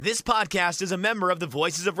This podcast is a member of the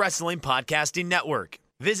Voices of Wrestling Podcasting Network.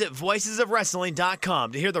 Visit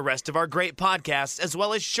voicesofwrestling.com to hear the rest of our great podcasts, as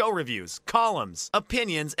well as show reviews, columns,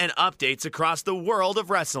 opinions, and updates across the world of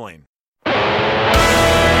wrestling. Global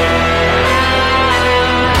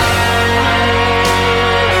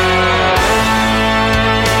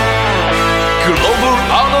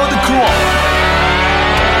Arnold Claw.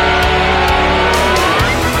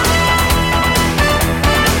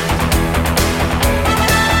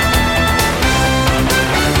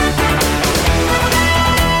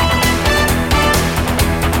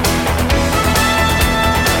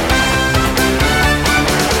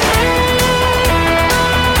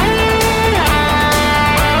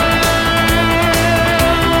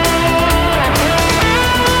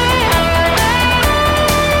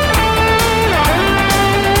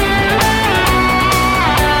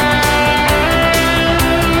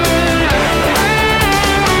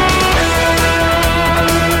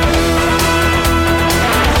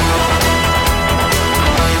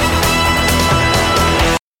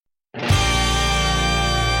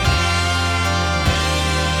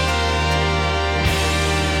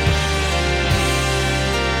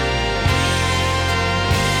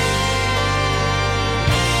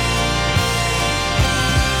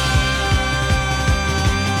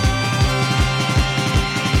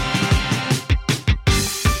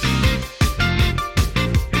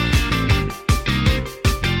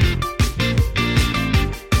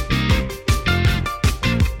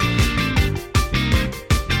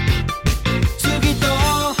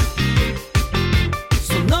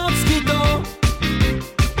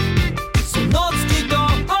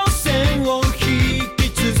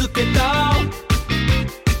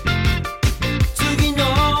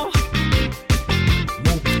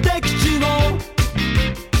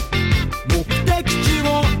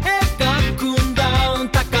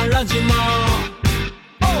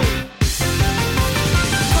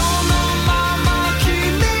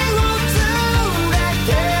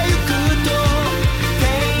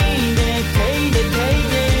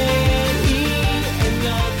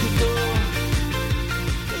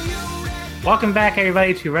 Welcome back,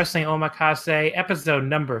 everybody, to Wrestling Omakase, episode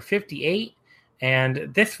number 58. And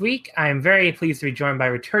this week, I am very pleased to be joined by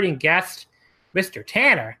returning guest, Mr.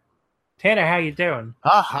 Tanner. Tanner, how you doing?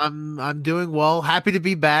 I'm doing well. Happy to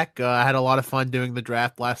be back. I had a lot of fun doing the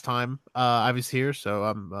draft last time I was here, so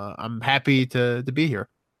I'm happy to be here.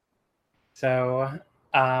 So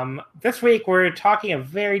this week, we're talking a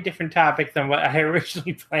very different topic than what I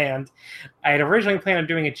originally planned. I had originally planned on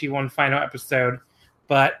doing a G1 final episode,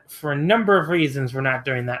 but for a number of reasons, we're not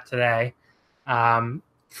doing that today.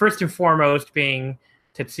 First and foremost being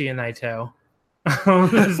Tetsuya Naito. No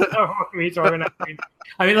reason we're not doing.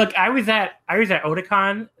 I mean, look, I was at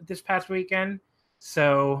Otakon this past weekend,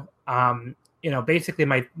 so basically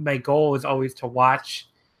my goal was always to watch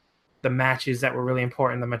the matches that were really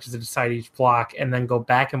important, the matches that decided each block, and then go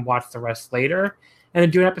back and watch the rest later, and then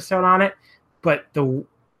do an episode on it. But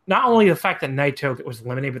not only the fact that Naito was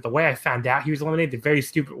eliminated, but the way I found out he was eliminated, the very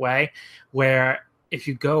stupid way, where if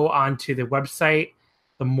you go onto the website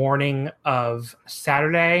the morning of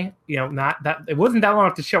Saturday, not that it wasn't that long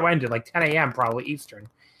after the show ended, like 10 a.m. probably Eastern.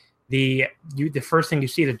 The first thing you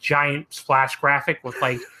see is a giant splash graphic with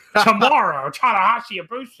like tomorrow Tanahashi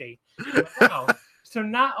Ibushi. Wow. So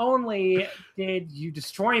not only did you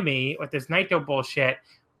destroy me with this Naito bullshit,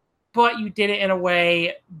 but you did it in a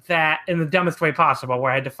way that, in the dumbest way possible, where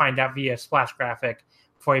I had to find out via splash graphic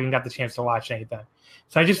before I even got the chance to watch anything.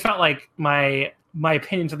 So I just felt like my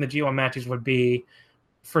opinions on the G1 matches would be,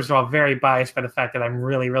 first of all, very biased by the fact that I'm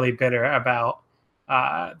really, really bitter about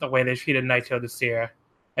the way they treated Naito this year.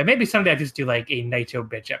 And maybe someday I just do like a Naito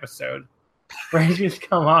bitch episode where I just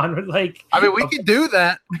come on with like... I mean, we could do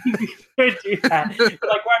that. We could do that. Like,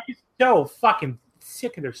 where I'm just so fucking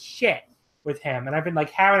sick of their shit with him, and I've been like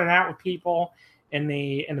having it out with people in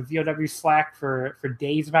the VOW Slack for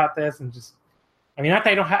days about this, and just, I mean, not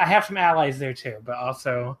that I have some allies there too, but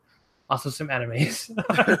also some enemies.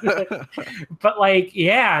 But like,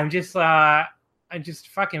 yeah, I'm just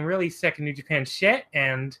fucking really sick of New Japan shit,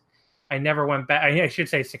 and I never went back. I should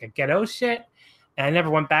say sick of ghetto shit, and I never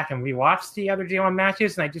went back and rewatched the other G1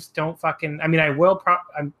 matches, and I just don't fucking. I mean, I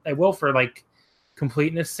will for like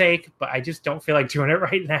completeness sake, but I just don't feel like doing it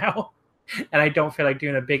right now. And I don't feel like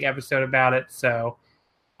doing a big episode about it. So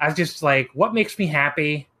I was just like, what makes me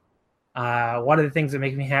happy? One of the things that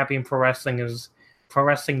make me happy in pro wrestling is Pro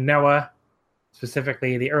Wrestling Noah,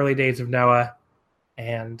 specifically the early days of Noah.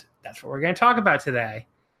 And that's what we're going to talk about today.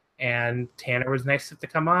 And Tanner was nice to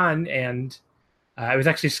come on. And it was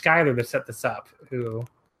actually Skyler that set this up, who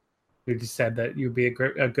just said that you'd be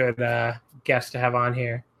a good guest to have on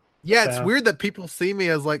here. Yeah, it's So, weird that people see me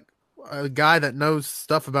as like a guy that knows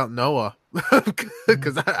stuff about Noah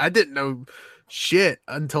because I didn't know shit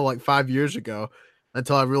until like 5 years ago,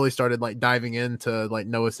 until I really started like diving into like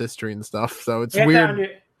Noah's history and stuff. So it's you have to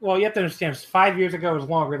weird. well, you have to understand, 5 years ago was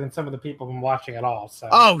longer than some of the people have been watching at all. So,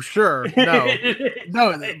 Oh, sure.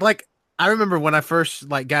 No, like I remember when I first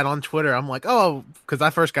like got on Twitter, I'm like, oh, because I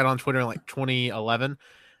first got on Twitter in like 2011.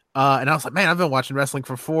 And I was like, man, I've been watching wrestling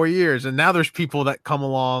for 4 years. And now there's people that come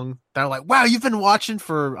along that are like, wow, you've been watching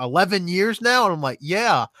for 11 years now. And I'm like,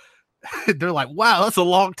 yeah. They're like, wow, that's a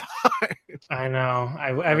long time. I know.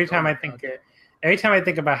 Like, oh my God. Every time I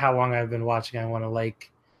think about how long I've been watching, I want to like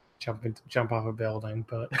jump off a building.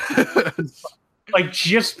 But like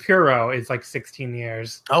just Puro is like 16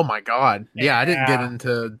 years. Oh my God. Yeah, I didn't get Yeah.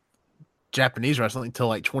 into Japanese wrestling until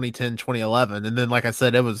like 2010, 2011. And then, like I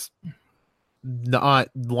said, it was not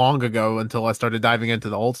long ago until I started diving into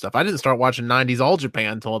the old stuff. I didn't start watching 90s All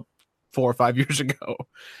Japan until 4 or 5 years ago.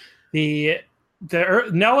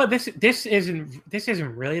 Noah, this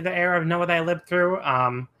isn't really the era of Noah that I lived through.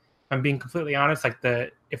 I'm being completely honest. Like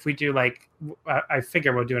if we do like, I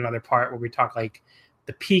figure we'll do another part where we talk like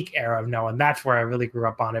the peak era of Noah, and that's where I really grew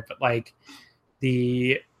up on it. But like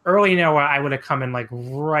the early Noah, I would have come in like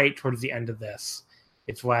right towards the end of this.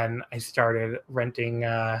 It's when I started renting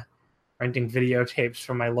videotapes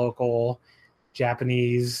from my local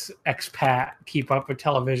Japanese expat keep up with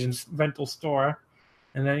television's rental store.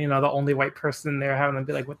 And then, the only white person there having to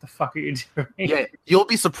be like, what the fuck are you doing? Yeah, you'll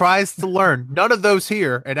be surprised to learn none of those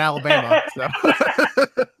here in Alabama. So.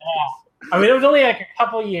 Yeah. I mean, it was only like a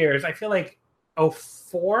couple years. I feel like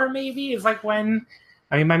 04 maybe is like when,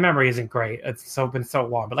 I mean, my memory isn't great. It's been so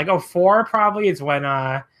long, but like 04 probably is when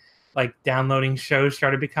like downloading shows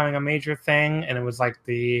started becoming a major thing. And it was like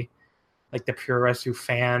the Pure Resu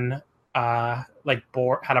fan like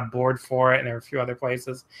had a board for it, and there were a few other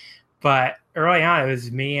places. But early on, it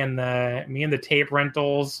was me and the tape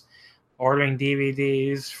rentals, ordering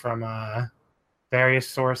DVDs from various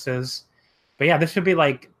sources. But yeah, this would be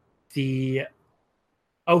like the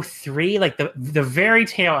 03, like the very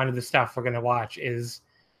tail end of the stuff we're gonna watch is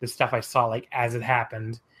the stuff I saw like as it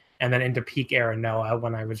happened, and then into peak era Noah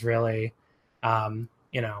when I was really, when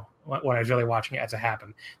I was really watching it as it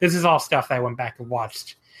happened. This is all stuff that I went back and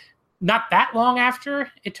watched not that long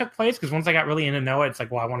after it took place, because once I got really into Noah, it's like,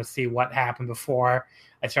 well, I want to see what happened before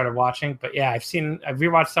I started watching. But yeah, I've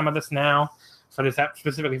rewatched some of this now for this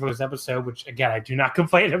specifically for this episode, which again I do not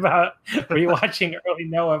complain about rewatching early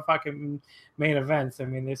Noah fucking main events. I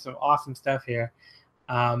mean, there's some awesome stuff here.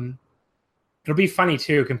 It'll be funny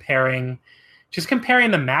too comparing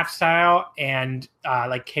the match style and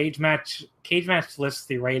like cage match lists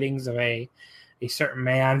the ratings of a certain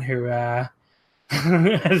man who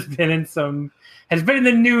has been in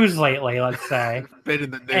the news lately, let's say. Been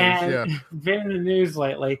in the news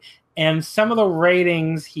lately. And some of the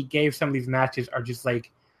ratings he gave some of these matches are just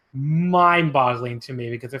like mind-boggling to me,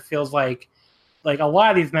 because it feels like a lot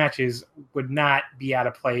of these matches would not be out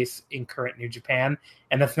of place in current New Japan.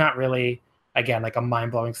 And that's not really, again, like a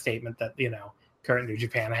mind-blowing statement that, current New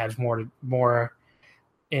Japan has more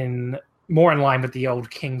in line with the old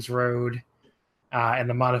King's Road and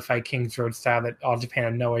the modified King's Road style that All Japan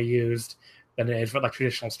and Noah used than it is with like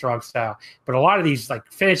traditional strong style. But a lot of these like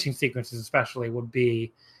finishing sequences especially would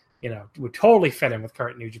be, would totally fit in with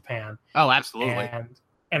current New Japan. Oh, absolutely.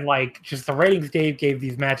 And like just the ratings Dave gave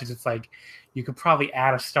these matches, it's like you could probably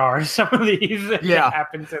add a star to some of these that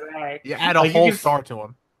happened today. Yeah, add a whole star to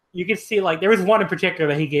them. You can see like there was one in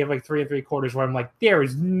particular that he gave like 3 3/4, where I'm like, there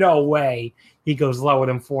is no way he goes lower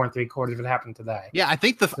than 4 3/4 if it happened today. Yeah, I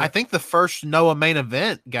think the first Noah main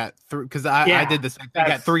event got through, because I did the same thing,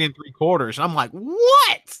 got 3 3/4. I'm like,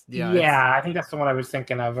 what? Yeah, I think that's the one I was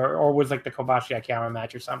thinking of, or was like the Kobashi Akiyama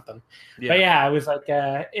match or something. Yeah. But yeah, it was like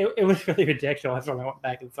it was really ridiculous when I went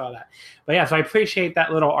back and saw that. But yeah, so I appreciate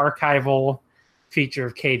that little archival feature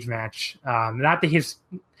of Cage Match.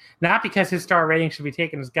 Not because his star rating should be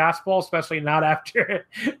taken as gospel, especially not after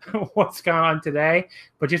what's going on today,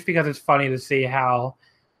 but just because it's funny to see how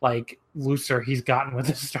like looser he's gotten with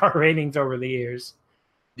his star ratings over the years.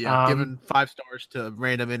 Yeah, giving 5 stars to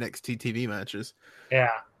random NXT TV matches.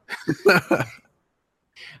 Yeah.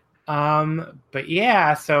 But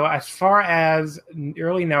yeah, so as far as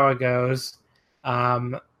early Noah goes,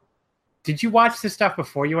 did you watch this stuff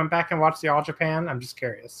before you went back and watched the All Japan? I'm just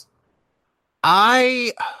curious.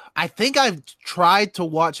 I think I've tried to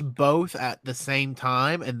watch both at the same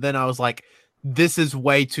time, and then I was like, this is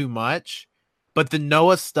way too much. But the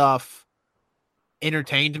Noah stuff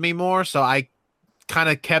entertained me more, so I kind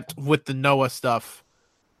of kept with the Noah stuff.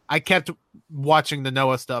 I kept watching the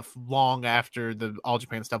Noah stuff long after the All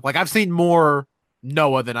Japan stuff. Like I've seen more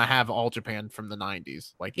Noah than I have All Japan from the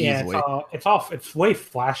 90s. Like easily. It's way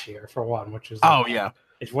flashier for one, which is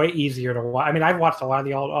it's way easier to watch. I mean, I've watched a lot of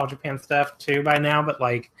the All Japan stuff too by now, but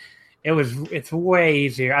like it's way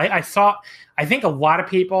easier. I think a lot of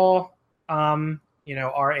people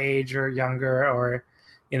our age or younger or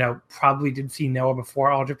probably did see Noah before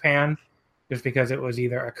All Japan just because it was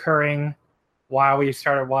either occurring while we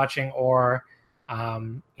started watching or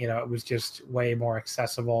it was just way more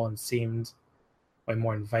accessible and seemed way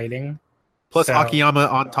more inviting. Plus Akiyama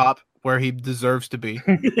on top where he deserves to be.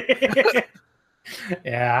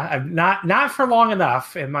 Yeah, not for long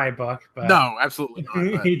enough in my book, but no, absolutely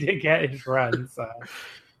not. He did get his run. So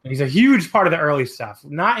he's a huge part of the early stuff.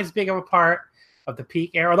 Not as big of a part of the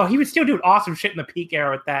peak era, although he was still doing awesome shit in the peak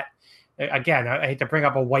era with that. Again, I hate to bring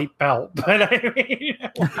up a white belt, but I mean,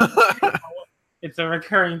 it's a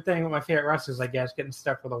recurring thing with my favorite wrestlers, I guess, getting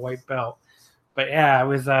stuck with a white belt. But yeah, it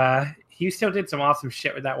was he still did some awesome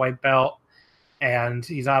shit with that white belt, and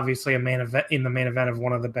he's obviously in the main event of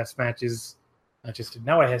one of the best matches, not just in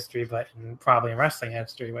Noah history, but probably in wrestling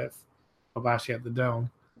history with Kobashi at the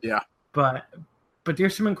Dome. Yeah, but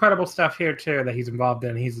there's some incredible stuff here too that he's involved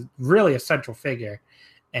in. He's really a central figure,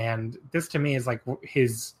 and this to me is like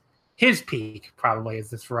his peak probably is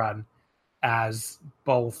this run as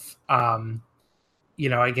both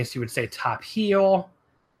I guess you would say top heel,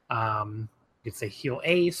 you could say heel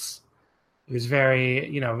ace. It was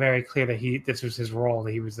very very clear that this was his role.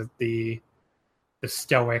 He was the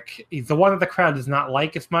stoic. He's the one that the crowd does not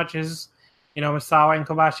like as much as Misawa and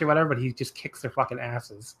Kobashi or whatever, but he just kicks their fucking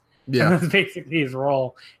asses. Yeah, and that's basically his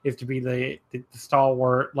role, is to be the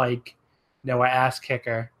stalwart Noah ass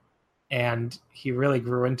kicker, and he really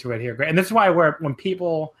grew into it here. And this is why when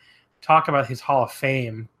people talk about his Hall of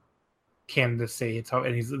Fame candidacy,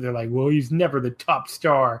 they're like, well, he's never the top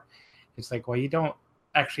star. It's like, well, you don't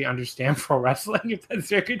actually understand pro wrestling if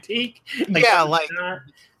that's your critique. That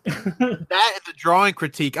and the drawing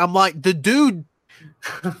critique. I'm like, the dude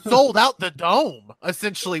sold out the Dome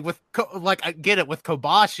essentially with I get it with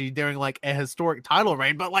Kobashi during a historic title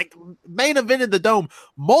reign, but main evented the Dome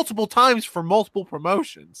multiple times for multiple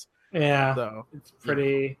promotions. Yeah, so, it's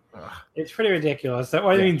pretty ridiculous.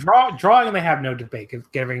 I mean, drawing they have no debate,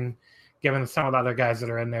 given some of the other guys that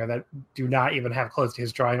are in there that do not even have close to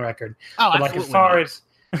his drawing record. Oh, but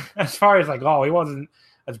as far as he wasn't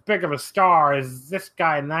as big of a star as this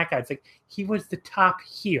guy and that guy. It's like he was the top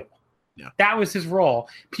heel. Yeah. That was his role.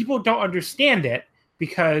 People don't understand it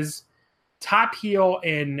because top heel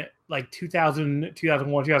in 2000,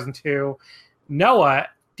 2001, 2002, Noah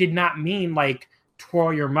did not mean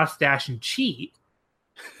twirl your mustache and cheat,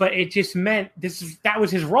 but it just meant that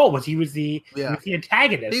was his role. He was the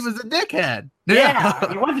antagonist. He was a dickhead.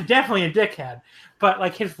 Yeah, he was definitely a dickhead,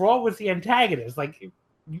 but his role was the antagonist.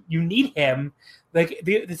 You need him.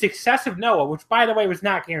 The success of Noah, which by the way was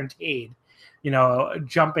not guaranteed,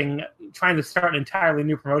 trying to start an entirely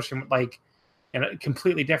new promotion,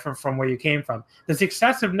 completely different from where you came from. The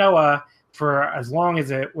success of Noah, for as long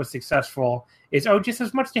as it was successful, is just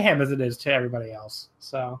as much to him as it is to everybody else.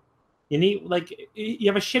 So you need you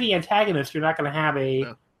have a shitty antagonist, you're not going to have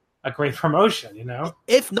a great promotion,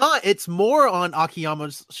 If not, it's more on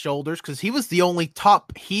Akiyama's shoulders because he was the only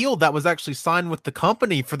top heel that was actually signed with the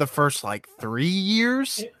company for the first 3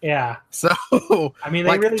 years. Yeah. So I mean,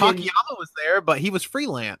 they really Takayama was there, but he was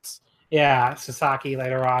freelance. Yeah, Sasaki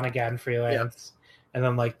later on again freelance, and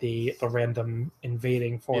then the random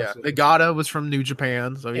invading forces. Yeah, Nagata was from New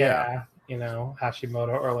Japan, so yeah.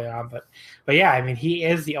 Hashimoto early on, but yeah, I mean, he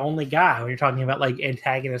is the only guy when you're talking about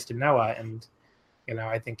antagonist in Noah, and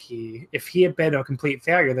I think if he had been a complete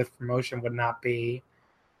failure, this promotion would not be,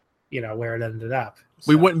 where it ended up.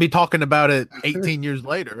 So. We wouldn't be talking about it 18 years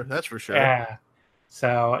later. That's for sure. Yeah.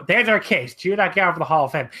 So there's our case. Jude Akiyama for the Hall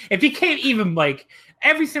of Fame. It became even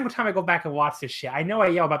every single time I go back and watch this shit. I know I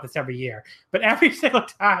yell about this every year, but every single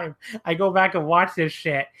time I go back and watch this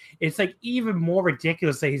shit, it's even more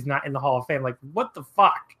ridiculous that he's not in the Hall of Fame. What the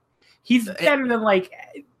fuck? He's better than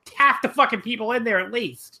half the fucking people in there at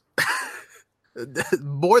least.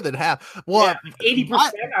 More than half. Well, 80%.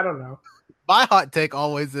 I don't know. My hot take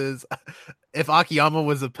always is, if Akiyama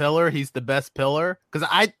was a pillar, he's the best pillar. Because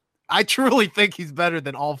I truly think he's better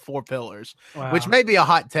than all four pillars, which may be a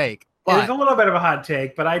hot take. It's a little bit of a hot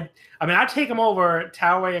take, but I'd take him over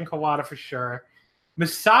Taue and Kawada for sure.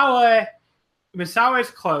 Misawa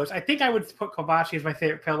is close. I think I would put Kobashi as my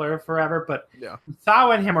favorite pillar forever, but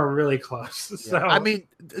Misawa and him are really close. So I mean,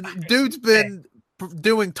 dude's been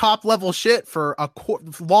doing top level shit for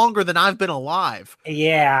longer than I've been alive.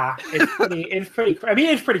 Yeah, it's pretty. I mean,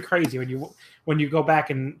 it's pretty crazy when you go back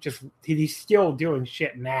and just he's still doing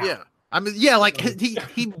shit now. Yeah. I mean, yeah, like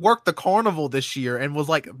he worked the carnival this year and was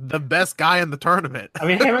like the best guy in the tournament. I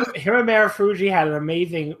mean, him and Marufuji had an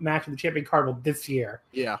amazing match with the champion carnival this year.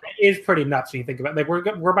 Yeah, it is pretty nuts when you think about it.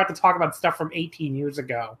 Like we're about to talk about stuff from 18 years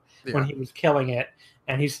ago when he was killing it,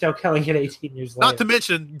 and he's still killing it 18 years later. Not to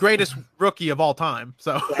mention greatest rookie of all time.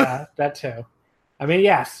 So yeah, that too. I mean,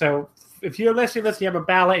 yeah. So if you're listening, you have a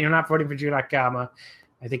ballot and you're not voting for Jun Nakagami,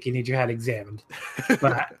 I think you need your head examined.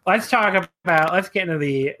 But let's get into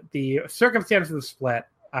the circumstance of the split.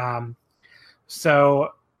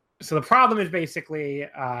 So the problem is basically,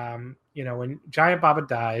 when Giant Baba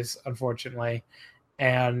dies, unfortunately,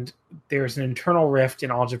 and there's an internal rift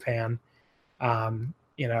in All Japan.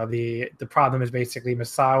 The problem is basically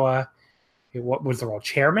Misawa. What was the role?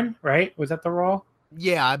 Chairman, right? Was that the role?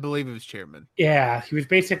 Yeah, I believe it was chairman. Yeah, he was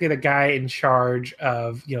basically the guy in charge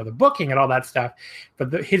of, the booking and all that stuff.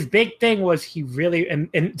 But his big thing was he really, and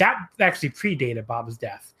that actually predated Bob's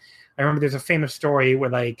death. I remember there's a famous story where,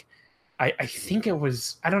 like, I think it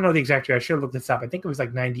was, I don't know the exact year, I should have looked this up. I think it was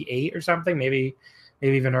like 98 or something, maybe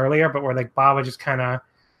even earlier, but where like Baba just kind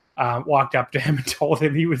of walked up to him and told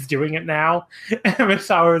him he was doing it now. And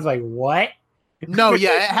Misawa was like, what? No,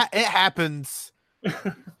 yeah, it happens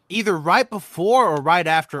either right before or right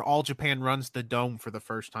after All Japan runs the Dome for the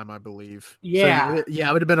first time, I believe. Yeah. So,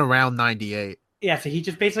 it would have been around 98. Yeah, so he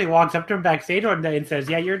just basically walks up to him backstage one day and says,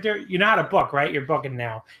 yeah, you're not a book, right? You're booking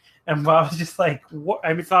now. And I was just like, what?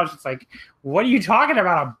 I mean, so I was just like, what are you talking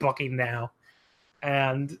about? I'm booking now.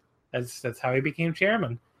 And that's how he became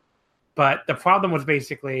chairman. But the problem was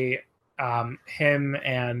basically him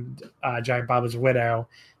and Giant Baba's widow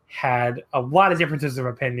had a lot of differences of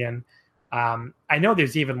opinion. I know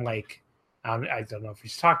there's even like, I don't know if we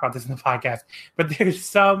should talk about this in the podcast, but there's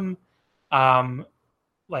some,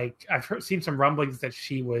 like I've seen some rumblings that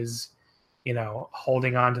she was,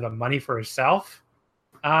 holding on to the money for herself,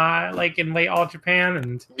 like in late All Japan,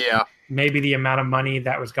 and maybe the amount of money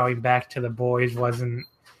that was going back to the boys wasn't,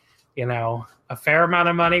 a fair amount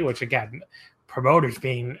of money, which again, promoters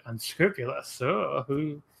being unscrupulous. So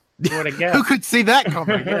who would have guessed? Who could see that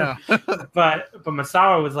coming? Yeah. but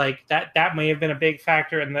Misawa was like that may have been a big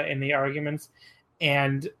factor in the arguments.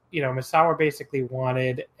 And, Misawa basically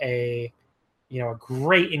wanted a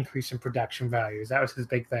great increase in production values. That was his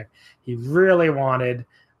big thing. He really wanted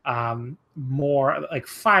more like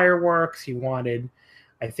fireworks. He wanted,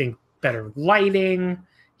 I think, better lighting.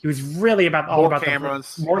 He was really about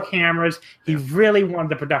cameras. More cameras. He really wanted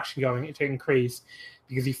the production going to increase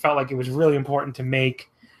because he felt like it was really important to make,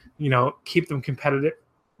 keep them competitive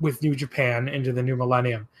with New Japan into the new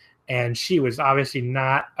millennium. And she was obviously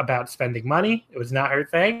not about spending money. It was not her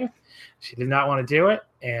thing. She did not want to do it.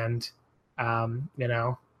 And,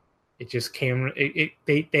 it just came,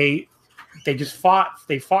 they just fought.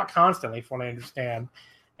 They fought constantly, from what I understand.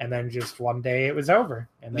 And then just one day it was over.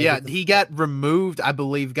 And he got removed, I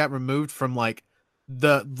believe, from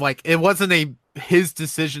it wasn't his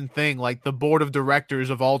decision thing. Like the board of directors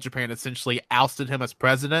of All Japan essentially ousted him as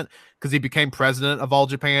president because he became president of All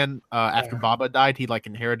Japan after Baba died. He like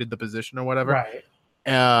inherited the position or whatever.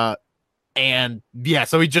 Right.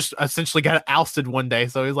 So he just essentially got ousted one day.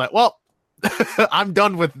 So he's like, well, I'm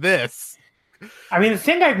done with this. I mean, the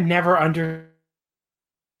thing I've never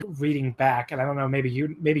reading back, and I don't know, maybe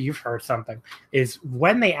you've heard something, is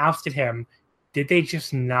when they ousted him, did they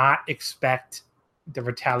just not expect the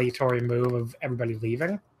retaliatory move of everybody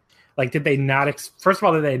leaving? Like, did they not first of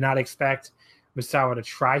all, did they not expect Misawa to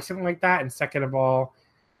try something like that? And second of all,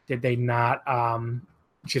 did they not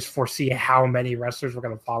just foresee how many wrestlers were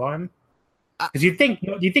going to follow him? Because you think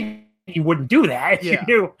you wouldn't do that if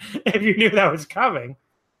you knew that was coming.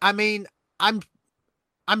 I mean,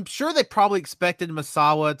 I'm sure they probably expected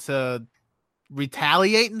Misawa to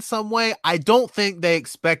retaliate in some way. I don't think they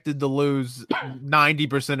expected to lose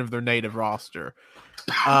 90% of their native roster.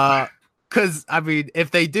 Because, I mean,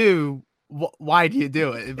 if they do, why do you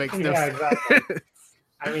do it? It makes no sense. Exactly.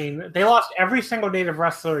 I mean, they lost every single native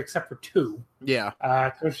wrestler except for two. Yeah.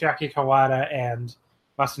 Toshiaki Kawada and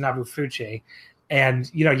Masanobu Fuchi. And,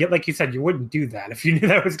 like you said, you wouldn't do that if you knew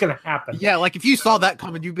that was going to happen. Yeah, like if you saw that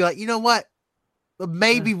coming, you'd be like, you know what?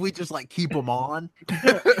 Maybe we just like keep him on.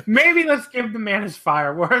 Maybe let's give the man his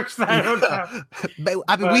fireworks. I don't know.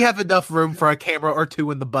 I mean, we have enough room for a camera or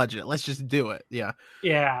two in the budget. Let's just do it. Yeah.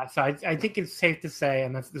 Yeah. So I think it's safe to say,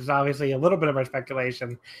 and there's obviously a little bit of our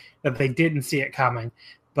speculation that they didn't see it coming.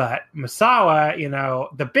 But Misawa,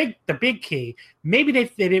 the big key, maybe they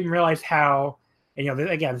didn't realize how And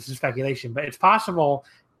again, this is speculation, but it's possible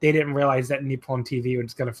they didn't realize that Nippon TV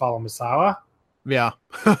was going to follow Misawa. Yeah.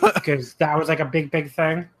 Because that was like a big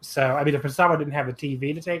thing. So I mean, if Misawa didn't have a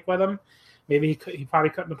TV to take with him, maybe he probably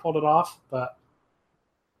couldn't have pulled it off. But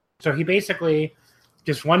so he basically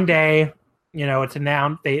just one day, it's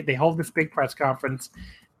announced they hold this big press conference,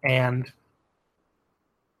 and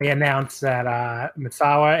they announce that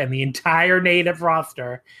Misawa and the entire native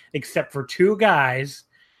roster, except for 2 guys,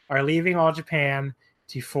 are leaving All Japan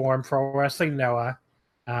to form Pro Wrestling Noah.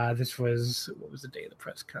 This was, what was the day of the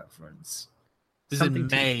press conference? This is in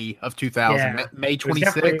May of 2000, Yeah. May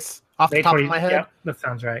 26th, off the May top 20 of my head. Yep, that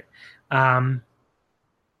sounds right.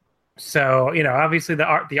 So obviously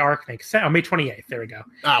the arc makes sense. Oh, May 28th. There we go.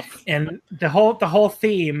 Oh, And the whole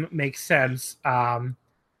theme makes sense.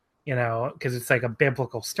 Because it's like a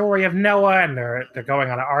biblical story of Noah, and they're going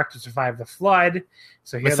on an ark to survive the flood.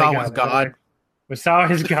 So here Misawa's God.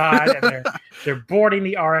 Misawa is God, and they're boarding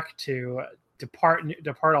the ark to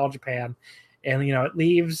depart All Japan, and it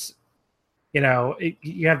leaves. You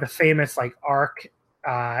have the famous like arc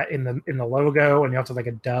in the logo, and you also have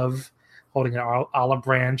like a dove holding an olive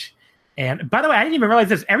branch. And by the way, I didn't even realize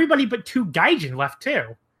this. Everybody but 2 Gaijin left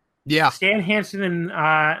too. yeah. Stan Hansen and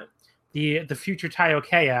the future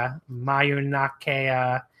Taiokeya, Mayu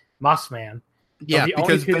Nakaya Mossman. Yeah, the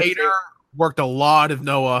because only 2 Vader worked a lot of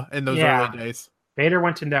Noah in those early days. Vader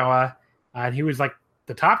went to Noah, and he was like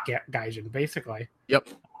the top Gaijin, basically. Yep.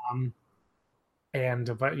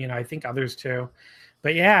 But I think others too.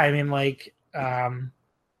 But yeah, I mean, like,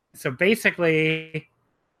 so basically,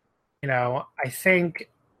 I think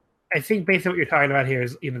basically what you're talking about here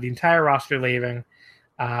is the entire roster leaving.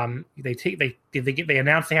 They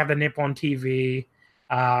announced they have the Nippon TV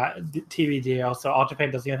TV deal, so All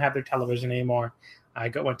Japan doesn't even have their television anymore.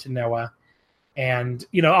 Went to Noah, and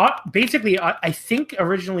basically, I think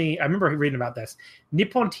originally I remember reading about this.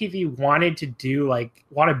 Nippon TV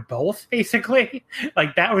wanted both, basically.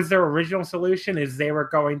 Like that was their original solution, is they were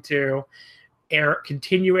going to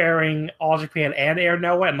continue airing All Japan and air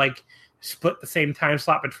Noah, and like split the same time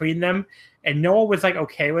slot between them. And Noah was like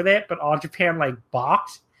okay with it, but All Japan like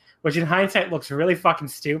balked, which in hindsight looks really fucking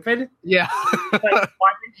stupid. Yeah. Like,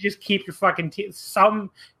 why didn't you just keep your fucking some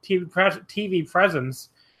TV presence?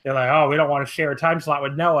 They're like, oh, we don't want to share a time slot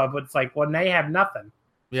with Noah, but it's like, well, they have nothing.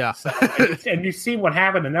 Yeah. So, and you see what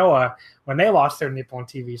happened to Noah when they lost their Nippon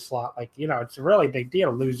TV slot. Like, it's a really big deal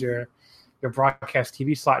to lose your broadcast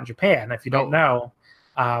TV slot in Japan. If you don't know,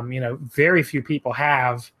 very few people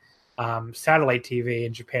have satellite TV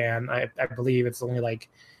in Japan. I believe it's only like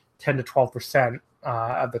 10 to 12%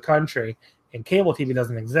 of the country, and cable TV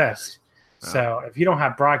doesn't exist. So if you don't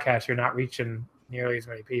have broadcast, you're not reaching nearly as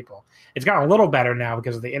many people. It's gotten a little better now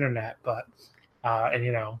because of the internet, but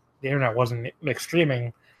the internet wasn't like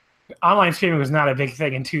streaming. Online streaming was not a big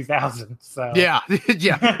thing in 2000. So yeah.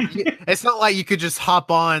 It's not like you could just hop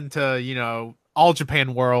on to All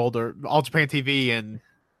Japan World or All Japan TV and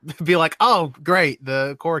be like, oh great,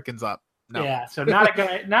 the Korakuen's up. No. Yeah, so not a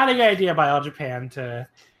good idea by All Japan to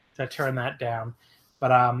turn that down.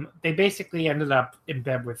 But they basically ended up in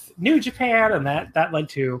bed with New Japan, and that led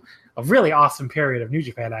to a really awesome period of New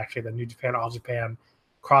Japan, actually, the New Japan All Japan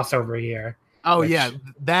crossover year. Oh yeah,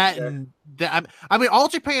 and that. I mean, All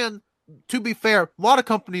Japan. To be fair, a lot of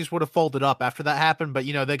companies would have folded up after that happened, but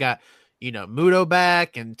they got Muto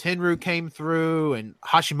back, and Tenryu came through, and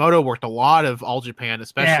Hashimoto worked a lot of All Japan,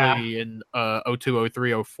 especially in 02,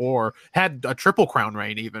 03, 04. Had a triple crown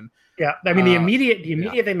reign even. Yeah, I mean the immediate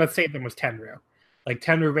thing that saved them was Tenryu. Like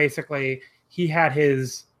Tenryu, basically, he had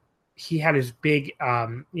his big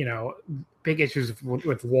big issues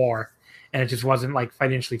with war, and it just wasn't like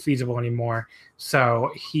financially feasible anymore.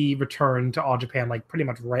 So he returned to All Japan like pretty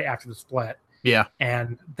much right after the split. Yeah,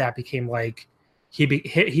 and that became like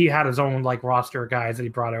he had his own like roster of guys that he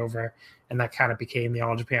brought over, and that kind of became the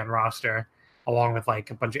All Japan roster, along with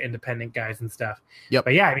like a bunch of independent guys and stuff. Yep.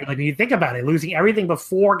 But yeah, I mean, like when you think about it, losing everything but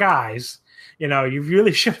 4 guys, you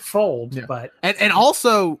really should fold. Yeah. But and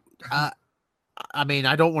also. I mean,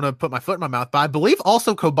 I don't want to put my foot in my mouth, but I believe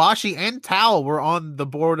also Kobashi and Tao were on the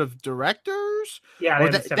board of directors. Yeah,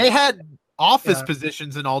 they had office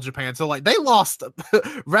positions in All Japan, so like they lost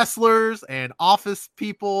wrestlers and office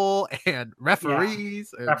people and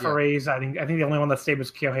referees. Yeah. Referees. I think the only one that stayed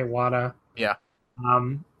was Kyohei Wada. Yeah.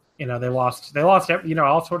 They lost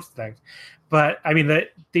all sorts of things, but I mean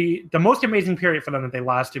the most amazing period for them that they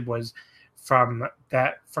lasted was from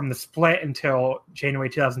the split until January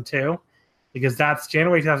 2002. Because that's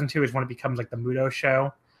January 2002 is when it becomes like the Muto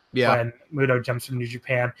show. Yeah. When Muto jumps from New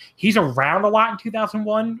Japan. He's around a lot in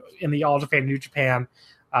 2001 in the All Japan New Japan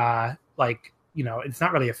it's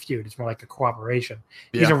not really a feud. It's more like a cooperation.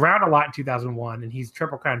 Yeah. He's around a lot in 2001, and he's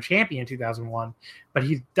Triple Crown champion in 2001, but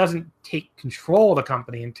he doesn't take control of the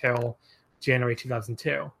company until January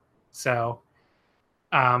 2002. So,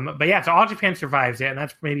 but yeah, so All Japan survives it, and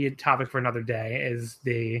that's maybe a topic for another day, is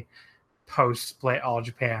the post-split All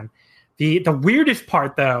Japan. The weirdest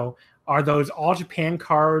part, though, are those All Japan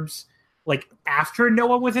cards, like, after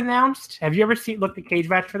Noah was announced. Have you ever looked at Cage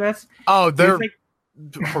Match for this? Oh, they're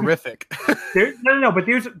horrific. No, but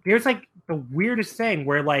there's like the weirdest thing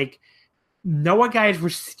where, like, Noah guys were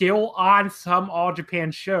still on some All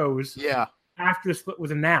Japan shows after the split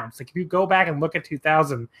was announced. Like, if you go back and look at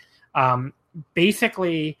 2000,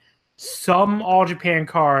 basically some All Japan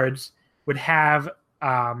cards would have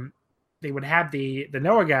they would have the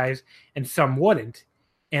Noah guys and some wouldn't,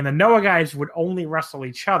 and the Noah guys would only wrestle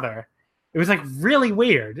each other. It was like really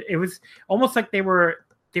weird. It was almost like they were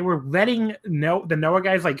letting the Noah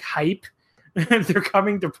guys like hype their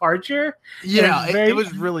coming departure. Yeah, it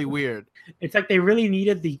was really weird. It's like they really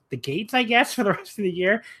needed the gates, I guess, for the rest of the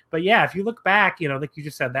year. But yeah, if you look back, like you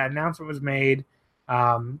just said, that announcement was made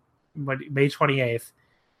May 28th.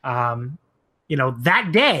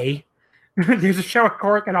 That day, there's a show at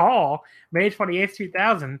Korakuen Hall, May 28th,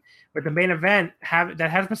 2000, with the main event that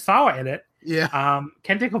has Misawa in it. Yeah.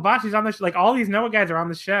 Kenta Kobashi's on the show. Like, all these Noah guys are on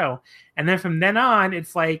the show. And then from then on,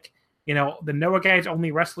 it's like, the Noah guys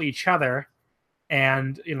only wrestle each other,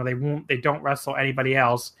 and they don't wrestle anybody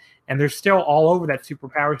else. And they're still all over that Super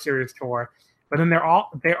Power Series tour. But then there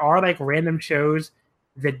are like random shows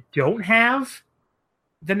that don't have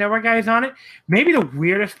the Noah guys on it. Maybe the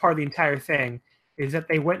weirdest part of the entire thing is that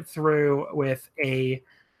they went through with a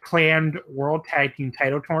planned World Tag Team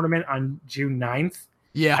title tournament on June 9th.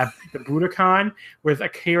 Yeah. At the Budokan, with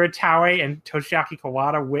Akira Taue and Toshiaki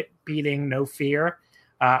Kawada beating No Fear,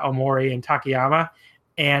 Omori and Takayama,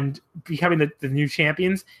 and becoming the new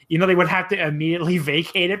champions. They would have to immediately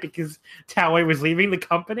vacate it because Taue was leaving the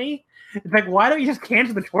company. It's like, why don't you just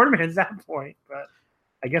cancel the tournament at that point? But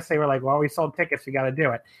I guess they were like, well, we sold tickets, we got to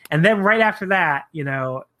do it. And then right after that,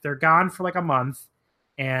 they're gone for like a month,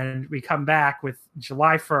 and we come back with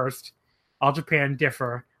July 1st, All Japan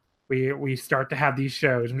Differ. We start to have these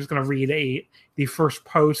shows. I'm just going to read the first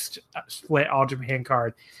post-split All Japan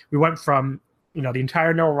card. We went from, the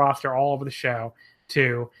entire Noah roster all over the show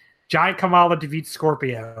to Giant Kamala defeats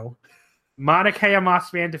Scorpio. Monokaya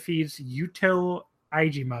Mossman defeats Yuto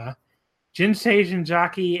Aijima. Jinsei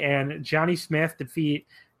Jinjaki and Johnny Smith defeat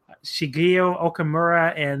Shigeo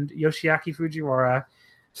Okamura and Yoshiaki Fujiwara.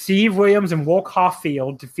 Steve Williams and Wolk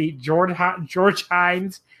Hofffield defeat George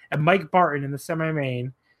Hines and Mike Barton in the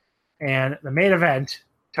semi-main. And the main event,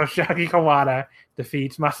 Toshiaki Kawada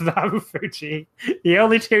defeats Masadabu Fuji, the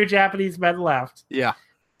only two Japanese men left. Yeah.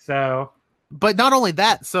 So, but not only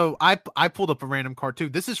that, so I pulled up a random card too.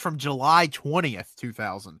 This is from July 20th,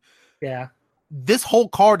 2000. Yeah. This whole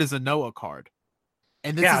card is a Noah card.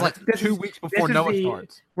 And this is like 2 weeks before Noah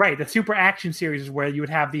starts. Right. The Super Action Series is where you would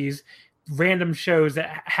have these random shows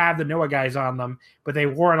that have the Noah guys on them, but they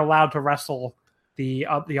weren't allowed to wrestle the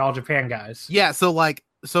All Japan guys. Yeah. So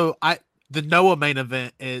the Noah main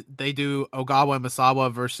event, they do Ogawa and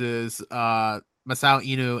Misawa versus Masao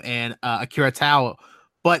Inu and Akira Taue.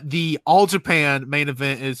 But the All Japan main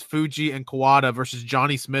event is Fuji and Kawada versus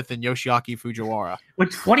Johnny Smith and Yoshiaki Fujiwara.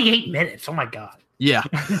 With 28 minutes. Oh my God. Yeah.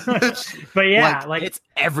 But yeah, like it's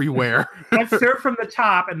everywhere. Let's start from the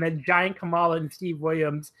top, and then Giant Kamala and Steve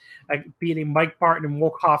Williams beating Mike Barton and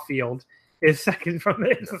Wolk Hofffield is second from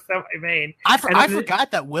the semi-main. I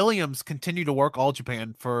forgot that Williams continued to work All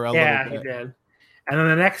Japan for a little bit. Yeah, he did. And then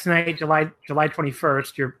the next night, July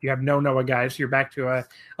 21st, you have no Noah guys. So you're back to a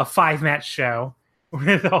 5-match show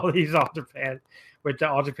with all these the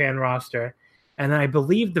All Japan roster. And then I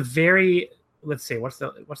believe let's see, what's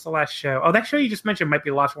the last show? Oh, that show you just mentioned might be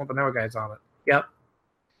the last one with the Noah guys on it. Yep.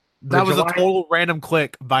 That was a total random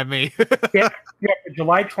click by me. yeah,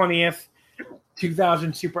 July 20th.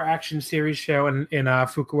 2000 Super Action Series show in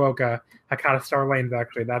Fukuoka, Hakata Star Lanes.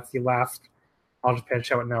 Actually, that's the last All Japan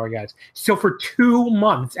show at Noah guys. So for 2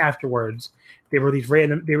 months afterwards, there were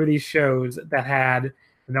these shows that had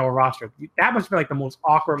the Noah roster. That must be like the most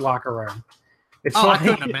awkward locker room. I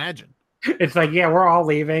couldn't imagine. It's like, yeah, we're all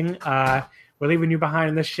leaving. We're leaving you behind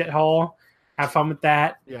in this shithole. Have fun with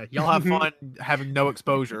that. Yeah, y'all have fun having no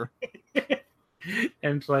exposure. And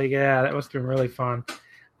it's like, yeah, that must have been really fun.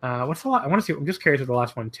 What's the last? I want to see. I'm just curious what the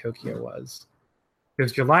last one in Tokyo was. It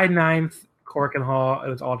was July 9th, Korakuen Hall. It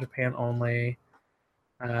was All Japan only.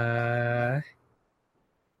 July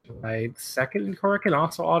 2nd in Korakuen,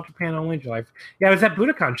 also All Japan only. Yeah, it was that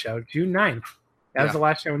Budokan show, June 9th. That was the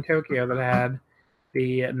last show in Tokyo that had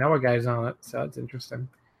the Noah guys on it, so it's interesting.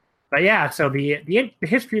 But yeah, so the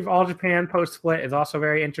history of All Japan post split is also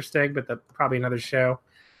very interesting, but probably another show.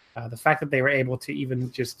 The fact that they were able to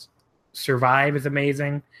even just survive is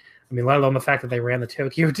amazing. I mean, let alone the fact that they ran the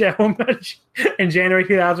Tokyo Dome in January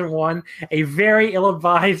 2001, a very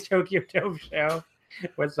ill-advised Tokyo Dome show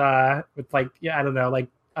with like, yeah, I don't know, like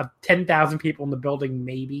 10,000 people in the building,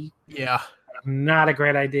 maybe. Yeah, not a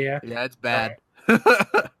great idea. Yeah, it's bad.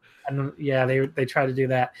 And yeah, they tried to do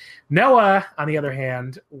that. Noah, on the other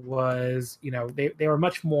hand, was, you know, they were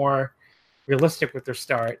much more realistic with their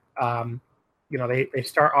start. They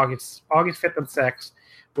start August 5th and 6th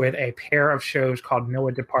with a pair of shows called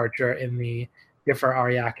Noah Departure in the Differ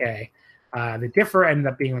Ariake. The Differ ended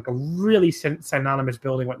up being like a really synonymous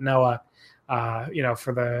building with Noah,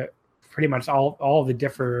 for the pretty much all of the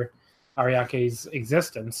Differ Ariake's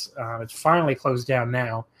existence. It's finally closed down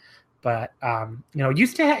now. But,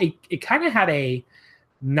 used to it kind of had a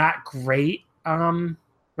not great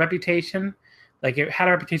reputation. Like, it had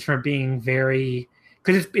a reputation for being very,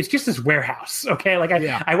 because it's just this warehouse, okay? Like,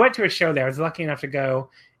 I went to a show there. I was lucky enough to go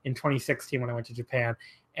in 2016 when I went to Japan.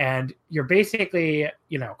 And you're basically,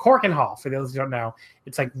 Korakuen Hall, for those who don't know,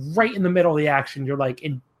 it's like right in the middle of the action. You're like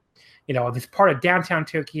in, this part of downtown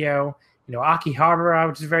Tokyo, Akihabara,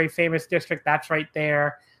 which is a very famous district, that's right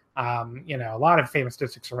there. A lot of famous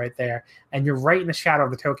districts are right there, and you're right in the shadow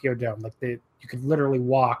of the Tokyo Dome. Like you could literally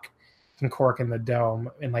walk from Korakuen the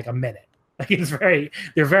Dome in like a minute. Like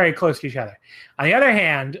they're very close to each other. On the other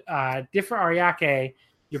hand, Differ Ariake,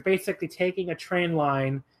 you're basically taking a train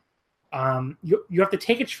line. You have to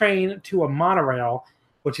take a train to a monorail,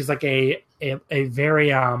 which is like a very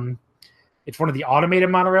it's one of the automated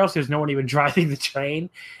monorails. There's no one even driving the train.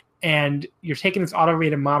 And you're taking this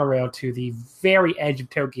automated monorail to the very edge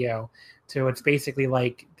of Tokyo. So it's basically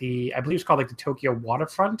like I believe it's called like the Tokyo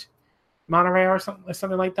Waterfront monorail or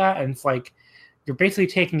something like that. And it's like you're basically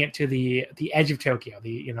taking it to the edge of Tokyo,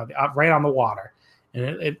 right on the water.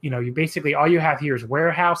 And you basically, all you have here is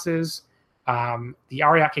warehouses. The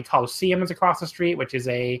Ariake Coliseum is across the street, which is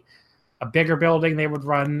a bigger building they would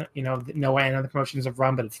run. Noah and other promotions have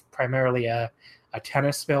run, but it's primarily a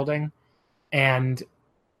tennis building.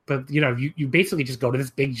 But you basically just go to this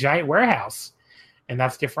big giant warehouse, and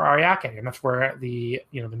that's Differ Ariake, and that's where the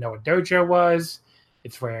Noah Dojo was.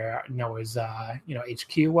 It's where Noah's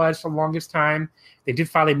HQ was for the longest time. They did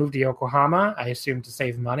finally move to Yokohama, I assume to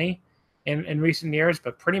save money in recent years,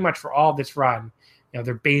 but pretty much for all this run,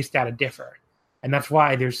 they're based out of Differ, and that's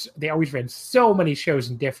why they always ran so many shows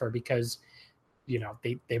in Differ because they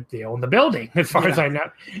own the building as far as I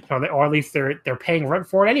know, or at least they're paying rent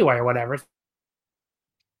for it anyway or whatever.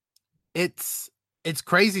 It's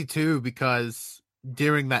crazy too because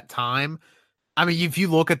during that time, I mean, if you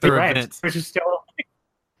look at their events, which is still,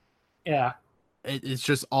 it's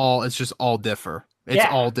just all Differ. It's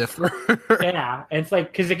all Differ. Yeah, and it's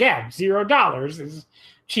like because again, $0 is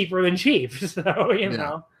cheaper than cheap, so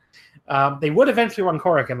they would eventually run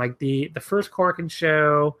Korakuen. Like the first Korakuen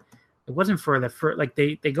show, it wasn't for the first. Like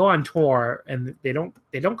they go on tour and they don't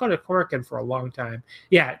go to Korakuen for a long time.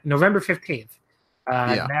 Yeah, November 15th.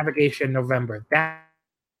 Navigation November. That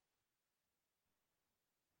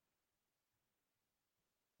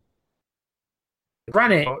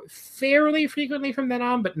run it fairly frequently from then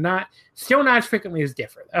on, but still not as frequently as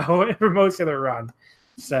Differ for most of their run.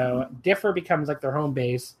 So Differ becomes like their home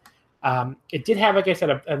base. It did have, like I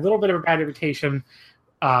said, a little bit of a bad reputation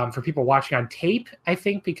for people watching on tape, I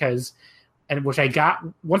think, which I got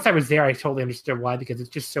once I was there, I totally understood why, because it's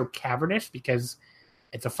just so cavernous, because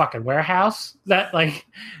it's a fucking warehouse that like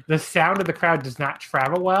the sound of the crowd does not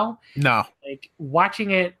travel well. No. Like watching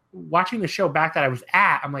the show back that I was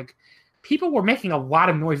at, I'm like, people were making a lot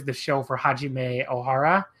of noise at the show for Hajime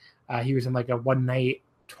Ohara. He was in like a one night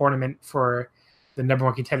tournament for the number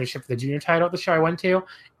one contendership for the junior title at the show I went to.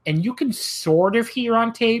 And you can sort of hear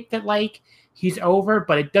on tape that like he's over,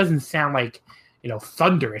 but it doesn't sound like,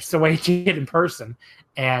 thunderous the way he did in person.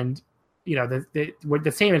 And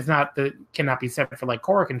the same is cannot be said for like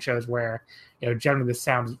Korakuen shows where, generally the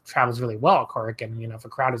sound travels really well at Korakuen. If a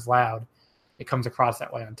crowd is loud, it comes across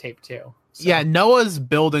that way on tape too. So. Yeah, Noah's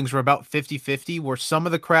buildings were about 50-50, where some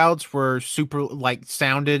of the crowds were super like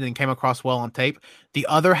sounded and came across well on tape. The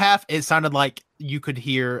other half, it sounded like you could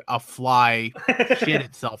hear a fly shit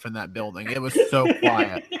itself in that building. It was so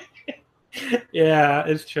quiet. Yeah,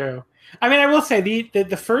 it's true. I mean, I will say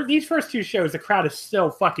these first two shows, the crowd is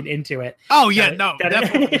so fucking into it. Oh yeah,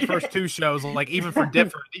 definitely the first two shows. Like even for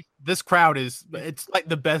Differ, this crowd it's like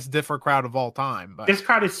the best Differ crowd of all time. But this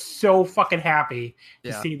crowd is so fucking happy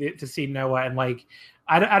to see Noah, and like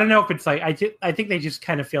I don't know if it's like I think they just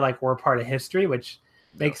kind of feel like we're a part of history, which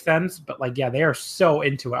makes sense. But like, yeah, they are so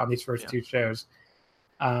into it on these first two shows.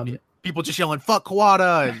 People just yelling "fuck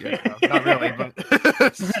Kawada," and, not really,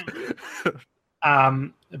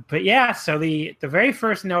 but yeah. So the very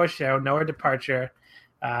first Noah show, Noah Departure,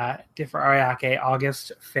 did for Ariake,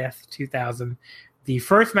 August 5th, 2000. The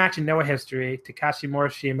first match in Noah history: Takashi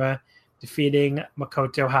Morishima defeating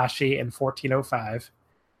Makoto Hashi in 14:05.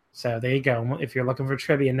 So there you go. If you're looking for a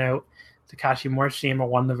trivia note, Takashi Morishima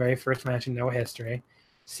won the very first match in Noah history.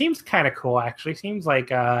 Seems kind of cool, actually. Seems like,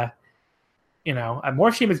 Morishima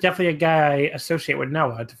is definitely a guy I associate with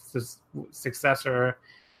Noah, his success or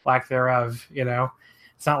lack thereof.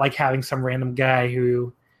 It's not like having some random guy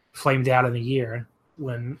who flamed out in a year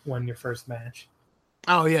win your first match.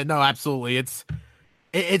 Oh yeah, no, absolutely. It's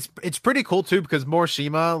pretty cool too because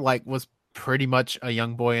Morishima was pretty much a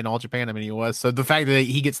young boy in All Japan. I mean, he was. So the fact that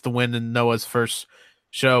he gets the win in Noah's first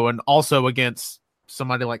show and also against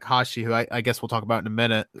somebody like Hashi, who I guess we'll talk about in a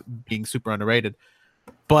minute, being super underrated,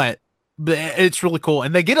 but it's really cool.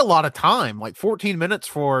 And they get a lot of time, like 14 minutes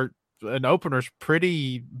for an opener's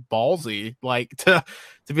pretty ballsy, to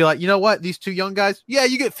be like, you know what, these two young guys, yeah,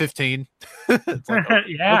 you get 15. It's like,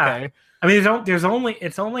 yeah. Okay. I mean, it's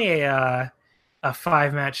only a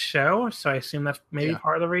 5-match show, so I assume that's maybe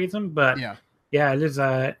part of the reason. But yeah, it is.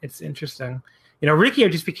 It's interesting. Rikio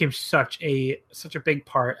just became such a big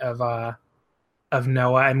part of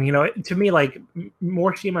Noah. I mean, to me, like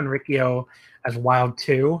Morishima and Rikio as Wild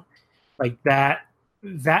 2, like that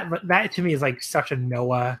to me is like such a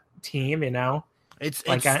Noah team. It's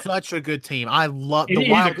such a good team. I love the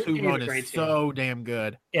Wild 2 run is so damn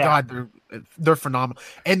good. Yeah. God, they're phenomenal.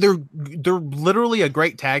 And they're literally a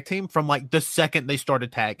great tag team from like the second they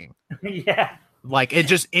started tagging. Yeah. Like it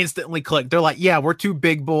just instantly clicked. They're like, yeah, we're two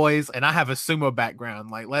big boys and I have a sumo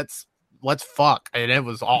background. Like let's fuck. And it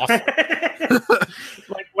was awesome.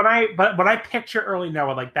 Like when I picture early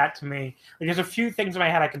Noah, like that to me, like there's a few things in my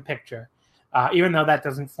head I can picture. Even though that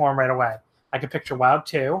doesn't form right away. I can picture Wild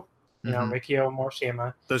 2. Rikio and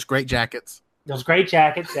Morishima. Those great jackets.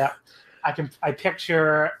 Yeah. I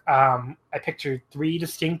picture 3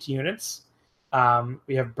 distinct units.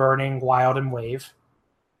 We have Burning, Wild, and Wave.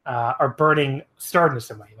 Or Burning, Stardust,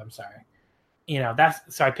 and Wave, I'm sorry.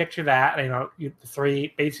 So I picture that, the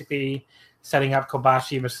 3 basically setting up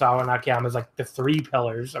Kobashi, Misawa, and Akiyama as like the 3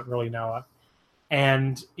 pillars of really Noah.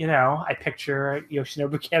 And, I picture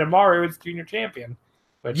Yoshinobu Kanemaru as junior champion,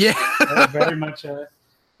 which is very much a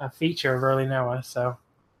feature of early Noah. So,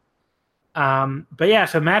 but yeah,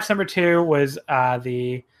 so match number 2 was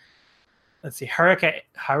Haruka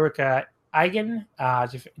Eigen,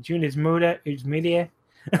 Jun Izumida,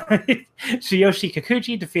 Tsuyoshi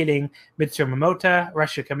Kikuchi defeating Mitsuo Momota,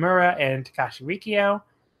 Rasha Kimura, and Takashi Rikio.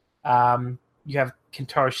 You have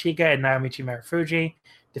Kentaro Shiga and Naomichi Marufuji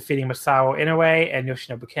defeating Masao Inoue and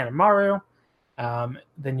Yoshinobu Kanemaru.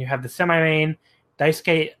 Then you have the semi-main,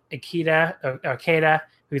 Daisuke Ikeda,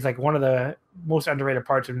 who's like one of the most underrated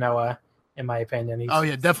parts of Noah, in my opinion.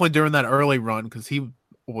 Definitely during that early run because he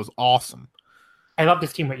was awesome. I love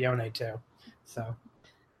this team with Yone too. So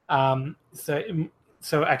Ikeda,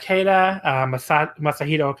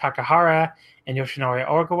 Masahiro Kakahara, and Yoshinori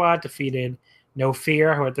Ogawa defeated No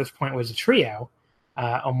Fear, who at this point was a trio,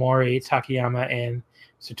 Omori, Takayama, and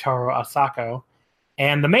Satoru Asako.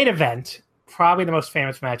 And the main event, probably the most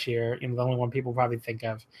famous match here, the only one people probably think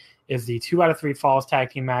of, is the 2 out of 3 Falls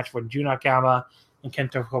tag team match when Jun Akiyama and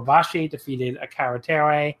Kento Kobashi defeated Akira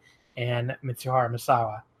Teruei and Mitsuharu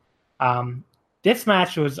Misawa. This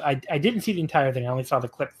match was, I didn't see the entire thing, I only saw the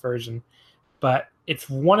clip version, but it's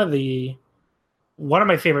one of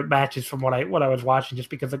my favorite matches from what I was watching, just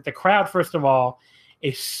because like the crowd, first of all,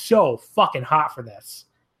 is so fucking hot for this.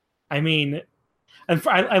 I mean, and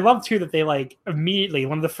I love too that they like immediately,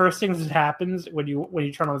 one of the first things that happens when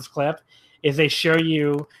you turn on this clip is they show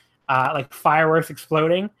you like fireworks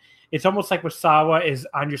exploding. It's almost like Wasawa is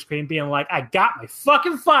on your screen being like, I got my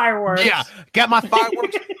fucking fireworks. Yeah, got my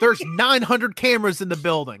fireworks. There's 900 cameras in the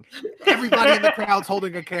building. Everybody in the crowd's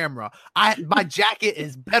holding a camera. My jacket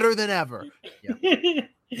is better than ever. Yeah.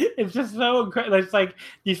 It's just so incredible. It's like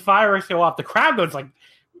these fireworks go off. The crowd goes like,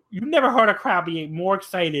 you've never heard a crowd be more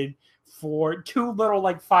excited for 2 little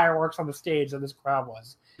like fireworks on the stage than this crowd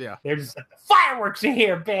was. Yeah. They're just like, the fireworks are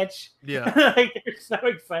here, bitch. Yeah. Like, they're so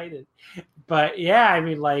excited. But yeah, I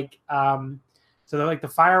mean, like, so they're like the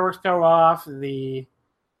fireworks go off, the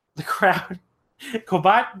crowd,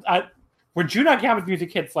 when Jun Akiyama's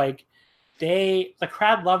music hits, like, the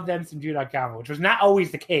crowd loved them some Jun Akiyama, which was not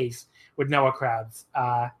always the case with Noah crowds.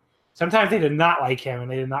 Sometimes they did not like him and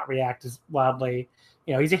they did not react as loudly.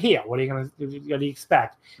 You know, he's a heel. What do you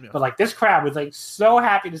expect? Yeah. But like this crowd was like so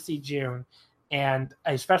happy to see June, and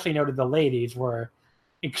I especially noted the ladies were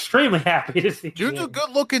extremely happy to see June. June's a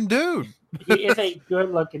good-looking dude. He is a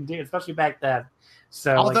good-looking dude, especially back then.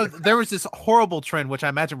 So, although there was this horrible trend, which I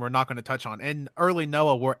imagine we're not going to touch on, in early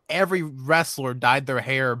Noah, where every wrestler dyed their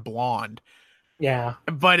hair blonde. Yeah,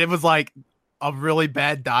 but it was like a really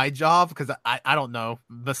bad dye job because I don't know.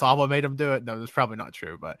 Misawa made him do it. No, that's probably not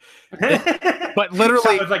true, but literally,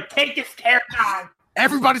 so it was like, take his hair down.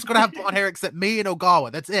 Everybody's going to have blonde hair except me and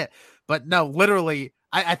Ogawa. That's it. But no, literally,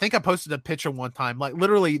 I think I posted a picture one time. Like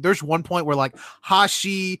literally, there's one point where like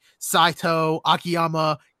Hashi, Saito,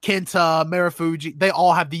 Akiyama, Kenta, Marufuji, they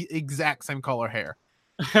all have the exact same color hair.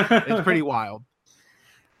 It's pretty wild.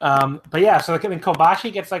 But yeah, so I mean,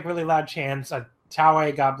 Kobashi gets like really loud chants.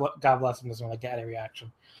 Taue, God bless him, doesn't really get any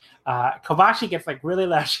reaction. Kobashi gets like really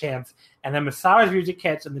loud chants, and then Misawa's music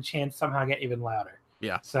hits, and the chants somehow get even louder.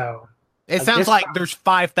 Yeah. So it sounds like there's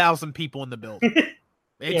 5,000 people in the building.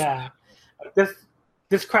 Yeah.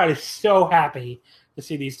 This crowd is so happy to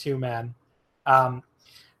see these two men.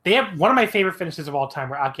 They have one of my favorite finishes of all time,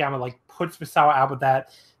 where Akiyama like puts Misawa out with that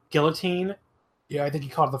guillotine. Yeah, I think he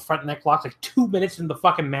called it the front neck lock, like 2 minutes in the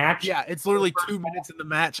fucking match. Yeah, it's literally 2 minutes in the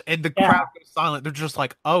match, and the crowd goes silent. They're just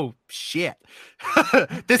like, oh, shit.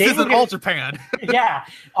 This isn't All Japan. Yeah,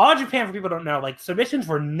 All Japan, for people who don't know, like, submissions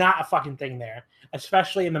were not a fucking thing there,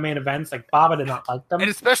 especially in the main events. Like, Baba did not like them. And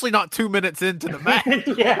especially not 2 minutes into the match.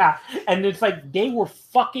 Yeah, and it's like, they were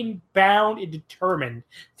fucking bound and determined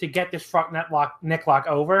to get this front neck lock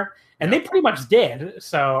over, and they pretty much did,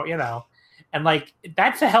 so, you know. And, like,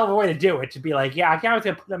 that's a hell of a way to do it, to be like, yeah, I was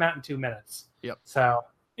going to put them out in 2 minutes. Yep. So,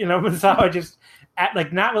 you know, Misawa just,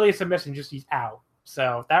 like, not really a submission, just he's out.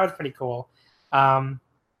 So that was pretty cool.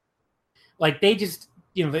 Like, they just,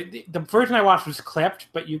 you know, the version I watched was clipped,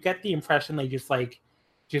 but you get the impression they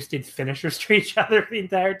just did finishers to each other the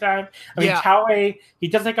entire time. I mean, Taue, he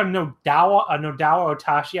does, like, a Nodawa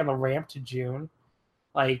Otashi on the ramp to June.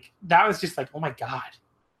 Like, that was just like, oh, my God.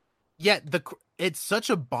 Yeah, it's such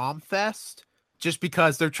a bomb fest just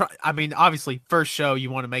because they're trying. I mean, obviously, first show, you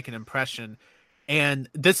want to make an impression. And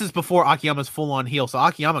this is before Akiyama's full on heel. So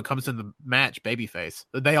Akiyama comes in the match babyface.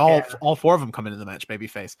 They all four of them come in the match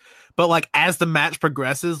babyface. But like, as the match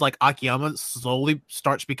progresses, like Akiyama slowly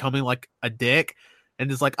starts becoming like a dick and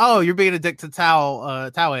is like, oh, you're being a dick to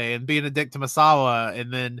Taue and being a dick to Misawa.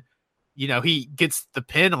 And then, you know, he gets the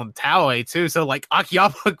pin on Taue too. So like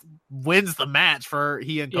Akiyama wins the match for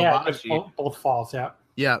he and Kobashi. Yeah, both falls, yeah.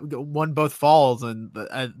 Yeah, won both falls, and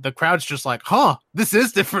the crowd's just like, huh, this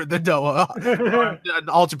is different than Noah and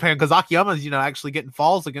All Japan, because Akiyama's, you know, actually getting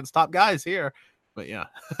falls against top guys here. But yeah.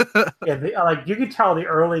 Yeah, like you could tell the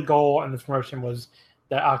early goal in this promotion was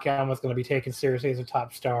that Akiyama was going to be taken seriously as a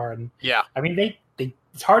top star. And yeah, I mean, they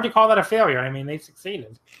it's hard to call that a failure. I mean, they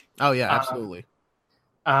succeeded. Oh yeah, absolutely.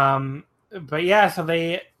 But yeah, so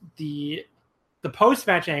the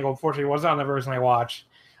post-match angle, unfortunately, wasn't on the version I watched,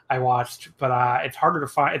 but it's harder to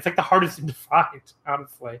find. It's like the hardest thing to find,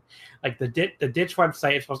 honestly. Like the Ditch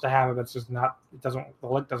website is supposed to have it, but it's just not. The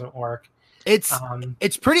link doesn't work. It's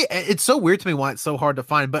so weird to me why it's so hard to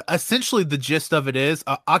find. But essentially, the gist of it is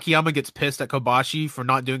Akiyama gets pissed at Kobashi for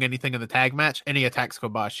not doing anything in the tag match, and he attacks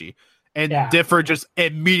Kobashi. And Differ just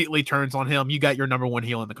immediately turns on him. You got your number one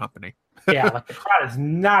heel in the company. Yeah, like the crowd is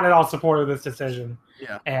not at all supportive of this decision.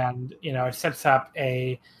 Yeah, and you know, it sets up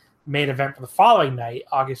a main event for the following night,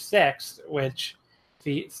 August 6th, which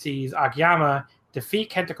sees Akiyama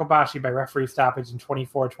defeat Kenta Kobashi by referee stoppage in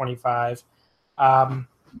 24-25. I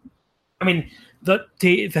mean, the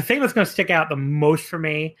thing that's going to stick out the most for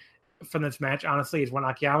me from this match, honestly, is when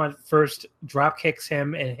Akiyama first drop kicks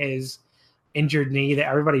him in his injured knee that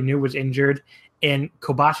everybody knew was injured, and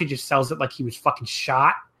Kobashi just sells it like he was fucking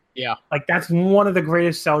shot. Yeah. Like, that's one of the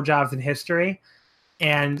greatest sell jobs in history.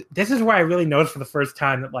 And this is where I really noticed for the first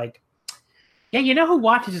time that, like, yeah, you know who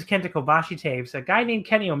watches his Kenta Kobashi tapes? A guy named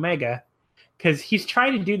Kenny Omega, because he's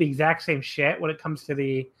trying to do the exact same shit when it comes to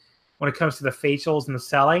the facials and the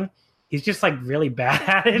selling. He's just like really bad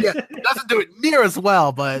at it. Yeah, he doesn't do it near as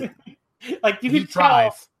well, but like you can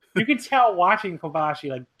tell watching Kobashi,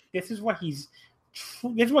 like this is what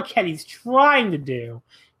Kenny's trying to do.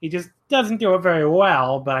 He just doesn't do it very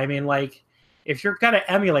well. But I mean, like, if you're gonna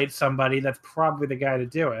emulate somebody, that's probably the guy to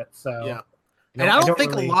do it. So yeah. And I don't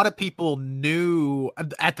think a lot of people knew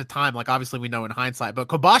at the time, like obviously we know in hindsight, but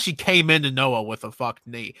Kobashi came into Noah with a fucked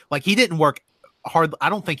knee. Like he didn't work hard. I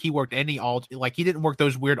don't think he worked he didn't work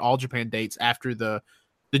those weird All Japan dates after the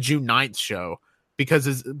June 9th show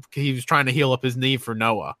because he was trying to heal up his knee for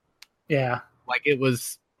Noah. Yeah. Like it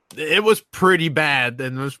was it was pretty bad,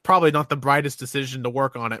 and it was probably not the brightest decision to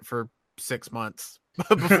work on it for 6 months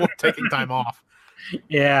before taking time off.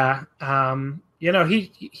 Yeah.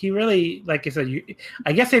 He really, like I said,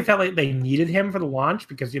 I guess they felt like they needed him for the launch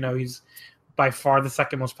because, he's by far the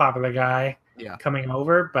second most popular guy coming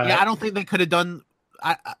over. But yeah, I don't think they could have done,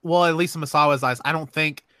 well, at least in Misawa's eyes, I don't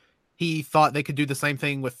think he thought they could do the same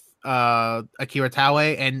thing with Akira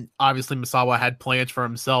Taue, and obviously Misawa had plans for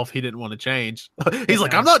himself he didn't want to change. He's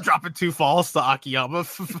like, I'm not dropping 2 falls to Akiyama.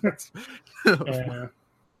 Yeah.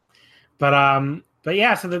 But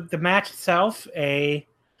yeah, so the match itself,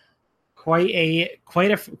 quite a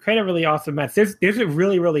really awesome match. There's a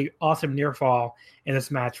really, really awesome near fall in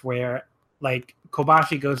this match where like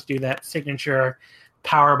Kobashi goes to do that signature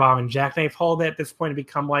power bomb and jackknife hold that at this point had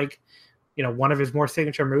become like, one of his more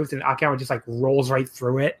signature moves, and Akiyama just like rolls right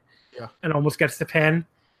through it and almost gets the pin.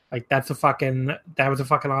 Like that was a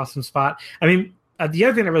fucking awesome spot. I mean, the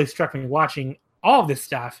other thing that really struck me watching all of this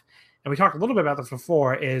stuff, and we talked a little bit about this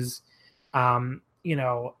before, is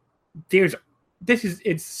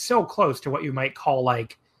it's so close to what you might call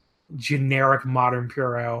like generic modern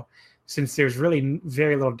Puro, since there's really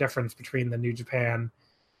very little difference between the New Japan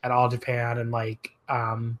and All Japan and like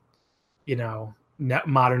modern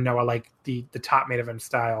Noah, like the top main event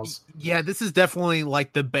styles. Yeah, this is definitely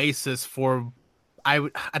like the basis for I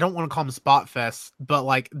don't want to call them spot fest, but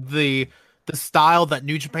like the style that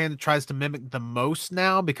New Japan tries to mimic the most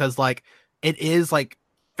now, because like it is like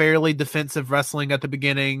fairly defensive wrestling at the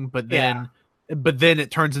beginning, but then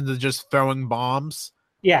it turns into just throwing bombs.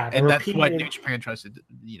 Yeah, and that's what New Japan tries to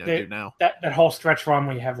do now. That whole stretch run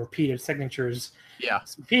where you have repeated signatures. Yeah,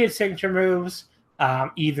 repeated signature moves.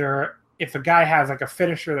 Either if a guy has like a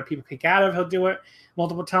finisher that people kick out of, he'll do it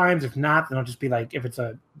multiple times. If not, then it'll just be like, if it's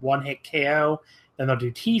a one-hit KO, then they'll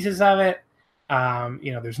do teases of it.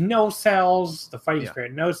 There's no cells, the fighting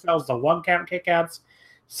spirit, no cells, the one count kickouts.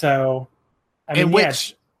 So,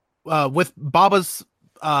 with Baba's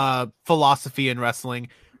philosophy in wrestling,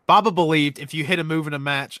 Baba believed if you hit a move in a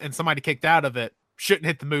match and somebody kicked out of it, shouldn't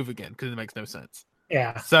hit the move again because it makes no sense.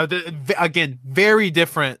 Yeah. So again, very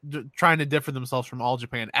different, trying to differ themselves from All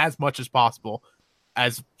Japan as much as possible,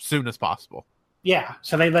 as soon as possible. Yeah.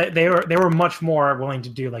 So they were much more willing to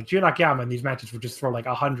do like Jun Akiyama in these matches would just throw like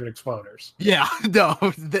 100 exploders. Yeah. No.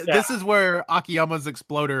 This is where Akiyama's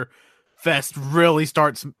Exploder Fest really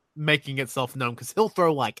starts making itself known, because he'll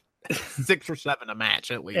throw like 6 or 7 a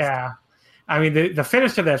match at least. Yeah. I mean, the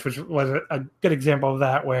finish to this, which was a good example of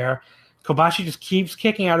that, where Kobashi just keeps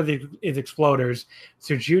kicking out of his exploders.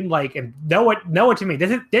 So Jun, like, and Noah to me,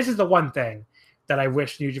 this is the one thing that I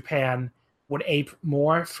wish New Japan would ape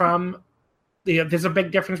more from. There's a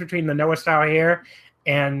big difference between the Noah style here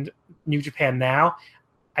and New Japan now.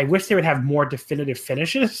 I wish they would have more definitive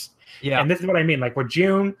finishes. Yeah. And this is what I mean. Like, where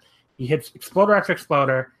Jun, he hits exploder after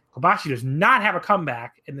exploder. Kobashi does not have a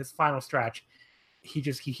comeback in this final stretch. He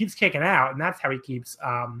keeps kicking out, and that's how he keeps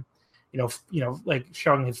like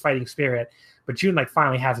showing his fighting spirit. But Jun like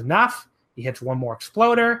finally has enough. He hits one more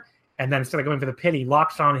exploder, and then instead of going for the pin, he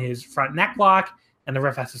locks on his front neck lock, and the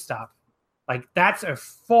ref has to stop. Like, that's a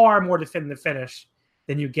far more definitive finish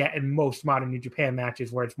than you get in most modern New Japan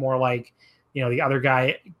matches, where it's more like, the other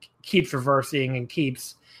guy keeps reversing and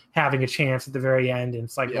keeps having a chance at the very end, and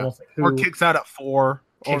it's like almost like or kicks out at 4.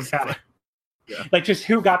 Yeah. Like, just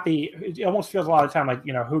who got it almost feels a lot of time like,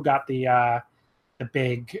 who got the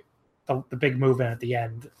big move in at the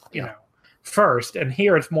end, first. And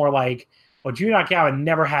here it's more like, well, Jun Akiyama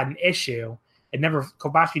never had an issue.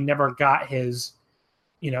 Kobashi never got his,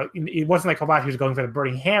 it wasn't like Kobashi was going for the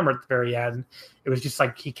burning hammer at the very end. It was just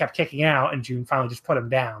like he kept kicking out, and Jun finally just put him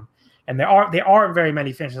down. And there aren't very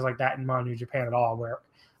many finishes like that in modern New Japan at all, where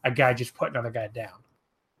a guy just put another guy down.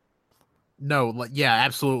 No, yeah,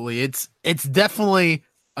 absolutely. It's definitely,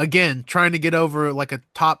 again, trying to get over like a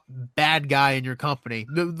top bad guy in your company.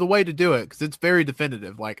 The way to do it, because it's very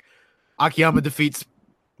definitive. Like, Akiyama defeats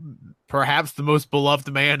perhaps the most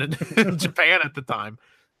beloved man in Japan at the time.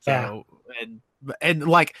 So, and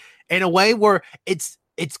like in a way where it's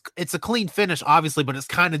a clean finish, obviously, but it's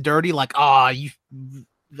kind of dirty. Like, you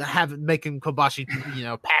haven't making Kobashi,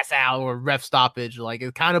 pass out or ref stoppage. Like,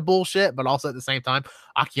 it's kind of bullshit, but also at the same time,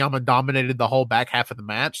 Akiyama dominated the whole back half of the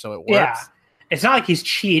match, so it works. Yeah. It's not like he's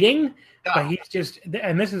cheating, but he's just,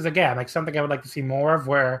 and this is again like something I would like to see more of,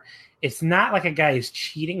 where it's not like a guy is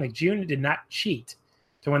cheating. Like, Jun did not cheat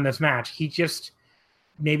to win this match. He just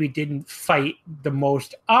maybe didn't fight the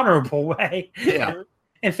most honorable way. Yeah.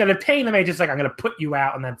 Instead of paying the match, just like, I'm going to put you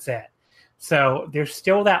out and that's it. So there's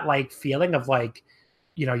still that like feeling of like,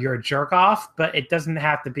 you're a jerk off, but it doesn't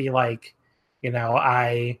have to be like,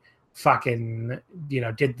 I fucking,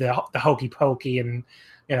 did the hokey pokey and,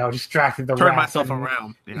 distracted the Turn ref myself and,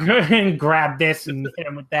 around. and grabbed this and hit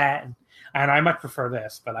him with that. And I much prefer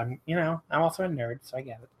this, but I'm also a nerd, so I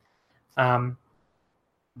get it.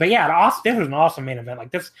 But yeah, this was an awesome main event.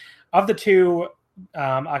 Like this, of the two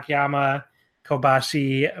Akiyama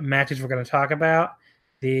Kobashi matches we're going to talk about,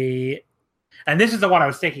 and this is the one I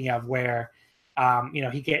was thinking of where,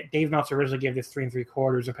 Dave Meltzer originally gave this 3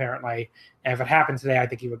 3/4 apparently, and if it happened today, I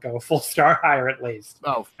think he would go a full star higher at least.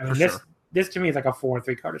 Oh, I mean, for sure. This to me is like a 4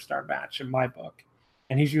 3/4 star match in my book,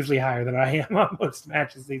 and he's usually higher than I am on most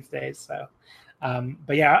matches these days. So,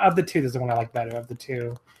 but yeah, of the two, this is the one I like better of the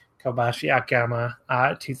two Kobashi Akiyama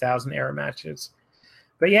 2000 era matches.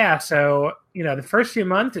 But yeah, so the first few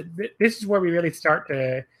months, this is where we really start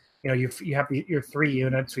to, you have your 3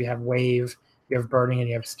 units. We have Wave, you have Burning, and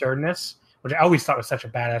you have Sternness, which I always thought was such a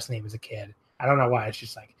badass name as a kid. I don't know why. It's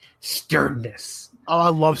just like Sternness. Oh, I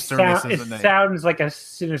love Sternness as a name. It sounds like a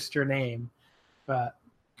sinister name, but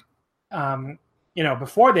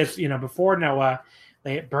before this, before Noah,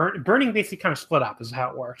 Burning basically kind of split up. Is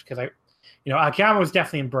how it worked because Akiyama was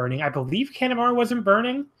definitely in Burning. I believe Kanemaru was in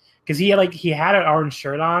Burning because he had an orange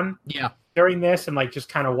shirt on. Yeah. During this, and just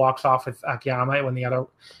kind of walks off with Akiyama when the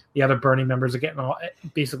other Burning members are getting all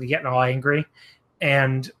angry,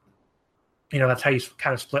 and that's how you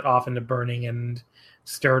kind of split off into Burning and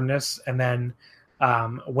Sternness, and then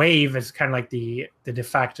Wave is kind of like the de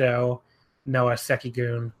facto Noah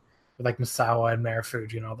Sekigun with like Misawa and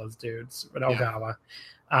Marufuji and all those dudes with Ogawa.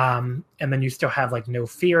 And then you still have like No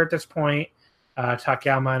Fear at this point,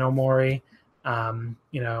 Takayama and Omori.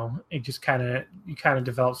 It just kind of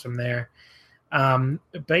develops from there.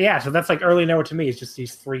 But yeah, so that's like early Noah to me. It's just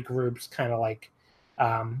these 3 groups kind of like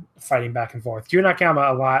fighting back and forth. Jun Akiyama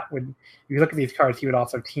a lot. If you look at these cards, he would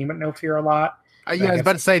also team with No Fear a lot. Yeah, I was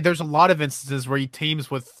about to say there's a lot of instances where he teams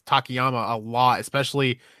with Takayama a lot,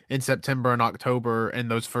 especially in September and October and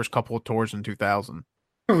those first couple of tours in 2000.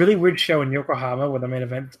 A really weird show in Yokohama where the main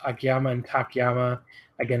event Akiyama and Takayama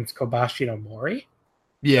against Kobashi and Omori.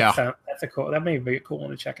 Yeah, that may be a cool one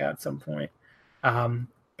to check out at some point.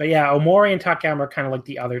 But yeah, Omori and Takayama are kind of like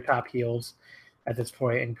the other top heels at this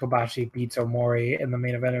point, and Kobashi beats Omori in the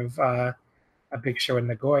main event of a big show in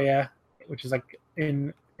Nagoya, which is like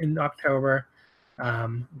in October.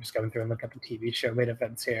 I'm just going through and look at the TV show main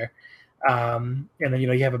events here. And then,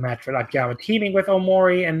 you have a match for Akiyama teaming with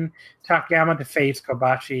Omori and Takayama to face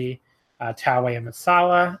Kobashi, Taue, and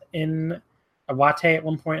Masala in Iwate at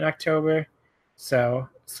one point in October. So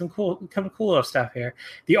some cool little stuff here.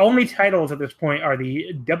 The only titles at this point are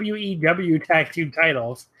the WEW Tag Team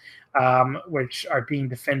titles, which are being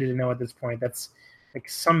defended in at this point. That's like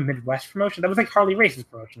some Midwest promotion. That was like Harley Race's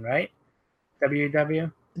promotion, right?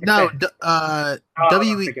 WEW? No,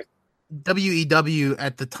 WEW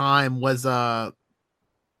at the time was let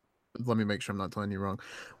me make sure I'm not telling you wrong.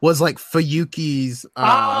 Was like Fuyuki's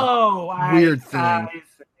weird thing.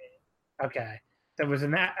 Okay. That was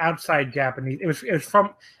an outside Japanese. It was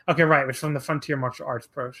from It was from the Frontier Martial Arts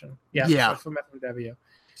promotion. Yeah. It was from FMW.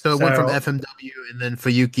 So it went from FMW, and then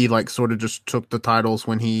Fuyuki like sort of just took the titles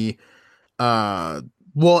when he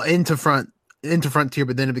into Frontier,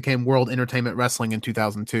 but then it became World Entertainment Wrestling in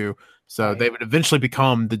 2002. So right. They would eventually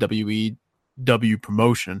become the WEW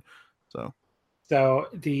promotion. So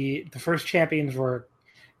the first champions were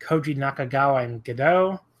Koji Nakagawa and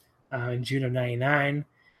Gedo in June of '99,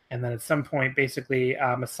 and then at some point, basically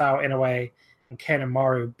Masao Inoue and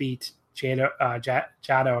Kanemaru beat Jado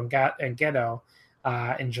and Gedo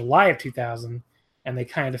in July of 2000, and they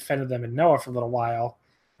kind of defended them in Noah for a little while.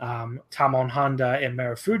 Tamon Honda and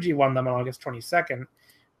Marufuji won them on August 22nd,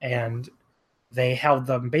 and they held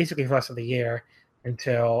them basically for the rest of the year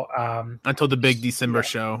until the big December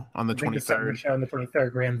show on the 23rd. December show on the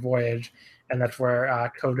 23rd, Grand Voyage, and that's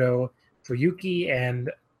where Kodo Fuyuki and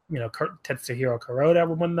Tetsuhiro Kuroda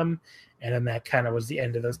would win them, and then that kind of was the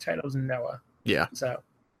end of those titles in Noah. Yeah. So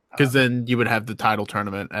because then you would have the title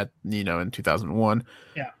tournament at in 2001.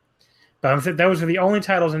 Yeah. But those are the only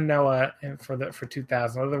titles in Noah for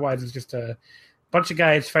 2000. Otherwise, it's just a bunch of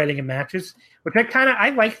guys fighting in matches, which I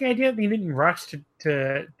like the idea that you didn't rush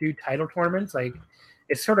to do title tournaments. Like,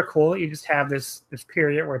 it's sort of cool that you just have this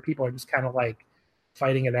period where people are just kind of like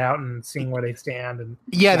fighting it out and seeing where they stand. And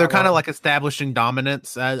yeah, they're kind of like establishing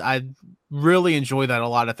dominance. I really enjoy that a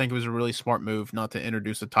lot. I think it was a really smart move not to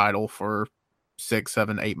introduce a title for 6,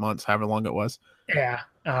 7, 8 months, however long it was. Yeah.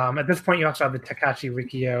 At this point, you also have the Takashi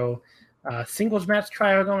Rikio singles match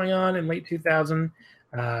trial going on in late 2000.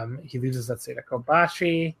 He loses, let's say, to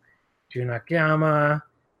Kobashi, Jun Akiyama,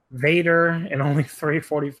 Vader in only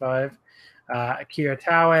 3:45, Akira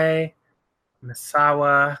Taue,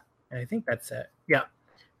 Misawa, And I think that's it. Yeah.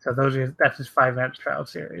 So that's his 5-match trial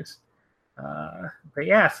series. But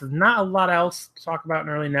yeah, so not a lot else to talk about in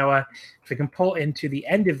early Noah. If we can pull into the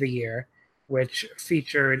end of the year, which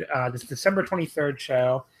featured this December 23rd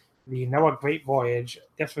show, the Noah Great Voyage.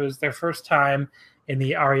 This was their first time in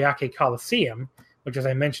the Ariake Coliseum, which, as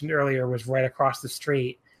I mentioned earlier, was right across the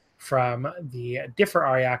street from the Differ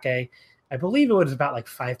Ariake. I believe it was about like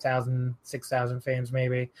 5,000, 6,000 fans,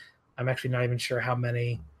 maybe. I'm actually not even sure how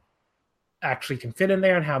many actually can fit in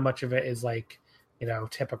there and how much of it is like,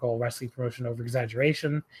 typical wrestling promotion over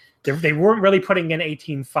exaggeration. They weren't really putting in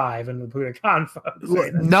 18.5 in the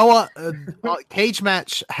Budokan. Noah, Cage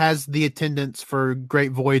Match has the attendance for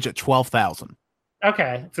Great Voyage at 12,000.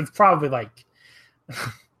 Okay, so it's probably like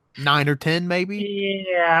 9 or 10, maybe.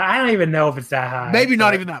 Yeah, I don't even know if it's that high. Maybe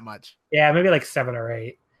not even that much. Yeah, maybe like 7 or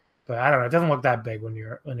 8. But I don't know. It doesn't look that big when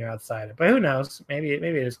you're outside it. But who knows? Maybe it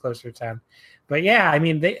is closer to 10. But yeah, I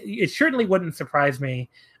mean, it certainly wouldn't surprise me.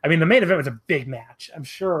 I mean, the main event was a big match. I'm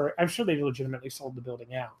sure they legitimately sold the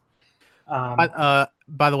building out.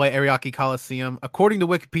 By the way, Ariake Coliseum, according to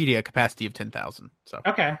Wikipedia, capacity of 10,000. So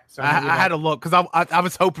okay, so I had to look because I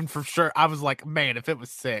was hoping for sure. I was like, man, if it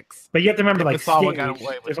was 6. But you have to remember, like, stage,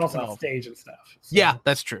 there's 12. also stage and stuff. So. Yeah,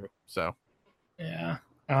 that's true. So yeah.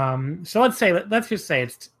 So let's just say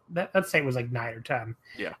it was like 9 or 10.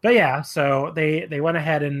 Yeah. But yeah, so they went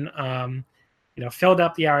ahead and filled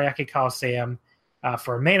up the Ariake Coliseum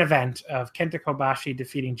for a main event of Kenta Kobashi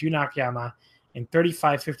defeating Jun Akiyama in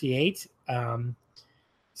 35-58.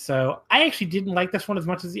 So I actually didn't like this one as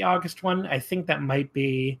much as the August one. I think that might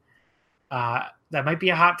be a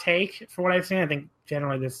hot take for what I've seen. I think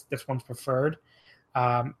generally this one's preferred.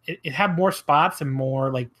 It had more spots and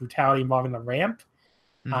more like brutality involving the ramp.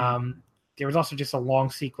 Mm-hmm. There was also just a long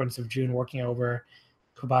sequence of Jun working over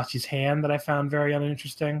Kobashi's hand that I found very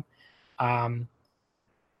uninteresting.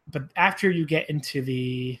 But after you get into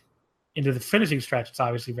the finishing stretch, it's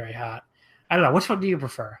obviously very hot. I don't know. Which one do you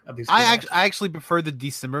prefer of these? I actually prefer the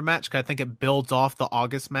December match because I think it builds off the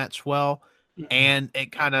August match well, and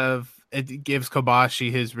it gives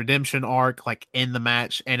Kobashi his redemption arc like in the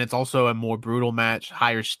match, and it's also a more brutal match,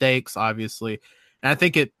 higher stakes, obviously, and I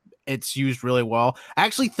think it's used really well. I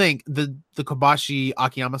actually think the Kobashi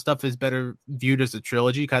Akiyama stuff is better viewed as a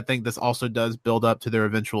trilogy because I think this also does build up to their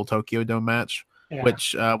eventual Tokyo Dome match,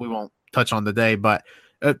 which we won't touch on today, but.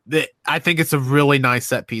 I think it's a really nice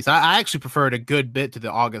set piece. I actually prefer it a good bit to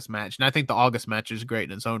the August match, and I think the August match is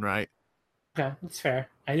great in its own right. Okay, that's fair.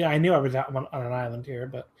 I knew I was out on an island here,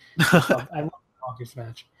 but I love the August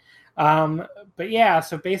match. But yeah,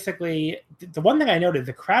 so basically, the one thing I noted,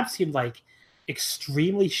 the crowd seemed like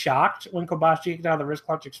extremely shocked when Kobashi kicked out of the wrist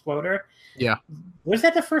clutch exploder. Yeah. Was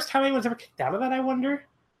that the first time anyone's ever kicked out of that, I wonder?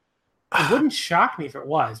 It wouldn't shock me if it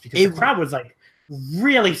was, because the crowd was like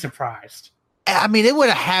really surprised. I mean, it would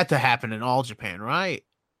have had to happen in All Japan, right?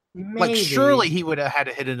 Maybe. Like, surely he would have had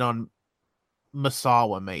to hit it on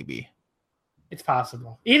Misawa, maybe. It's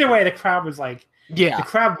possible. Either way, the crowd was like, yeah. The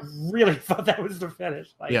crowd really thought that was the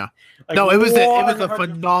finish. Like, yeah. No, it was a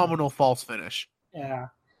phenomenal false finish. Yeah.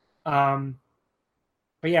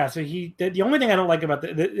 But yeah, so the only thing I don't like about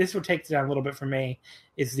this would take it down a little bit for me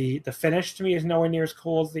is the finish to me is nowhere near as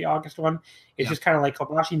cool as the August one. It's just kind of like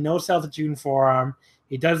Kobashi no-sells a Jun forearm.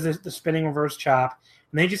 He does the spinning reverse chop,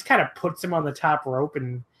 and then he just kind of puts him on the top rope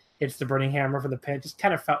and hits the burning hammer for the pin. It just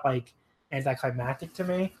kind of felt like anticlimactic to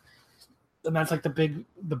me. And that's like the big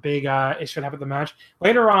issue that happened in the match.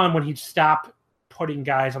 Later on, when he'd stop putting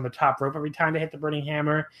guys on the top rope every time they hit the burning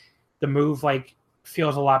hammer, the move like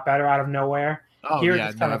feels a lot better out of nowhere. Oh, here,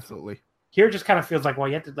 yeah, absolutely. Here it just kind of feels like, well,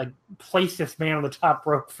 you have to like place this man on the top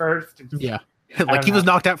rope first. Yeah. Like he was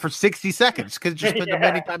knocked out for 60 seconds because just spent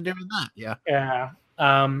many time doing that. Yeah. Yeah.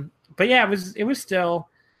 But yeah, it was still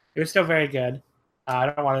very good. I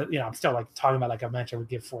don't want to, I'm still like talking about like a match I would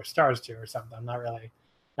give 4 stars to or something. I'm not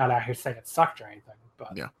out here saying it sucked or anything,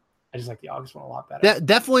 but yeah, I just like the August one a lot better.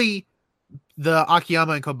 Definitely the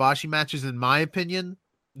Akiyama and Kobashi matches, in my opinion,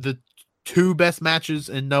 the 2 best matches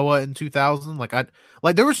in Noah in 2000.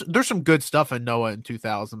 There's some good stuff in Noah in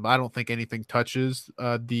 2000, but I don't think anything touches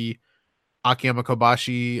the Akiyama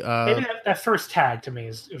Kobashi. Maybe that first tag to me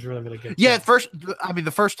is really, really good. Yeah,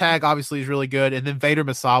 the first tag obviously is really good, and then Vader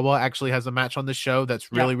Misawa actually has a match on the show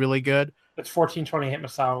that's really, really good. It's 14-28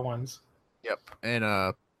 Misawa ones. Yep,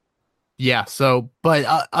 and yeah. So,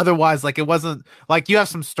 but otherwise, like it wasn't like you have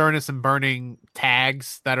some sternness and burning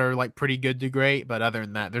tags that are like pretty good to great, but other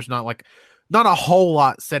than that, there's not a whole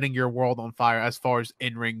lot setting your world on fire as far as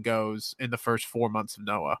in ring goes in the first 4 months of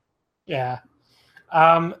Noah. Yeah.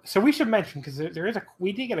 So we should mention, because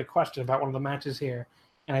we did get a question about one of the matches here,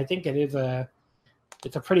 and I think it is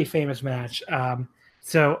It's a pretty famous match.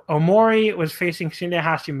 So Omori was facing Shinya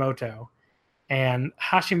Hashimoto, and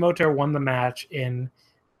Hashimoto won the match in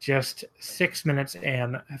just 6 minutes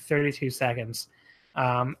and 32 seconds.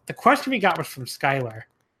 The question we got was from Skylar.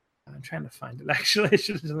 I'm trying to find it. Actually, I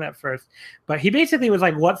should have done that first. But he basically was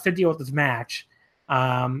like, what's the deal with this match?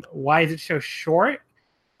 Why is it so short?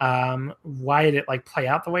 Why did it like play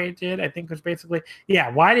out the way it did? I think was basically,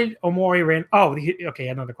 why did Omori okay,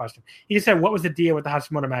 another question. He just said, what was the deal with the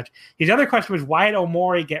Hashimoto match? His other question was, why did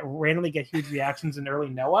Omori randomly get huge reactions in early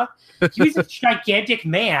Noah? He was a gigantic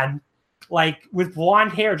man, like with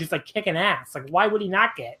blonde hair, just like kicking ass. Like, why would he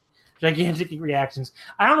not get gigantic reactions?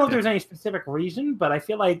 I don't know if there's any specific reason, but I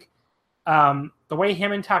feel like the way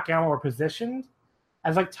him and Takayama were positioned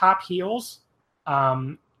as like top heels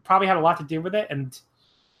probably had a lot to do with it. And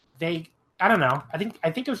I don't know. I think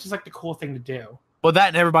it was just like the cool thing to do. Well, that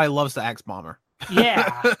and everybody loves the Axe Bomber.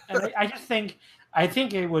 Yeah. And I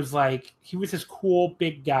think it was like he was this cool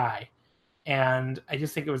big guy. And I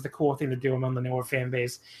just think it was the cool thing to do among the Noah fan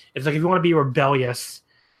base. It's like if you want to be rebellious,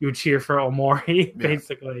 you would cheer for Omori,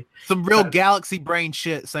 basically. Some real galaxy brain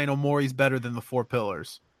shit saying Omori's better than the Four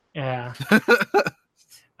Pillars. Yeah.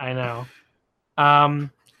 I know.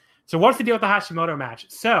 So what's the deal with the Hashimoto match?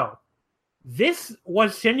 So this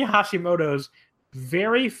was Shinya Hashimoto's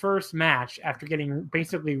very first match after getting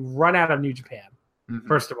basically run out of New Japan,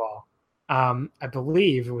 first of all. I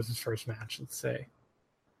believe it was his first match. Let's see.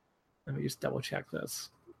 Let me just double check this.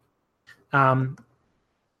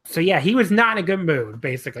 So yeah, he was not in a good mood,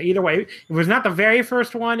 basically. Either way, it was not the very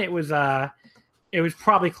first one. It was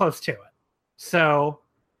probably close to it. So,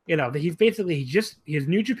 he's basically his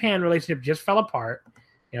New Japan relationship just fell apart.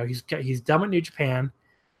 He's done with New Japan.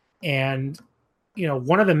 And,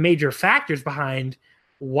 one of the major factors behind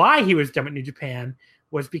why he was done with New Japan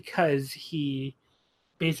was because he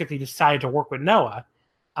basically decided to work with Noah.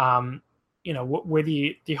 Where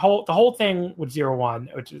the whole thing with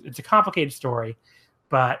 0-1, which it's a complicated story,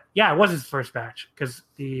 but yeah, it was his first match because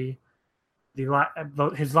his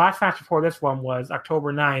last match before this one was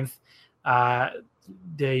October 9th,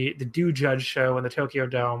 the Do Judge show in the Tokyo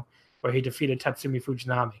Dome where he defeated Tatsumi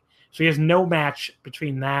Fujinami. So he has no match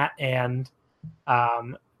between that and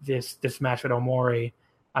this match with Omori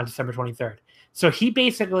on December 23rd. So he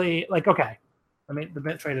basically okay, let me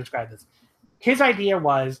try to describe this. His idea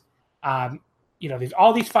was, there's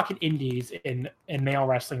all these fucking indies in male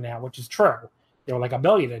wrestling now, which is true. There were like a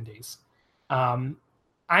billion indies. I'm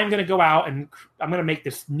going to go out and I'm going to make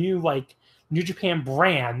this new New Japan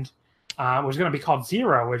brand, which is going to be called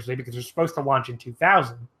Zero originally because they're supposed to launch in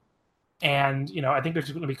 2000. And, I think it's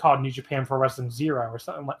going to be called New Japan Pro Wrestling Zero or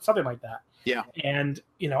something like that. Yeah. And,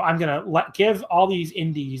 I'm going to give all these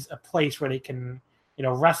indies a place where they can,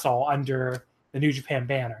 wrestle under the New Japan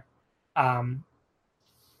banner.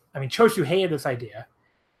 Choshu hated this idea.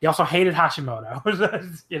 He also hated Hashimoto,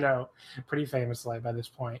 pretty famously by this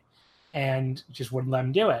point, and just wouldn't let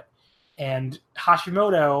him do it. And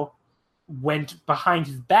Hashimoto went behind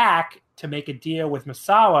his back to make a deal with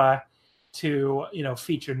Misawa to,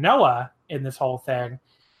 feature Noah in this whole thing.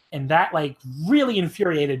 And that, really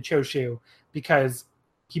infuriated Choshu because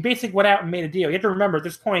he basically went out and made a deal. You have to remember, at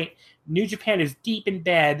this point, New Japan is deep in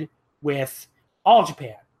bed with All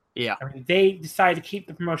Japan. Yeah. They decided to keep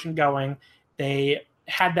the promotion going. They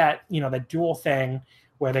had that, that dual thing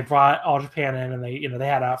where they brought All Japan in and they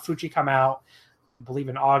had Fuji come out, I believe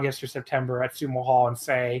in August or September at Sumo Hall and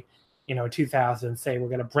say, in 2000, say we're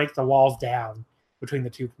going to break the walls down between the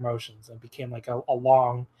two promotions. And it became a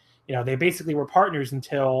long, they basically were partners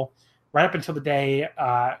right up until the day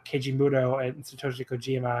Keiji Muto and Satoshi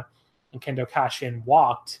Kojima and Kendo Kashin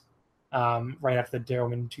walked right after the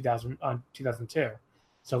Dome in 2002.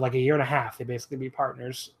 So a year and a half, they basically be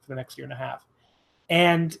partners for the next year and a half.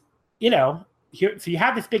 And, so you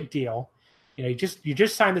have this big deal, you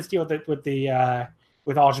just signed this deal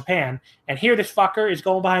with All Japan. And here this fucker is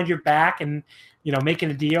going behind your back and,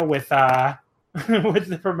 making a deal with with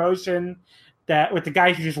the promotion with the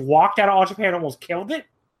guy who just walked out of All Japan and almost killed it.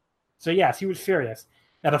 So yes, he was furious.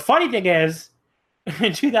 Now the funny thing is,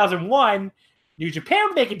 in 2001, New Japan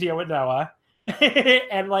would make a deal with Noah.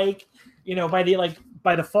 And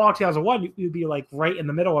by the fall of 2001, you'd be right in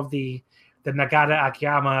the middle of the Nagata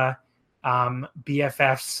Akiyama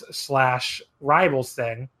BFFs / rivals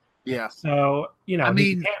thing. Yeah. So,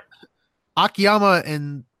 Akiyama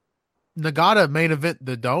and Nagata main event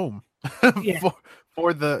the Dome. Yeah.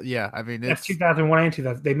 for it's that's 2001 and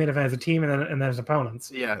 2000. They main event as a team and then as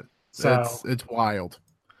opponents. Yeah. So it's wild.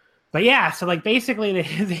 But yeah, so basically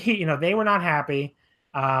they were not happy.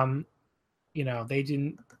 They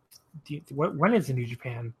didn't. When is the New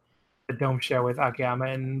Japan? The Dome show with Akiyama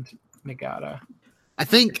and Nagata? I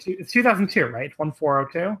think It's 2002, right? It's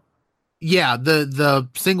 1402. yeah, the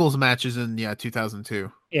singles matches in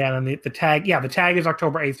 2002. Yeah, and then the tag. Yeah, the tag is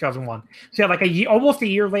October 8th, 2001. So yeah, like almost a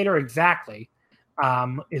year later exactly,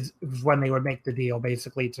 is when they would make the deal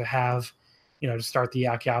basically to have, to start the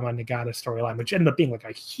Akiyama and Nagata storyline, which ended up being like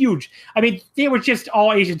a huge. I mean, they were just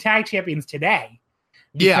all Asian tag champions today.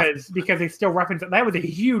 Because they still reference it. That was a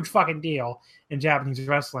huge fucking deal in Japanese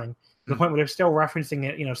wrestling. To the point where they're still referencing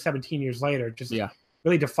it, 17 years later. Just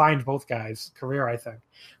really defined both guys' career, I think.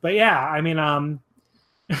 But yeah, I mean,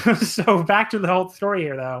 so back to the whole story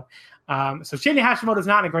here, though. So Shinya Hashimoto's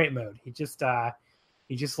not in a great mood. He just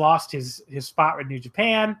lost his spot with New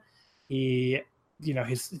Japan. The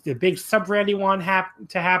big sub-brand he wanted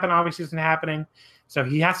to happen obviously isn't happening. So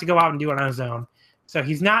he has to go out and do it on his own. So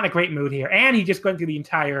he's not in a great mood here, and he just went through the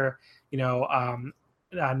entire, Naoya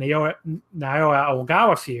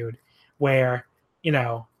Ogawa feud, where he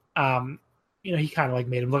kind of like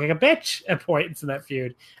made him look like a bitch at points in that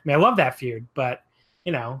feud. I mean, I love that feud, but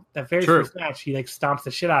that very first match, he like stomps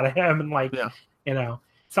the shit out of him, and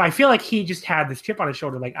So I feel like he just had this chip on his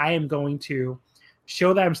shoulder, like I am going to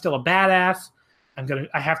show that I'm still a badass.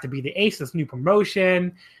 I have to be the ace of this new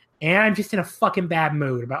promotion. And I'm just in a fucking bad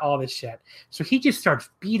mood about all this shit. So he just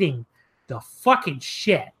starts beating the fucking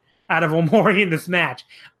shit out of Omori in this match.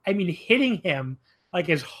 I mean, hitting him like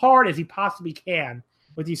as hard as he possibly can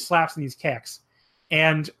with these slaps and these kicks.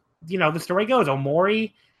 And, the story goes,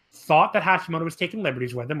 Omori thought that Hashimoto was taking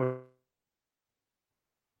liberties with him.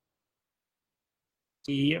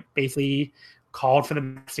 He basically called for the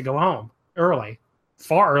match to go home early,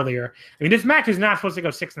 far earlier. I mean, this match is not supposed to go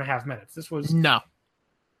 6.5 minutes. This was... No.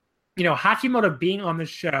 Hashimoto being on the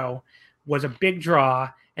show was a big draw,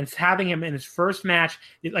 and having him in his first match,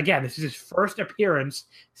 again, this is his first appearance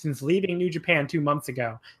since leaving New Japan 2 months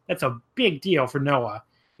ago. That's a big deal for Noah,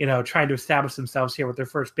 trying to establish themselves here with their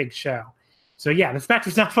first big show. So yeah, this match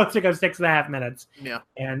was not supposed to go 6.5 minutes. Yeah.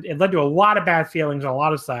 And it led to a lot of bad feelings on a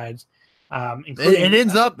lot of sides. It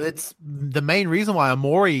ends up, it's the main reason why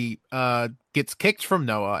Omori gets kicked from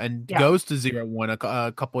Noah and goes to 0-1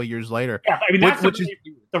 a couple of years later. Yeah, I mean, that's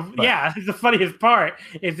the funniest part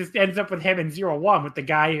is this ends up with him in 0-1 with the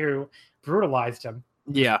guy who brutalized him.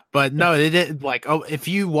 Yeah, but no, it didn't. Like, if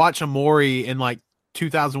you watch Omori in like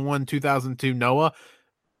 2001, 2002 Noah,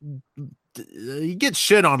 he gets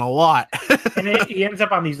shit on a lot. And he ends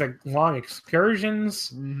up on these like long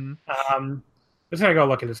excursions. Mm-hmm. I'm just gonna go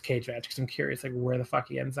look at his cage match because I'm curious, like where the fuck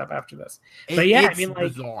he ends up after this. But yeah, I mean,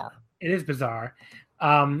 like, bizarre. It is bizarre.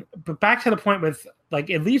 But back to the point with like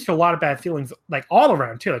it leads to a lot of bad feelings, like all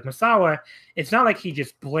around too. Like Misawa, it's not like he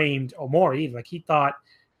just blamed Omori either. Like he thought,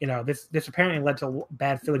 this apparently led to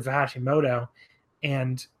bad feelings of Hashimoto,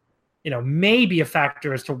 and maybe a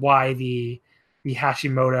factor as to why the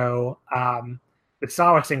Hashimoto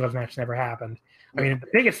Misawa singles match never happened. I mean, the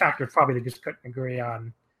biggest factor is probably they just couldn't agree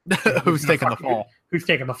on. Who's taking the fall? Who's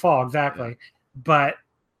taking the fall, exactly. Yeah. But,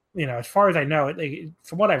 as far as I know,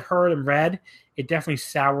 from what I've heard and read, it definitely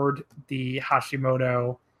soured the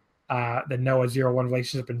Hashimoto, the Noah 0-1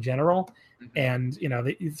 relationship in general. Mm-hmm. And,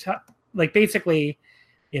 it's like basically,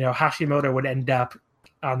 Hashimoto would end up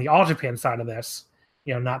on the All Japan side of this,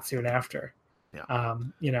 not soon after. Yeah.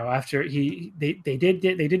 After they did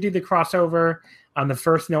do the crossover on the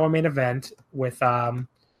first Noah main event with,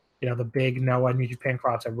 the big Noah New Japan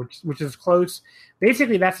crossover, which is close.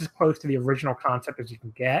 Basically, that's as close to the original concept as you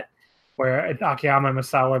can get, where Akiyama and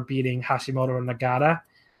Misawa beating Hashimoto and Nagata,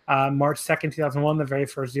 March 2nd, 2001, the very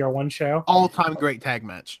first 0-1 show. All-time great tag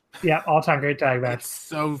match. Yeah, all-time great tag match. It's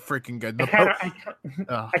so freaking good. I kind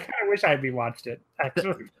of wish I had rewatched it.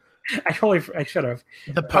 Actually, I should have.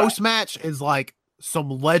 The post-match is like some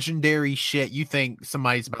legendary shit. You think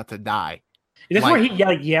somebody's about to die. This is where he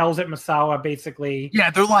yells at Misawa, basically.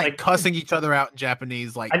 Yeah, they're like cussing each other out in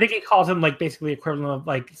Japanese. Like, I think he calls him like basically equivalent of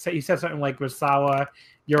like he says something like Misawa,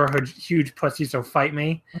 "You're a huge pussy, so fight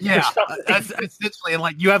me." Yeah, that's essentially, and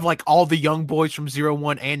like you have like all the young boys from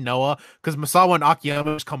 0-1 and Noah, because Misawa and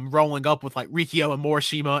Akiyama just come rolling up with like Rikyo and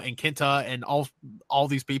Morishima and Kenta and all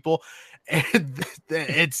these people, and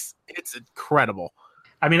it's incredible.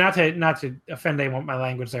 I mean, not to offend anyone with my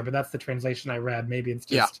language there, but that's the translation I read. Maybe it's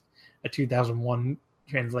just a 2001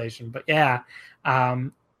 translation, but yeah.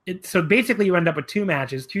 So basically, you end up with two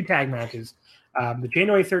tag matches. The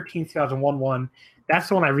January 13th, 2001 one. That's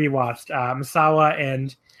the one I rewatched. Misawa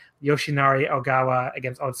and Yoshinari Ogawa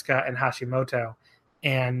against Otsuka and Hashimoto,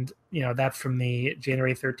 and that's from the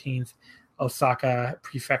January 13th Osaka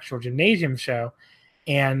Prefectural Gymnasium show,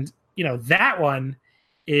 and that one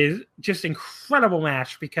is just incredible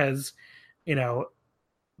match because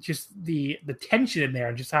just the tension in there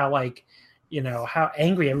and just how like, you know, how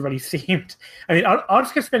angry everybody seemed. I mean,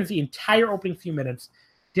 Otsuka spends the entire opening few minutes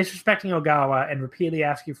disrespecting Ogawa and repeatedly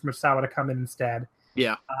asking for Misawa to come in instead.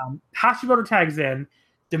 Yeah. Hashimoto tags in,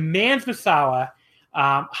 demands Misawa.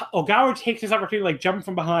 Ogawa takes his opportunity, like jumping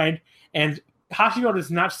from behind, and Hashimoto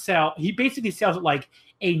does not sell. He basically sells it like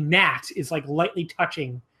a gnat is like lightly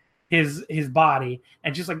touching his body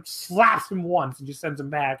and just like slaps him once and just sends him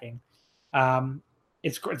packing.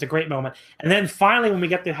 It's a great moment. And then finally, when we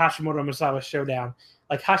get the Hashimoto and Misawa showdown,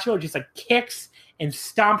 like Hashimoto just like kicks and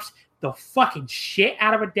stomps the fucking shit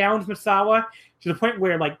out of it down to Misawa to the point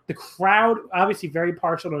where like the crowd, obviously very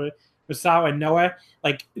partial to Misawa and Noah,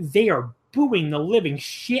 like they are booing the living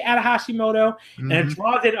shit out of Hashimoto, and it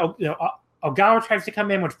draws in. Ogawa tries to come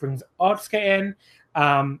in, which brings Otsuka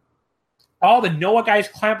in. All the Noah guys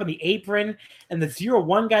climb up on the apron, and the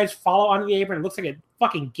 0-1 guys follow onto the apron. It looks like a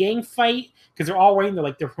fucking gang fight because they're all wearing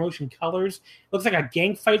their promotion colors. It looks like a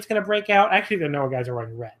gang fight's gonna break out. Actually, the Noah guys are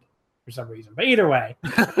wearing red for some reason, but either way,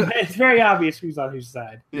 it's very obvious who's on whose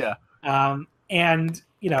side. Yeah. And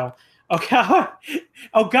you know, Ogawa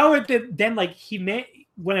then like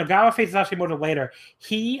when Ogawa faces Hashimoto later,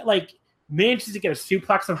 he like manages to get a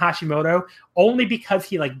suplex on Hashimoto only because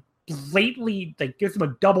he like blatantly like gives him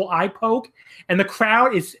a double eye poke, and the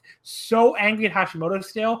crowd is so angry at Hashimoto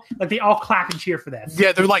still, like they all clap and cheer for this.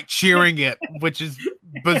 Yeah, they're like cheering it, which is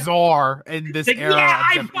bizarre in this like, era.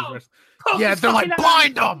 Yeah, they're like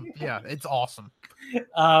blind them. Yeah, it's awesome.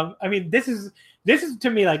 I mean, this is to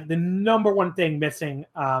me like the number one thing missing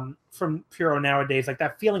from Puro nowadays, like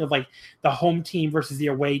that feeling of like the home team versus the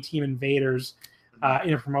away team invaders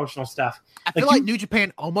in promotional stuff. I feel like New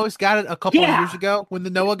Japan almost got it a couple of years ago when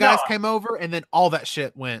the Noah guys came over, and then all that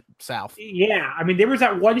shit went south. Yeah, I mean, there was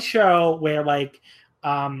that one show where like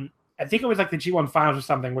I think it was like the G1 finals or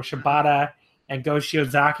something where Shibata and Go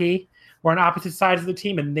Shiozaki were on opposite sides of the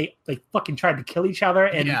team, and they like fucking tried to kill each other,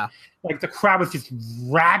 and like the crowd was just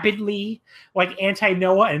rabidly like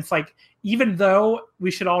anti-Noah, and it's like, even though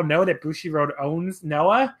we should all know that Bushiroad owns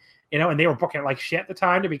Noah, you know, and they were booking it like shit at the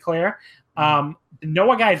time, to be clear, the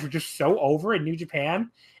Noah guys were just so over in New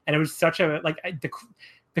Japan, and it was such a like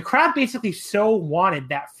the crowd basically so wanted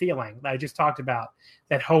that feeling that I just talked about,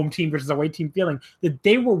 that home team versus away team feeling, that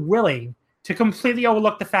they were willing to completely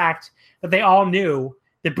overlook the fact that they all knew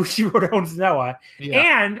that Bushiroad owns Noah,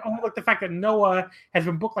 and overlook the fact that Noah has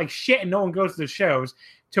been booked like shit and no one goes to the shows,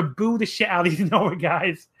 to boo the shit out of these Noah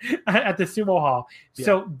guys at the Sumo Hall. Yeah.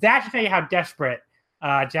 So that should tell you how desperate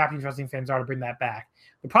Japanese wrestling fans are to bring that back.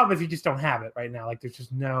 The problem is you just don't have it right now. Like there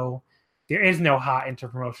is no hot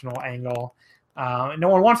interpromotional angle. No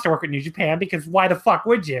one wants to work at New Japan because why the fuck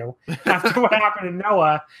would you? After what happened to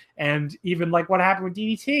Noah, and even like what happened with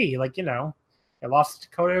DDT, like, you know, they lost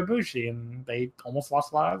Kota Ibushi and they almost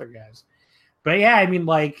lost a lot of other guys. But yeah, I mean,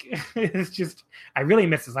 like, it's just, I really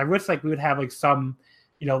miss this. I wish like we would have like some,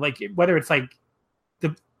 you know, like whether it's like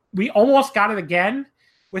we almost got it again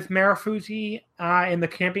with Marufuji in the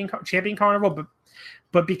champion carnival,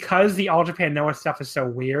 but because the All Japan Noah stuff is so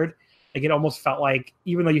weird, like it almost felt like,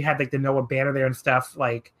 even though you had like the Noah banner there and stuff,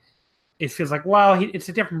 like it feels like, well, it's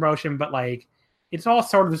a different promotion, but like it's all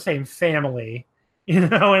sort of the same family, you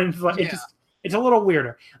know, and it's like it's a little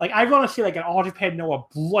weirder. Like I want to see like an All Japan Noah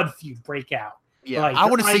blood feud break out. Yeah, like, I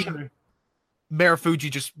want to see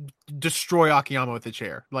Marufuji just destroy Akiyama with a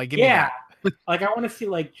chair. Like, give me that. Like I want to see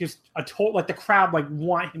like just a total, like the crowd like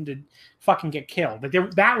want him to fucking get killed. Like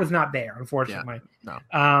that was not there, unfortunately. Yeah,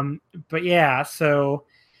 no. But yeah, so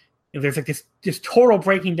you know, there's like this total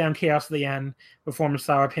breaking down chaos at the end before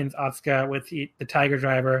Misawa pins Otsuka with the Tiger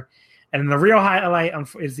Driver, and then the real highlight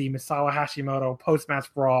is the Misawa Hashimoto post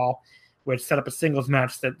match brawl, which set up a singles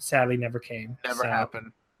match that sadly never came. Never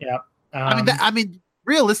happened. Yeah. I mean,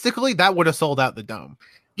 realistically, that would have sold out the Dome.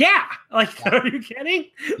 Yeah, like, are you kidding?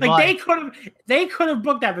 Like they could have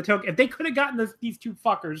booked that Matoke if they could have gotten these two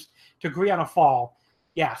fuckers to agree on a fall.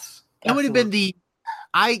 Yes, it would have been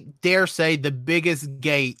I dare say, the biggest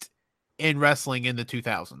gate in wrestling in the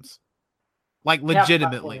 2000s. Like,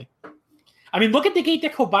 legitimately. I mean, look at the gate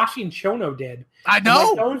that Kobashi and Chono did. I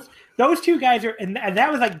know. Like, those two guys are, and that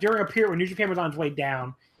was like during a period when New Japan was on its way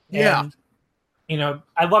down. Yeah. And, you know,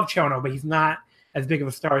 I love Chono, but he's not as big of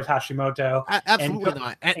a star as Hashimoto. Absolutely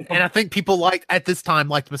not. And I think people at this time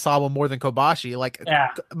liked Misawa more than Kobashi. Like,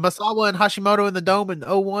 Misawa and Hashimoto in the Dome in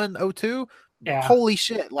 01, 02. Yeah. Holy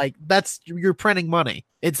shit. Like, you're printing money.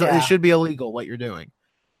 It should be illegal what you're doing.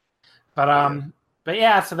 But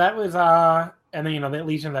yeah, so that was, and then, you know, that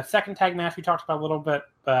leads into that second tag match we talked about a little bit,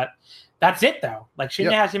 but that's it though. Like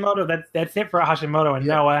Shinya Hashimoto, that's it for Hashimoto and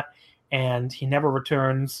Noah, and he never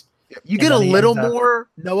returns. You get a little more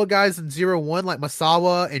Noah guys in 0-1, like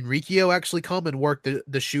Masawa and Rikio actually come and work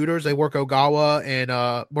the shooters. They work Ogawa and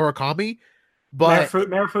Murakami. But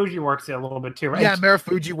Marufuji works it a little bit too, right? Yeah,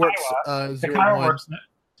 Marufuji works 0-1.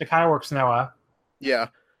 Takaya works Noah. Yeah.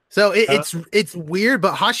 So it's weird,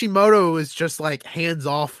 but Hashimoto is just like hands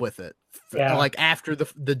off with it. Yeah. Like after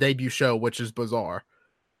the debut show, which is bizarre.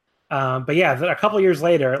 But yeah, a couple years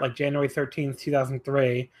later, like January 13th,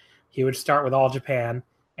 2003, he would start with All Japan,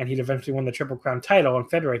 and he'd eventually win the Triple Crown title in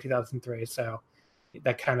February 2003. So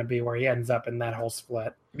that kind of be where he ends up in that whole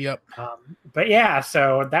split. Yep. But yeah,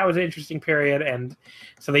 so that was an interesting period. And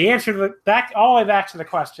so the answer to all the way back to the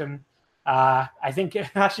question, I think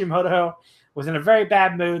Hashimoto was in a very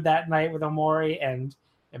bad mood that night with Omori, and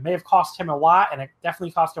it may have cost him a lot, and it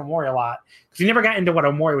definitely cost Omori a lot because he never got into what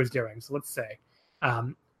Omori was doing. So let's say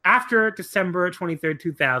after December 23rd,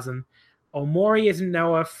 2000, Omori is in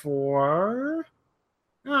Noah for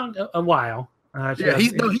a while.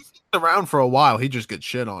 He's around for a while. He just gets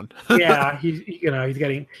shit on. Yeah,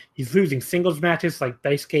 he's losing singles matches like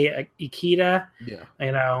Daisuke Ikeda.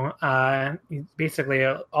 Yeah, he's basically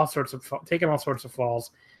taking all sorts of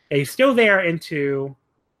falls. And he's still there into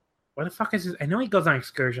what the fuck is his? I know he goes on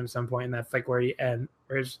excursion at some point, and that's like where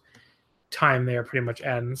his time there pretty much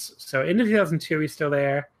ends. So into 2002, he's still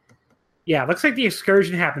there. Yeah, looks like the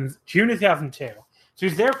excursion happens June of 2002. So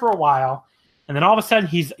he's there for a while. And then all of a sudden,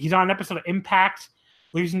 he's on an episode of Impact,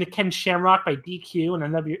 losing to Ken Shamrock by DQ in a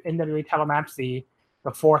NWA title match, the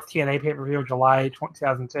fourth TNA pay-per-view of July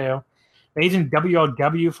 2002. Then he's in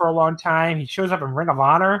WOW for a long time. He shows up in Ring of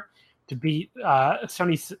Honor to beat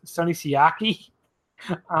Sonny Siaki.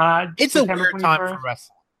 It's a weird time for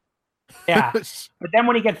wrestling. Yeah. But then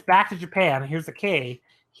when he gets back to Japan, here's the key,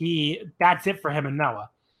 that's it for him and Noah.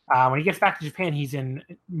 When he gets back to Japan, he's in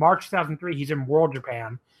March 2003, he's in World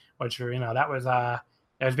Japan, which that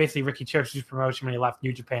was basically Ricky Choshu's promotion when he left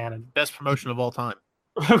New Japan, and best promotion of all time.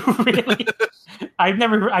 Really? I've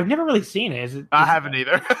never really seen it. I haven't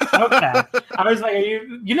either. Okay. I was like,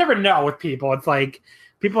 you never know with people. It's like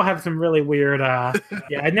people have some really weird.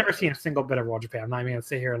 I've never seen a single bit of World Japan. I'm not even gonna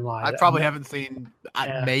sit here and lie. I probably haven't seen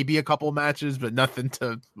maybe a couple matches, but nothing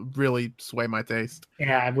to really sway my taste.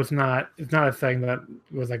 Yeah, it's not a thing that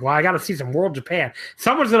was like, well, I got to see some World Japan.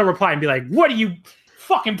 Someone's gonna reply and be like, what are you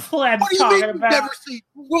fucking plebs talking about? Never see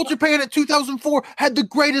World Japan in 2004 had the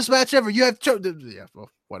greatest match ever. You have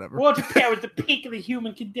whatever. World Japan was the peak of the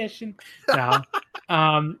human condition. No,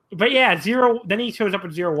 but yeah, Then he shows up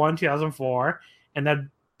at 01 2004, and then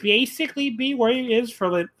basically be where he is for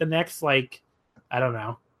the next I don't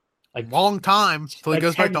know, long time till he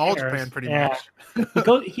goes back to All Japan pretty much.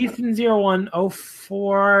 He's in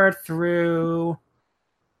 0104 through.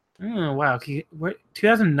 Oh wow,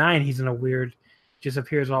 2009. He's in a weird. Just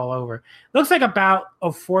appears all over. Looks like about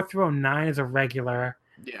 04 through 09 is a regular.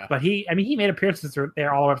 Yeah. But he made appearances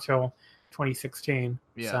there all up till 2016.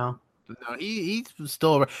 Yeah. So. No, he's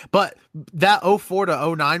still over. But that 04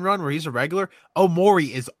 to 09 run where he's a regular,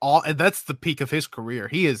 Omori is and that's the peak of his career.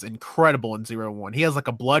 He is incredible in 01. He has a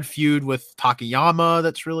blood feud with Takayama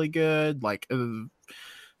that's really good.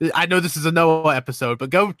 I know this is a Noah episode,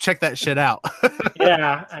 but go check that shit out.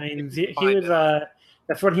 Yeah, I mean, he was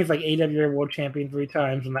that's when he's AWA World Champion 3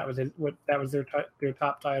 times, and that was their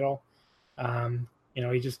top title.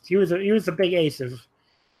 He was a big ace of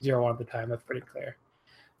 01 at the time. That's pretty clear.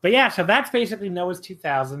 But yeah, so that's basically Noah's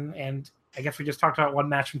 2000, and I guess we just talked about one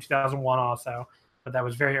match from 2001 also, but that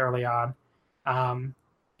was very early on.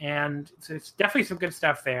 And so it's definitely some good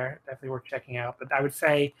stuff there. Definitely worth checking out. But I would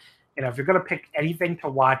say, if you're going to pick anything to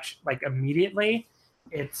watch immediately,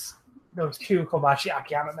 it's those 2 Kobashi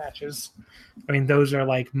Akiyama matches. I mean, those are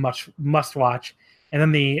must watch. And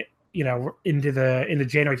then into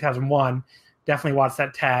January 2001, definitely watch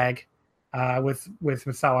that tag with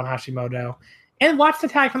Misawa and Hashimoto, and watch the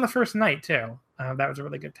tag from the first night too. That was a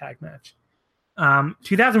really good tag match.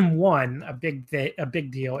 2001, a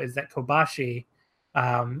big deal is that Kobashi.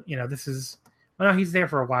 This is he's there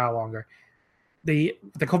for a while longer. The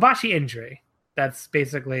Kobashi injury. That's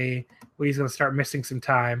basically where he's going to start missing some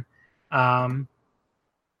time.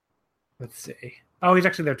 Let's see. Oh, he's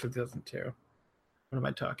actually there 2002. What am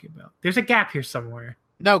I talking about? There's a gap here somewhere.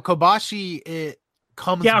 No, Kobashi, it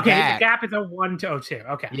comes back. The gap is 01 to 02.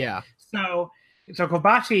 Okay. Yeah. So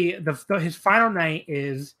Kobashi, his final night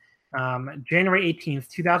is January 18th,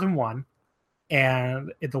 2001,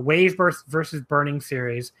 and it's the Waves versus Burning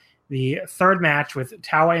series. The third match with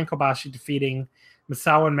Taue and Kobashi defeating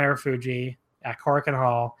Misawa and Marufuji at Korakuen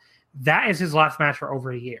Hall. That is his last match for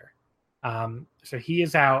over a year. So he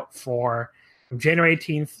is out from January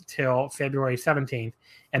 18th till February 17th.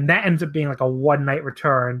 And that ends up being a one-night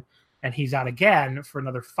return and he's out again for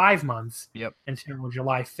another 5 months. Yep. Until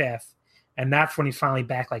July 5th, and that's when he's finally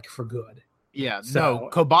back, like, for good. Yeah. So- No,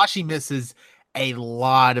 Kobashi misses a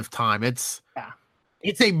lot of time. It's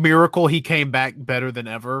a miracle he came back better than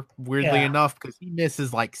ever. Weirdly enough, because he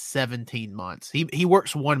misses like 17 months. He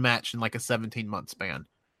works one match in like a 17-month span.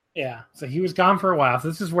 Yeah, so he was gone for a while. So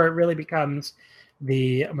this is where it really becomes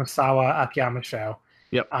the Misawa Akiyama show.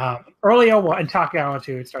 Yep. Early 01 and Takayama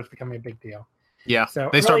too, it starts becoming a big deal. Yeah. So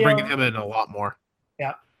they start early bringing him in a lot more.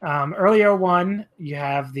 Yeah. Early 01, you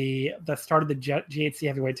have the start of the GHC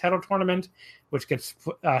Heavyweight Title Tournament, which gets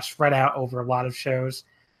spread out over a lot of shows.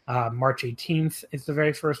 March 18th is the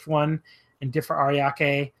very first one in Differ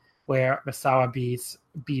Ariake, where Misawa beats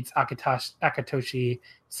Akatoshi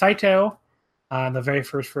Saito in the very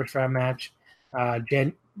first round match.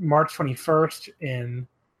 March 21st in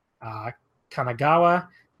Kanagawa,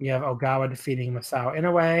 you have Ogawa defeating Masao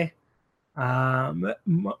Inoue.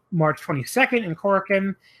 March 22nd in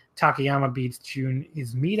Korakuen, Takayama beats Jun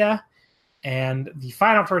Izumida. And the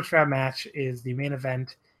final first round match is the main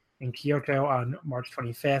event in Kyoto on March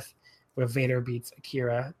 25th, where Vader beats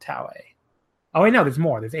Akira Taue. Oh, wait, no, there's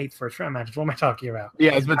more. There's 8 first round matches. What am I talking about?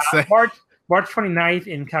 Yeah, I was about to say. March 29th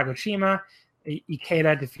in Kagoshima,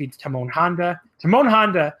 Ikeda defeats Tamon Honda. Tamon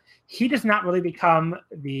Honda, he does not really become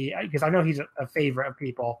because I know he's a favorite of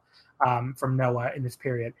people from Noah in this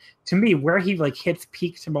period. To me, where he like hits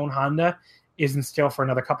peak Tamon Honda isn't still for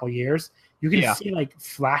another couple of years. You can see like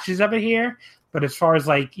flashes of it here, but as far as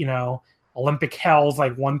like, you know, Olympic Hells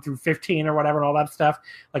like 1 through 15 or whatever and all that stuff,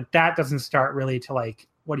 like that doesn't start really to like,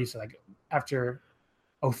 what do you say, like after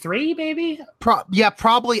 03 maybe?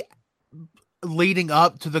 Probably leading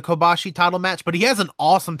up to the Kobashi title match, but he has an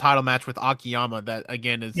awesome title match with Akiyama that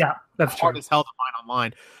again is that's hard true. as hell to find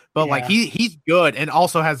online. But like he's good, and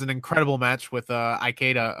also has an incredible match with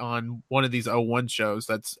Ikeda on one of these 01 shows.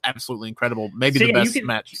 That's absolutely incredible. Maybe the best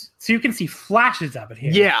match. So you can see flashes of it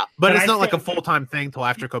here. Yeah, but it's not like a full-time thing till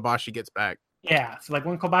after Kobashi gets back. Yeah, so like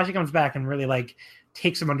when Kobashi comes back and really like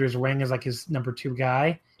takes him under his wing as like his number 2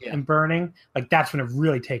 guy in Burning, like that's when it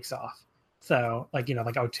really takes off. So like, you know,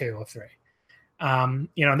 like 02, 03.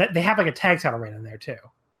 You know, they have like a tag title reign in there too,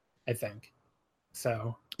 I think.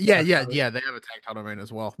 So they have a tag title reign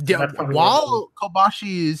as well. Yeah, while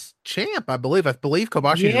Kobashi is champ, I believe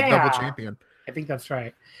Kobashi is a double champion. I think that's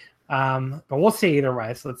right. But we'll see either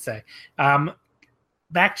way. So let's say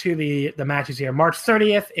back to the matches here. March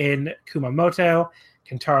 30th in Kumamoto,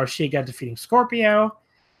 Kentaro Shiga defeating Scorpio.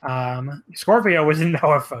 Scorpio was in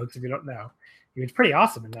Noah, folks. If you don't know, he was pretty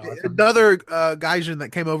awesome in Noah. Another Gaijin that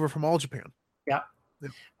came over from All Japan. Yeah.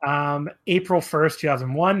 April 1st,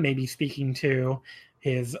 2001, maybe speaking to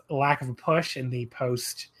his lack of a push in the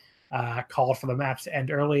post call for the match to end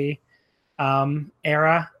early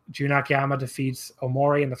era. Jun Akiyama defeats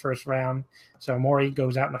Omori in the first round. So Omori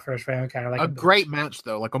goes out in the first round, kind of like a great match,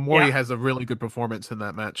 though. Like Omori has a really good performance in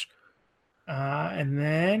that match. And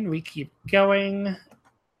then we keep going.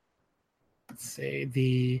 Let's see.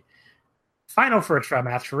 The final first round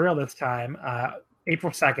match for real this time.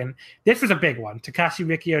 April 2nd. This was a big one. Takashi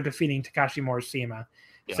Rikio defeating Takashi Morishima.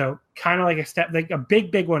 Yeah. So kind of like a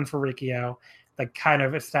big one for Rikio that kind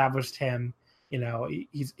of established him. You know,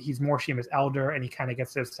 he's Morishima's elder, and he kind of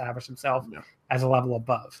gets to establish himself as a level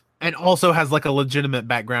above. And also has like a legitimate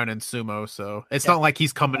background in sumo, so it's not like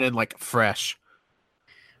he's coming in like fresh.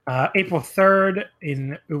 April 3rd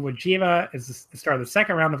in Uwajima is the start of the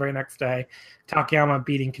second round the very next day. Takayama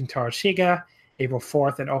beating Kentaro Shiga. April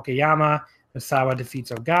 4th in Okayama, Misawa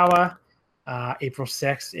defeats Ogawa. April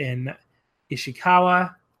 6th in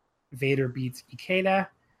Ishikawa, Vader beats Ikeda.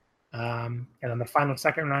 And then the final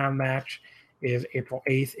second round match is April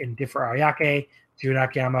 8th in Differ Ariake. Jun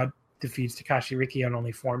Akiyama defeats Takashi Rikio in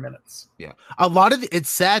only 4 minutes. Yeah. It's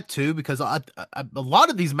sad too, because a lot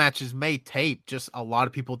of these matches may tape, just a lot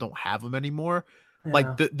of people don't have them anymore. Yeah.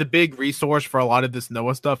 Like the big resource for a lot of this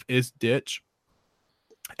Noah stuff is Ditch.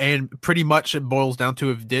 And pretty much it boils down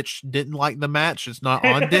to if Ditch didn't like the match, it's not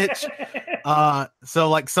on Ditch. So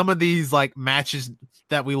like some of these like matches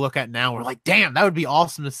that we look at now, we're like, damn, that would be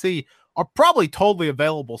awesome to see, are probably totally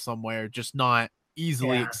available somewhere, just not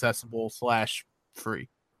easily accessible / free.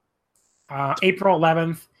 April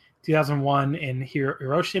 11th, 2001 in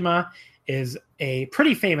Hiroshima is a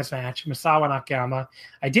pretty famous match, Misawa and Akiyama.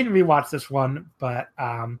 I didn't rewatch this one, but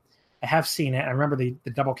I have seen it. I remember the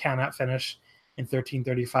double count-out finish in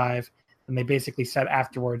 13:35, and they basically said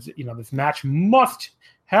afterwards, you know, this match must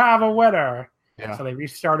have a winner. Yeah. So they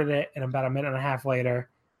restarted it, and about a minute and a half later,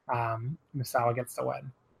 Misawa gets the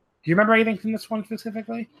win. Do you remember anything from this one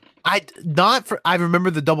specifically? I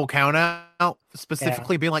remember the double count out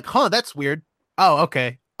specifically being like, that's weird. Oh,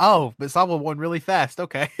 okay. oh, Misawa won really fast.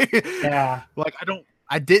 Okay. Yeah. Like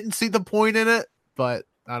I didn't see the point in it, but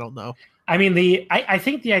I don't know. I mean, I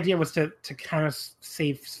think the idea was to kind of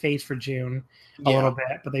save face for June a little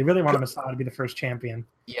bit, but they really wanted Misawa to be the first champion.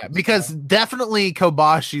 Yeah, because definitely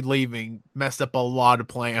Kobashi leaving messed up a lot of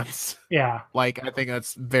plans. Yeah. Like, I think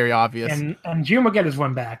that's very obvious. And June will get his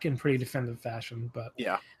win back in pretty definitive fashion. But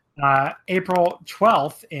yeah. April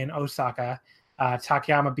 12th in Osaka,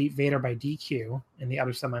 Takayama beat Vader by DQ in the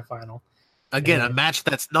other semifinal. Again, a match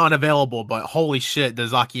that's not available, but holy shit,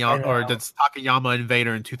 does Takayama and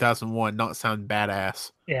Vader in 2001 not sound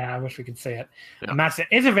badass? Yeah, I wish we could say it. Yeah. A match that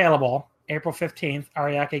is available, April 15th,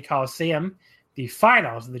 Ariake Coliseum, the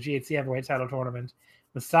finals of the GHC Heavyweight Title Tournament.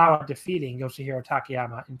 Misawa defeating Yoshihiro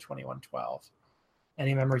Takayama in 21-12.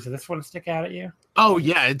 Any memories of this one stick out at you? Oh,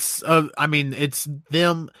 yeah, it's it's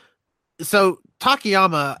them. So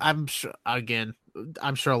Takayama, I'm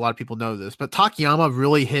sure a lot of people know this, but Takayama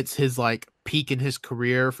really hits his like peak in his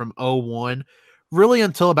career from 01 really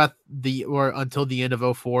until the end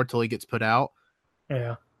of 04 till he gets put out.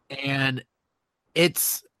 Yeah. And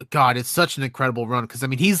it's such an incredible run because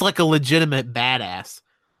he's like a legitimate badass.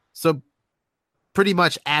 So pretty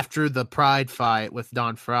much after the Pride fight with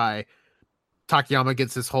Don Fry, Takayama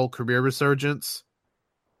gets his whole career resurgence,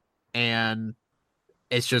 and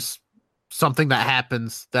it's just something that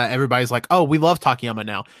happens that everybody's like, oh, we love Takayama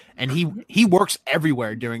now. And he works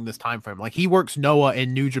everywhere during this time frame. Like, he works Noah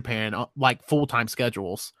in New Japan, like, full-time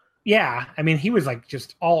schedules. Yeah. He was like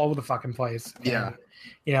just all over the fucking place. Yeah.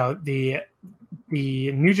 And,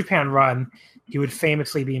 the New Japan run, he would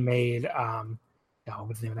famously be made,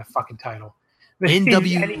 what's the name of that fucking title?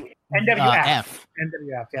 NWF.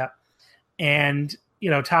 NWF, yeah. And,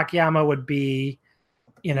 Takayama would be,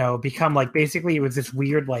 become like, basically it was this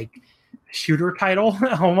weird, like, shooter title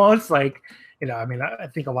almost like, I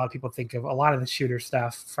think a lot of people think of a lot of the shooter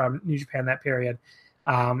stuff from New Japan that period.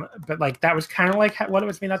 But like that was kind of like what it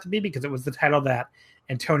was made out to be because it was the title that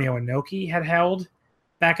Antonio Inoki had held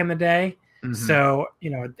back in the day. Mm-hmm. So,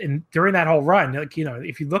 during that whole run, like,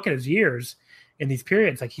 if you look at his years in these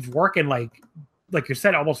periods, like he's working like you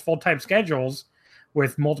said, almost full-time schedules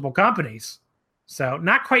with multiple companies. So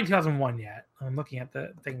not quite 2001 yet. I'm looking at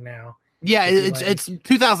the thing now. Yeah, it's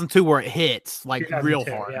 2002 where it hits like real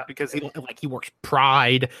hard because he works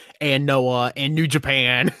Pride and Noah and New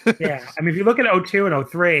Japan. Yeah, if you look at 02 and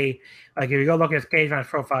 03, like if you go look at his Cage Match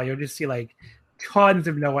profile, you'll just see like tons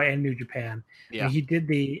of Noah and New Japan. Yeah,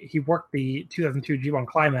 he worked the 2002 G1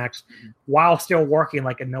 Climax while still working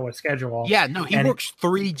like a Noah schedule. Yeah, no, he works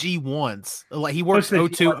 3 G1s. Like he works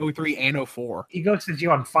 02, 03, and 04. He goes to the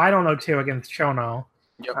G1 final in 02 against Chono.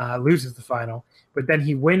 Yep. Loses the final, but then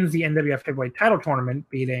he wins the NWF Heavyweight Title Tournament,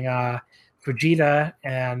 beating Fujita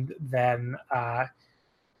and then a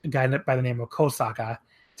guy by the name of Kosaka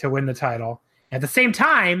to win the title. At the same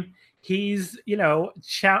time, he's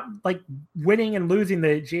like winning and losing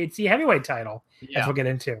the GHC Heavyweight Title, as we'll get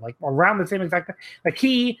into, like around the same exact time. Like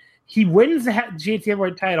he wins the GHC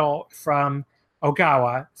Heavyweight Title from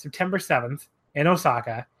Ogawa September 7th in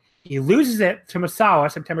Osaka. He loses it to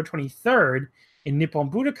Misawa September 23rd. In Nippon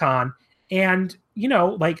Budokan, and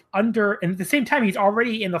at the same time he's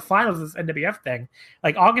already in the finals of this NWF thing.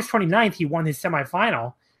 Like August 29th, he won his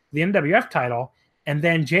semifinal, the NWF title, and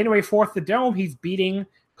then January 4th, the Dome, he's beating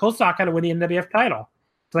Kosaka to win the NWF title.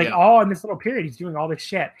 So all in this little period, he's doing all this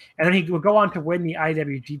shit, and then he will go on to win the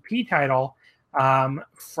IWGP title from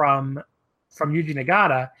Yuji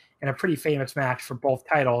Nagata in a pretty famous match for both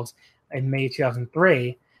titles in May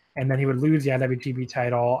 2003, and then he would lose the IWGP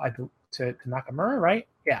title to Nakamura, right?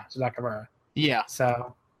 Yeah, to Nakamura. Yeah.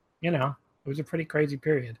 So, it was a pretty crazy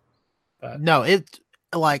period. But no, it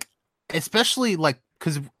especially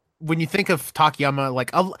because when you think of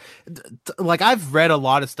Takayama, I've read a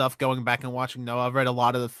lot of stuff going back and watching Noah. I've read a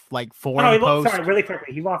lot of forum posts. Sorry, really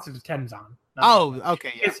quickly, he lost it to Tenzan. Oh,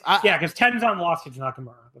 okay, yeah. Because Tenzan lost it to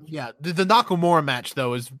Nakamura. Yeah, the Nakamura match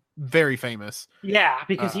though is very famous. Yeah,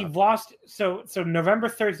 because he lost. So November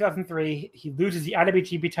 3rd, 2003, he loses the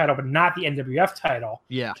IWGP title, but not the NWF title.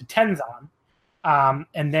 Yeah, to Tenzan.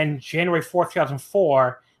 And then January 4th,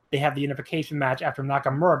 2004, they have the unification match after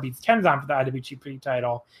Nakamura beats Tenzan for the IWGP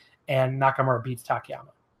title, and Nakamura beats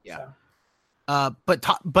Takayama. Yeah. So.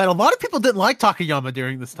 But a lot of people didn't like Takayama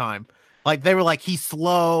during this time. Like they were like, he's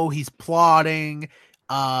slow, he's plodding.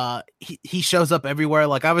 He shows up everywhere.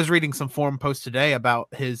 Like I was reading some forum posts today about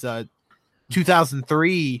his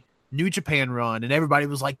 2003 New Japan run, and everybody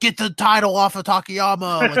was like, "Get the title off of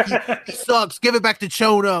Takayama! Like, he sucks. Give it back to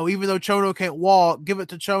Chono. Even though Chono can't walk, give it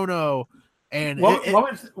to Chono." And what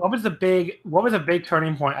was a big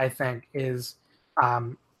turning point? I think is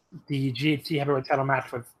the GHC heavyweight title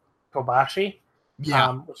match with Kobashi.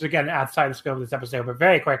 Yeah. Which is again outside the scope of this episode, but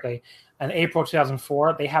very quickly. In April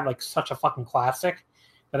 2004, they had like such a fucking classic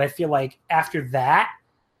that I feel like after that,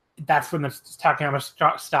 that's when the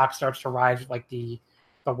Takayama stock starts to rise with like the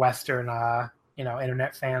Western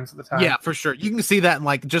internet fans at the time. Yeah, for sure. You can see that in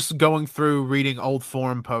like just going through reading old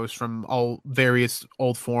forum posts from all various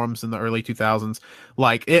old forums in the early 2000s.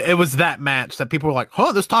 Like it was that match that people were like,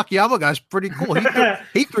 "Huh, this Takayama guy's pretty cool.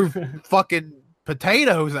 He threw fucking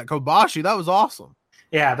potatoes at Kobashi. That was awesome."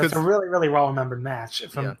 Yeah, that's a really, really well remembered match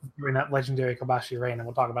from during that legendary Kobashi reign, and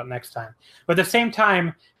we'll talk about it next time. But at the same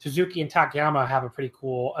time, Suzuki and Takayama have a pretty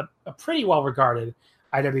cool, a pretty well regarded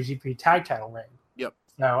IWGP tag title reign. Yep.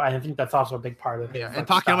 So I think that's also a big part of it. Yeah, and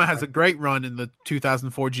Takayama has a great run in the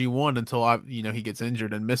 2004 G1 until he gets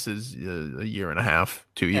injured and misses a year and a half,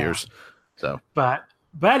 2 years. So, but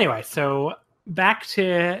anyway, so back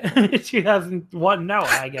to 2001 Noah,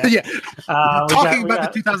 I guess. Yeah. Talking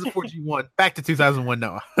about the 2004 G1, back to 2001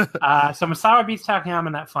 Noah. So Masawa beats Takayama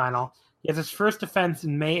in that final. He has his first defense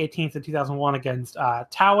in May 18th of 2001 against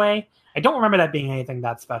Taue. I don't remember that being anything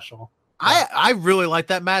that special. I really like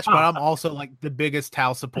that match, but I'm also like the biggest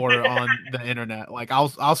Tao supporter on the internet. Like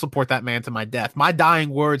I'll support that man to my death. My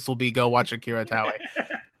dying words will be go watch Akira Taue.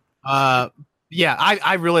 Yeah,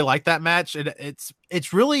 I really like that match.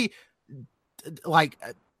 It's really like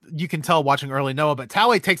you can tell watching early Noah, but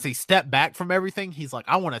Taue takes a step back from everything. He's like,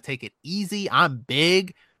 I want to take it easy. I'm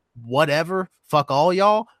big, whatever. Fuck all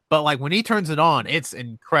y'all. But like when he turns it on, it's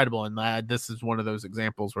incredible. And this is one of those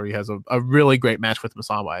examples where he has a really great match with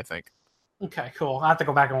Masawa, I think. Okay, cool. I have to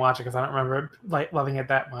go back and watch it because I don't remember like loving it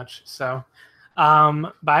that much. So,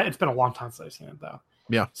 but it's been a long time since I've seen it though.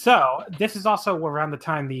 Yeah. So this is also around the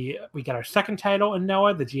time we got our second title in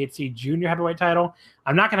Noah, the GHC Junior Heavyweight title.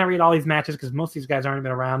 I'm not going to read all these matches because most of these guys aren't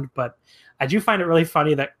even around, but I do find it really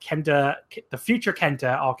funny that Kenta, the future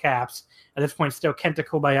Kenta, all caps, at this point still Kenta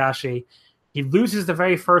Kobayashi, he loses the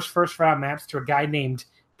very first round match to a guy named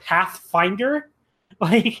Pathfinder.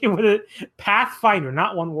 Like with a Pathfinder,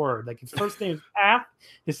 not one word. Like his first name is Path,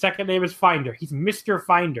 his second name is Finder. He's Mr.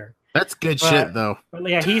 Finder. That's good shit, though. But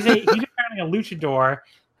yeah, he's apparently a luchador.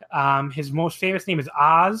 His most famous name is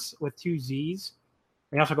Oz with 2 Z's.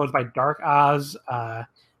 He also goes by Dark Oz,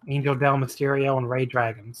 Angel Del Mysterio, and Ray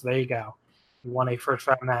Dragon. So there you go. He won a first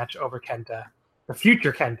round match over Kenta, the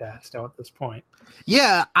future Kenta, still at this point.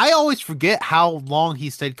 Yeah, I always forget how long he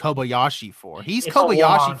stayed Kobayashi for. It's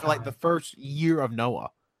Kobayashi for like the first year of Noah.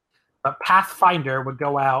 But Pathfinder would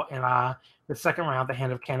go out in the second round at the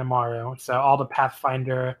hand of Kanemaru. So all the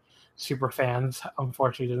Pathfinder super fans,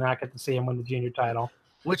 unfortunately, did not get to see him win the junior title.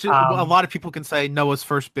 Which is, a lot of people can say Noah's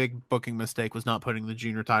first big booking mistake was not putting the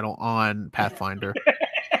junior title on Pathfinder.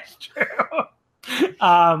 That's true.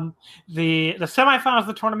 The semifinals of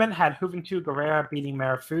the tournament had Juventud Guerrera beating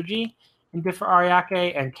Marufuji in Gift for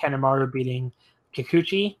Ariake and Kanemaru beating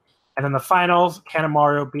Kikuchi. And then the finals,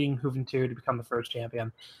 Kanemaru beating Juventud to become the first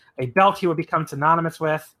champion. A belt he would become synonymous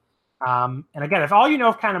with. And again, if all you know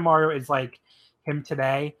of Kanemaru is like him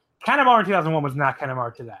today, Kanemaru in 2001 was not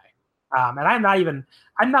Kanemaru today. And I'm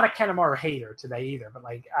not a Kanemaru hater today either. But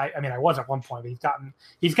like, I mean, I was at one point, but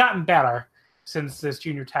he's gotten better since this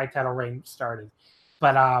junior tag title reign started.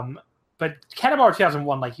 But Kanemaru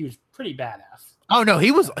 2001, like he was pretty badass. Oh no,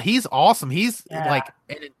 he's awesome. He's like,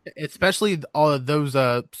 especially all of those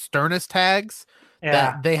Sternus tags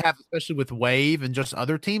that they have, especially with Wave and just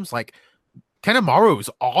other teams. Like Kanemaru is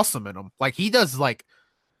awesome in them. Like he does like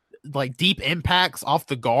deep impacts off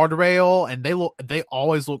the guardrail, and they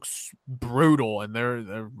always look brutal, and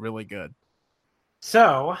they're really good.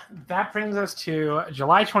 So that brings us to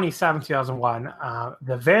July 27, 2001,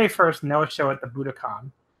 the very first Noah show at the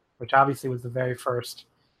Budokan, which obviously was the very first.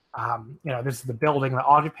 This is the building that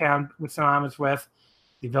All Japan was synonymous with,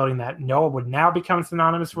 the building that Noah would now become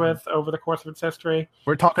synonymous with over the course of its history.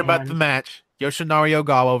 We're talking about the match, Yoshinari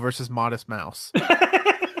Ogawa versus Modest Mouse.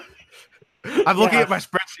 I'm looking at my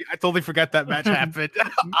spreadsheet. I totally forgot that match happened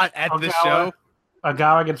at this show.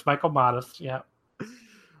 Ogawa against Michael Modest, yeah.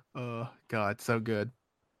 Oh God, so good.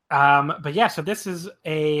 But yeah, so this has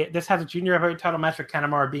a junior heavyweight title match with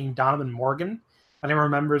Kanemaru being Donovan Morgan. Anyone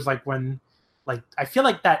remembers when I feel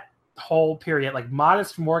like that whole period, like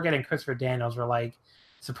Modest, Morgan, and Christopher Daniels were like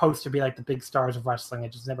supposed to be like the big stars of wrestling.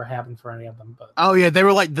 It just never happened for any of them. But oh yeah, they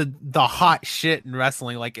were like the hot shit in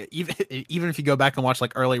wrestling. Like even if you go back and watch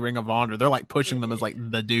like early Ring of Honor, they're like pushing them as like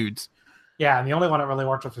the dudes. Yeah, and the only one that really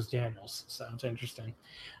worked with was Daniels, so it's interesting.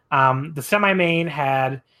 The semi-main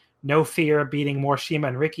had No Fear beating Morishima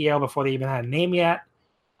and Rikio before they even had a name yet.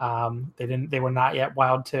 They were not yet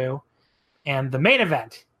Wild 2. And the main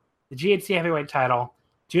event, the GHC heavyweight title,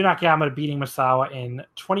 Jun Akiyama beating Misawa in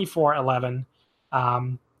 24-11.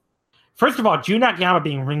 First of all, Jun Akiyama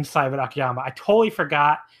being ringside with Akiyama, I totally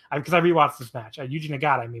forgot because I rewatched this match. Yuji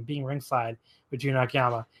Nagata, being ringside with Jun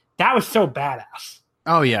Akiyama, that was so badass.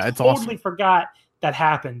 Oh yeah, it's totally awesome. Forgot that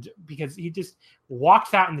happened because he just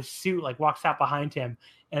walks out in the suit, like walks out behind him,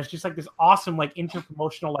 and it's just like this awesome like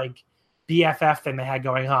interpromotional like BFF thing they had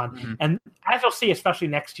going on. Mm-hmm. And as you'll see, especially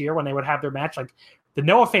next year when they would have their match, like the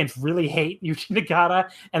Noah fans really hate Yuji Nagata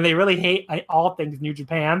and they really hate all things New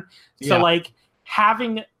Japan. So like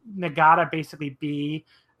having Nagata basically be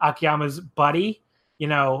Akiyama's buddy,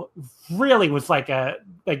 really was like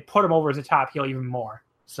put him over as a top heel even more.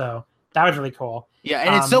 So that was really cool. Yeah,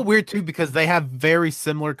 and it's so weird too because they have very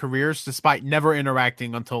similar careers despite never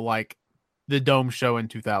interacting until like the Dome show in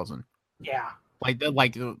 2000. Yeah.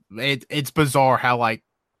 It's bizarre how like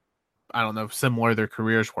I don't know similar their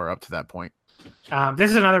careers were up to that point.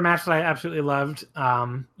 This is another match that I absolutely loved.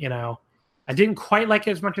 I didn't quite like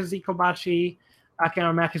it as much as the Kobashi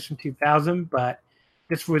Akiyama matches from 2000, but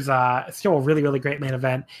this was still a really, really great main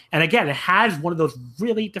event. And again, it has one of those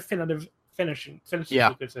really definitive finishing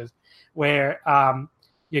sequences where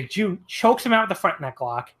Jun chokes him out with the front neck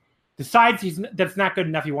lock, decides that's not good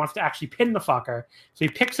enough. He wants to actually pin the fucker. So he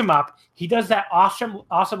picks him up. He does that awesome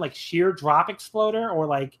like sheer drop exploder, or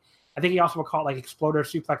like I think he also would call it like Exploder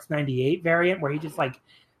Suplex 98 variant, where he just like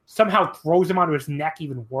somehow throws him onto his neck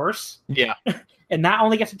even worse. Yeah. And that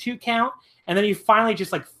only gets a 2 count. And then he finally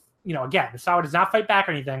just like, again, Misawa does not fight back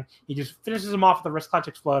or anything. He just finishes him off with a wrist clutch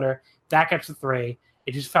exploder. That gets a 3.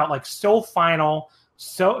 It just felt like so final,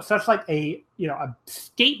 such like a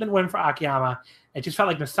statement win for Akiyama. It just felt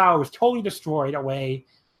like Misawa was totally destroyed away.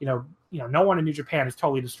 No one in New Japan is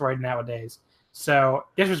totally destroyed nowadays. So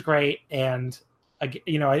this was great, and I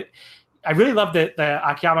really loved the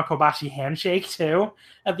Akiyama Kobashi handshake too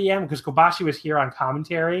at the end because Kobashi was here on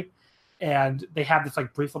commentary, and they have this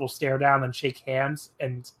like brief little stare down and shake hands,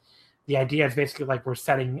 and the idea is basically like we're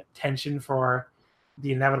setting tension for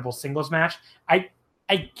the inevitable singles match.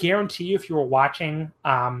 I guarantee you, if you were watching,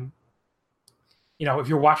 if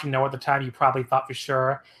you're watching Noah at the time, you probably thought for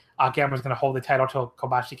sure Akiyama was going to hold the title till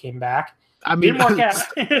Kobashi came back. I mean,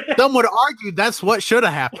 some would argue that's what should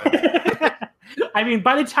have happened. I mean,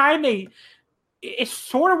 by the time it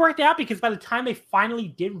sort of worked out because by the time they finally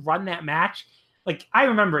did run that match, like I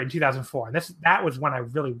remember in 2004, and that was when I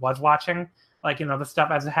really was watching, like, the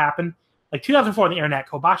stuff as it happened. Like 2004 on the internet,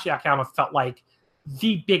 Kobashi Akiyama felt like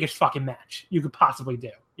the biggest fucking match you could possibly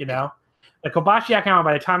do, Like Kobashi Akiyama,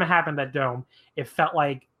 by the time it happened at Dome, it felt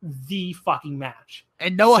like the fucking match.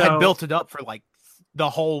 And Noah had built it up for like the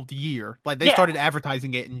whole year. Like they started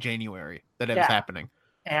advertising it in January that it was happening.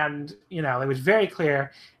 And, it was very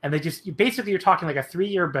clear. And you're talking like a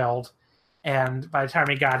 3-year build. And by the time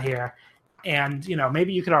he got here, and,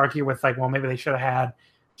 maybe you could argue with like, well, maybe they should have had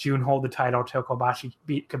Jun hold the title till Kobashi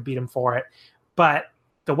could beat him for it. But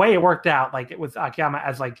the way it worked out, like it was Akiyama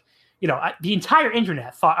as like, the entire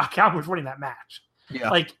internet thought Akiyama was winning that match. Yeah.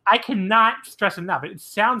 Like I cannot stress enough. It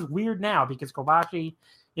sounds weird now because Kobashi,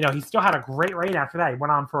 he still had a great reign after that. He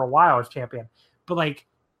went on for a while as champion. But like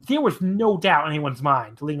there was no doubt in anyone's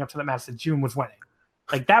mind leading up to that match that Jun was winning.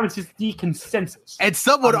 Like that was just the consensus. And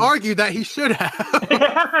some would argue that he should have.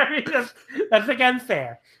 That's again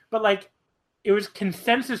fair. But like it was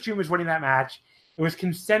consensus Jun was winning that match. It was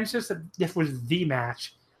consensus that this was the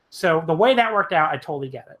match. So the way that worked out, I totally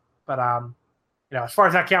get it. But as far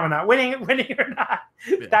as Akiyama not winning or not,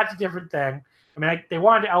 that's a different thing. I mean, they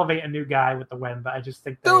wanted to elevate a new guy with the win, but I just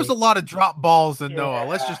think there was a lot of drop balls in Noah.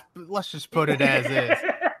 Let's just put it as is.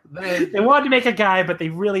 They wanted to make a guy, but they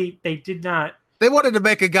did not. They wanted to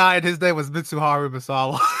make a guy, and his name was Mitsuharu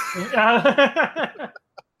Misawa.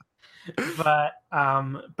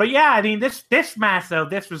 But yeah, I mean, this match though,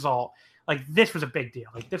 this result, like this was a big deal.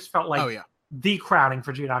 Like this felt like the crowning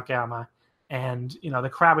for Jun Akiyama, and the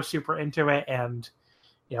crowd was super into it, and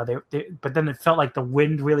but then it felt like the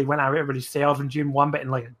wind really went out of everybody's sails when Jun won, but in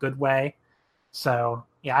like a good way. So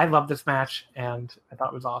yeah, I love this match, and I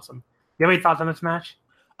thought it was awesome. You have any thoughts on this match?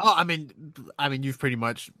 Oh, I mean, you've pretty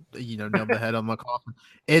much nailed the head on the coffin.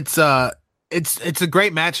 It's a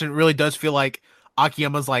great match, and it really does feel like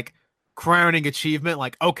Akiyama's like crowning achievement.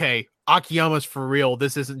 Like, okay, Akiyama's for real.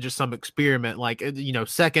 This isn't just some experiment. Like,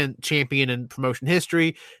 second champion in promotion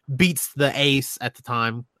history, beats the ace at the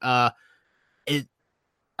time.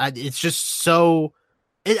 It's just so.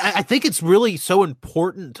 I think it's really so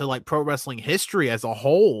important to like pro wrestling history as a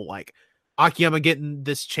whole. Like Akiyama getting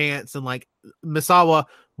this chance, and like Misawa,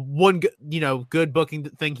 one good booking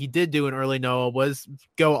thing he did do in early Noah was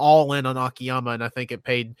go all in on Akiyama, and I think it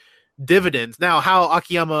paid dividends. Now, how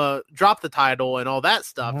Akiyama dropped the title and all that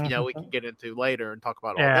stuff, we can get into later and talk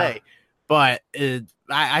about all day. But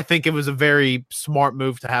I think it was a very smart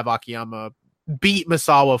move to have Akiyama beat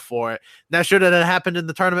Misawa for it. Now, should it have happened in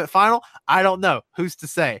the tournament final? I don't know. Who's to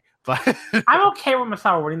say? But I'm okay with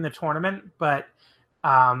Misawa winning the tournament, but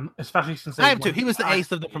especially since I am too. He was the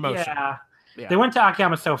ace of the promotion. Yeah. They went to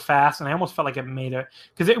Akiyama so fast, and I almost felt like it made it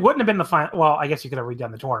because it wouldn't have been the final. Well, I guess you could have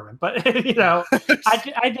redone the tournament, but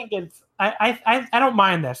I think it's. I don't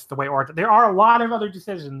mind this the way it worked. There are a lot of other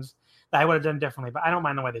decisions that I would have done differently, but I don't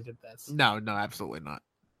mind the way they did this. No, absolutely not.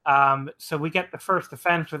 So we get the first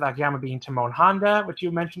defense with Akiyama being Timon Honda, which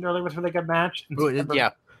you mentioned earlier was a really good match. Yeah,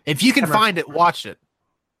 if you can find it, watch it.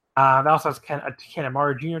 They also has a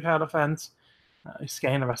Kanemaru Junior title defense.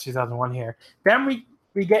 Scanning the rest of 2001 here. Then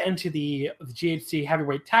we get into the GHC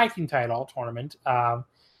Heavyweight Tag Team Title tournament.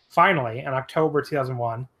 Finally, in October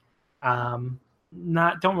 2001.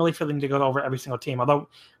 Don't really feel the need to go over every single team. Although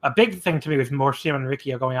a big thing to me was Morishima and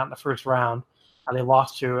Rikio going out in the first round. They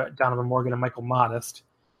lost to Donovan Morgan and Michael Modest.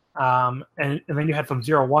 And then you had some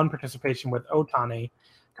 0-1 participation with Otani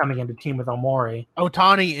coming into team with Omori.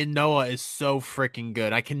 Otani in Noah is so freaking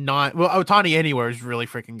good. Otani anywhere is really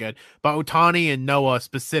freaking good, but Otani in Noah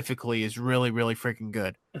specifically is really, really freaking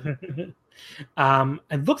good.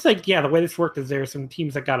 It looks like, the way this worked is there are some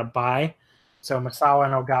teams that got a bye. So Misawa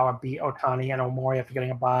and Ogawa beat Otani and Omori after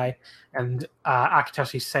getting a bye, and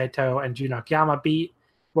Akitoshi Saito and Jun Akiyama beat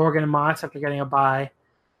Morgan and Moss after getting a bye.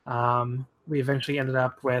 We eventually ended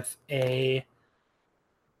up with a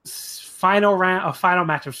final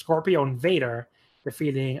match of Scorpio and Vader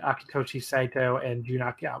defeating Akitoshi Saito and Jun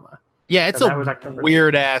Akiyama. Yeah, it's a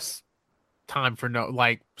weird ass time for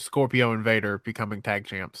Scorpio and Vader becoming tag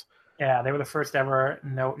champs. Yeah, they were the first ever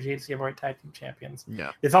GHC Heavyweight Tag Team Champions.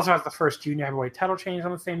 Yeah. This also has the first Junior Heavyweight title change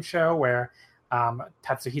on the same show where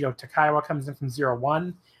Tatsuhito Takaiwa comes in from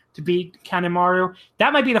 0-1 to beat Kanemaru.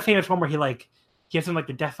 That might be the famous one where he gives him the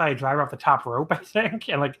Death Valley driver off the top rope, I think,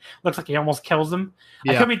 and looks like he almost kills him.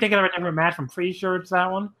 Yeah. I could be thinking of a different match. I'm pretty sure it's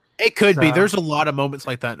that one. It could be. There's a lot of moments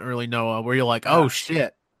like that in early Noah where you're like, oh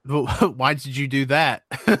shit, why did you do that?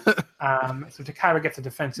 So Takaiwa gets a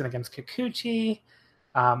defense in against Kikuchi.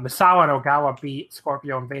 Misawa and Ogawa beat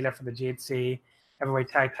Scorpio and Vader for the GHC Heavyweight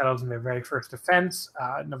Tag titles in their very first defense,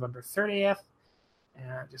 November 30th.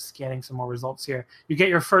 And just scanning some more results here. You get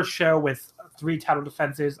your first show with 3 title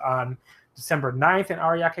defenses on December 9th in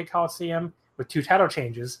Ariake Coliseum with 2 title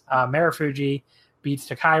changes. Marufuji beats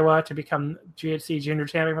Takaiwa to become GHC Junior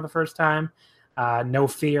Champion for the first time. No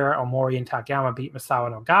Fear, Omori and Takayama beat Misawa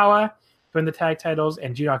and Ogawa to win the tag titles,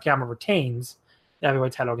 and Jun Akiyama retains the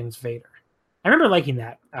heavyweight title against Vader. I remember liking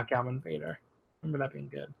that, Akiyama and Vader. I remember that being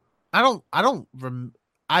good. I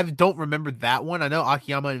don't remember that one. I know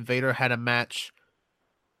Akiyama and Vader had a match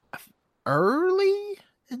early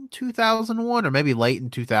in 2001 or maybe late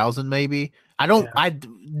in 2000 maybe. I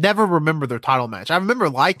never remember their title match. I remember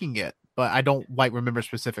liking it, but I don't remember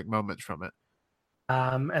specific moments from it.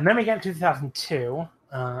 And then we get to 2002.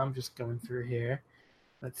 I'm just going through here.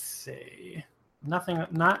 Let's see. Doesn't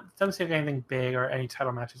seem like anything big or any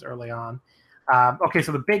title matches early on. Okay,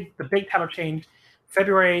 so the big title change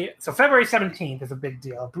February 17th is a big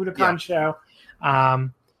deal. Budokan show.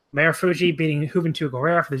 Marufuji beating Juventud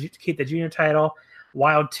Guerrera to keep the junior title.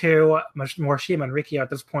 Wild 2, Morishima and Rikio, at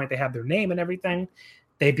this point, they have their name and everything.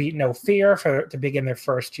 They beat No Fear to begin their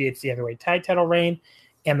first GHC Heavyweight Tag title reign.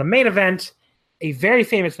 And the main event, a very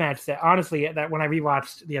famous match that, honestly, that when I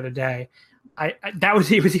rewatched the other day, it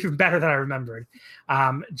was even better than I remembered.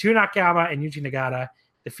 Jun Akiyama and Yuji Nagata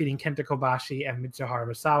defeating Kenta Kobashi and Mitsuharu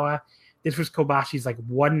Misawa. This was Kobashi's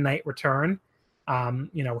one-night return.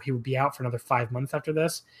 He would be out for another 5 months after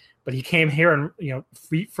this. But he came here and,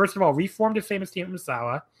 first of all, reformed his famous team at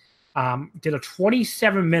Misawa, did a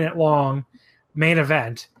 27-minute long main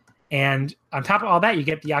event. And on top of all that, you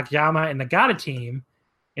get the Akiyama and Nagata team,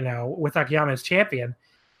 with Akiyama as champion,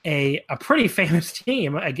 a pretty famous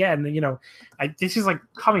team. Again, this is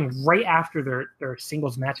coming right after their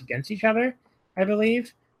singles match against each other, I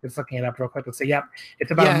believe. Just looking it up real quick. Let's say,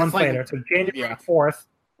 it's about a month later. So January 4th,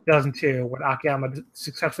 2002, when Akiyama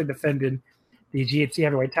successfully defended the GHC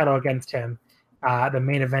heavyweight title against him, the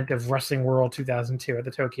main event of Wrestling World 2002 at the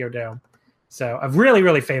Tokyo Dome. So a really,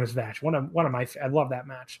 really famous match. One of my, I love that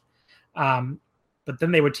match. But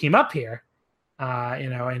then they would team up here,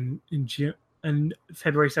 in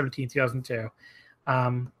February 17th, 2002.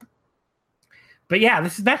 But yeah,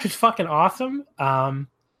 this match is fucking awesome.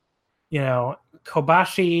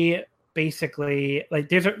 Kobashi basically,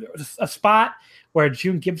 there's a spot where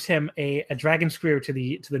Jun gives him a dragon screw to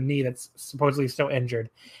the knee that's supposedly still injured,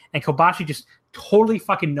 and Kobashi just totally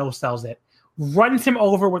fucking no-sells it, runs him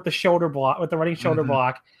over with the shoulder block, with the running shoulder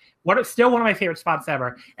block. Still one of my favorite spots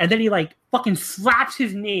ever. And then he like fucking slaps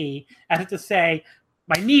his knee as if to say,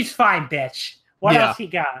 "My knee's fine, bitch." What else he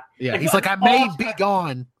got? Yeah, he's like, "I may be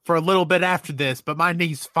gone for a little bit after this, but my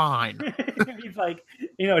knee's fine." He's like,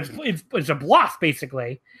 it's a bluff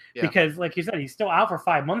basically, because like you said, he's still out for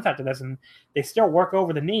 5 months after this, and they still work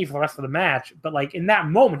over the knee for the rest of the match. But like in that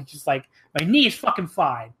moment, he's just like, "My knee is fucking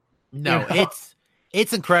fine." No,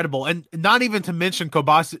 it's incredible, and not even to mention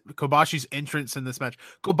Kobashi's entrance in this match.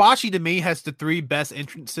 Kobashi to me has the 3 best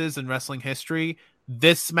entrances in wrestling history.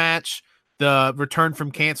 This match, the Return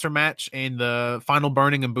from Cancer match, and the Final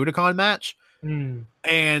Burning and Budokan match.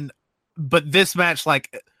 But this match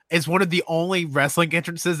like is one of the only wrestling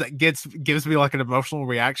entrances that gives me like an emotional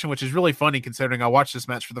reaction, which is really funny considering I watched this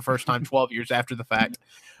match for the first time 12 years after the fact.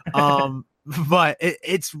 But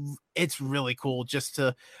it's really cool just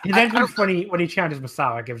to. His entrance when he challenges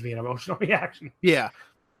Misawa gives me an emotional reaction. Yeah,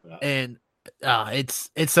 and it's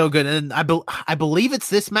so good. And I believe it's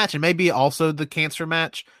this match, and maybe also the Cancer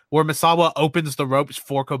match, where Misawa opens the ropes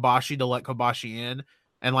for Kobashi to let Kobashi in,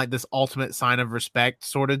 and like this ultimate sign of respect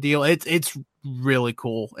sort of deal. It's really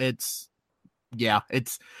cool. It's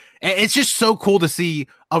just so cool to see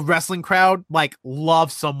a wrestling crowd like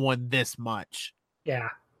love someone this much. Yeah.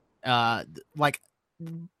 Like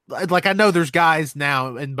I know there's guys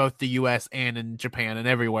now in both the US and in Japan and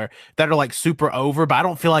everywhere that are like super over, but I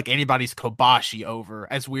don't feel like anybody's Kobashi over,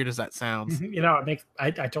 as weird as that sounds. It makes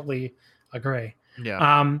I totally agree.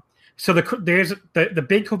 Yeah. So there's the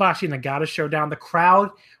big Kobashi and Nagata showdown. The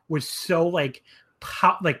crowd was so like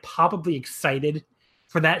palpably excited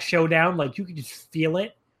for that showdown. Like you could just feel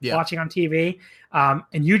it watching on TV. And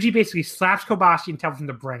Yuji basically slaps Kobashi and tells him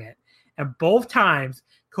to bring it. And both times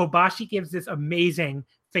Kobashi gives this amazing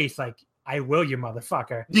face like, "I will, you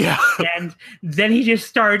motherfucker." Yeah. And then he just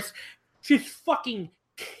starts just fucking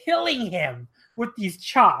killing him with these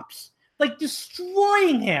chops, like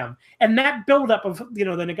destroying him. And that buildup of, the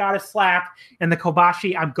Nagata slap and the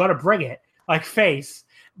Kobashi, "I'm gonna bring it," like face,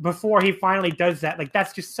 before he finally does that. Like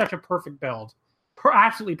that's just such a perfect build.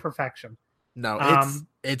 Absolutely perfection. No,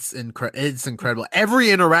 it's incredible.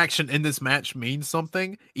 Every interaction in this match means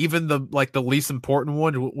something, even the least important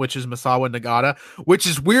one, which is Misawa and Nagata, which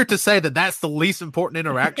is weird to say that that's the least important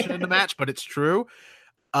interaction in the match, but it's true.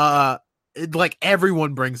 Like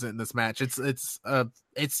everyone brings it in this match. It's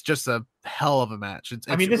just a hell of a match.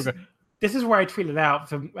 This is where I tweeted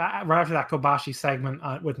out right after that Kobashi segment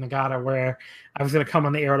with Nagata, where I was going to come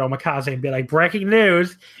on the air at Omikaze and be like, "Breaking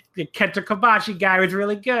news, the Kenta Kobashi guy was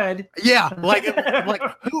really good." Yeah, like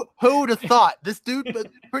who would have thought? This dude was a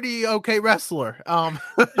pretty okay wrestler.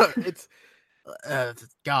 It's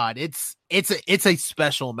a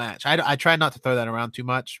special match. I try not to throw that around too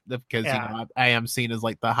much because I am seen as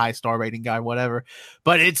like the high star rating guy, whatever.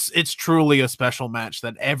 But it's truly a special match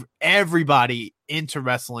that everybody into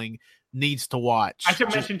wrestling needs to watch. I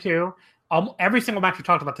should mention too, every single match we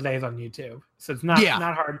talked about today is on YouTube, so it's not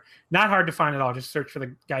hard to find it all. Just search for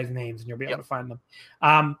the guys' names and you'll be able to find them.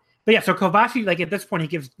 But yeah, so Kobashi, like at this point, he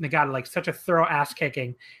gives Nagata like such a thorough ass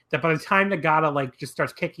kicking that by the time Nagata like just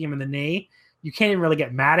starts kicking him in the knee, you can't even really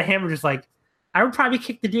get mad at him. We're just like, I would probably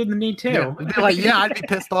kick the dude in the knee too. I'd be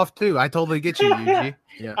pissed off too. I totally get you, Yuji.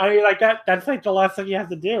 Yeah. I mean, like that's like the last thing you have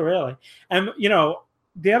to do, really. And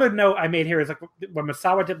the other note I made here is like when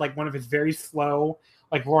Misawa did like one of his very slow,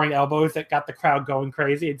 like roaring elbows that got the crowd going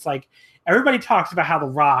crazy. It's like everybody talks about how The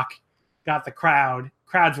Rock got the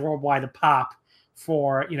crowds worldwide to pop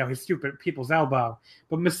for his stupid people's elbow,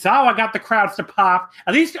 but Misawa got the crowds to pop.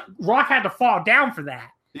 At least Rock had to fall down for that.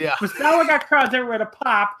 Yeah, Misawa got crowds everywhere to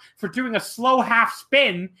pop for doing a slow half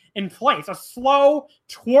spin in place, a slow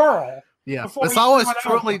twirl. Yeah, Misawa is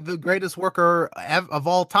truly the greatest worker of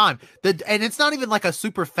all time. And it's not even like a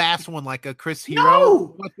super fast one like a Chris Hero.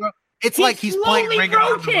 No! It's like he's playing Ring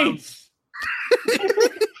Around the Rosie.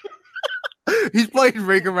 He's playing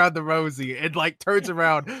Ring Around the Rosie and like turns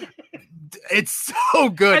around. It's so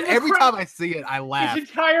good. Every time I see it, I laugh. His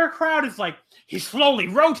entire crowd is like, he's slowly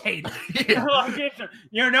rotating. Yeah.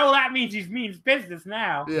 That means he means business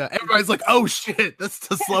now. Yeah, everybody's like, "Oh shit, that's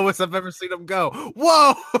the slowest I've ever seen him go."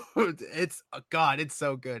 Whoa, it's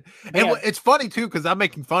so good. And it's funny too because I'm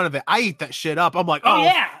making fun of it. I eat that shit up. I'm like, oh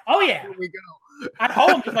yeah, here we go. At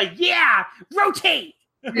home, it's like, yeah, rotate.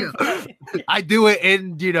 Yeah. I do it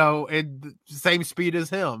in the same speed as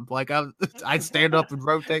him. Like I stand up and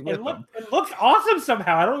rotate with him. It looks awesome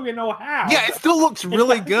somehow. I don't even know how. Yeah, it still looks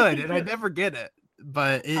really good, and I never get it,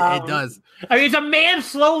 but it does. I mean, it's a man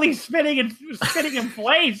slowly spinning in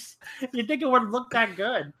place. You'd think it wouldn't look that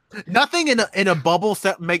good. Nothing in a bubble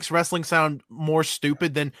makes wrestling sound more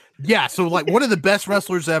stupid than so like one of the best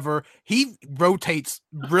wrestlers ever, he rotates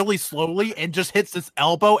really slowly and just hits this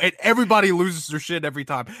elbow and everybody loses their shit every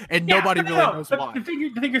time and nobody really knows why. The thing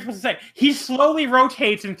you're supposed to say, he slowly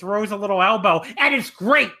rotates and throws a little elbow and it's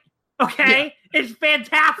great. Okay? Yeah. It's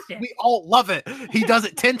fantastic. We all love it. He does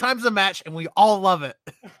it 10 times a match and we all love it.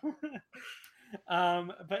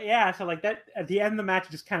 But yeah, so like that at the end of the match,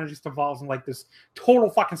 it just kind of just evolves in like this total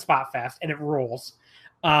fucking spot fest, and it rules.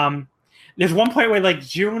 There's one point where like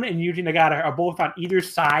Jun and Yuji Nagata are both on either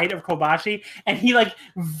side of Kobashi, and he like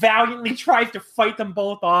valiantly tries to fight them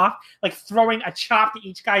both off, like throwing a chop to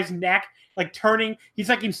each guy's neck, like turning. He's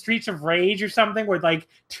like in Streets of Rage or something, with like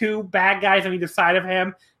two bad guys on either side of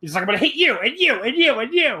him. He's like, "I'm gonna hit you and you and you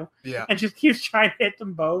and you," and just keeps trying to hit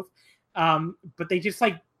them both. But they just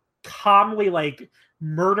like calmly like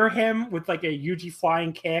murder him with like a Yuji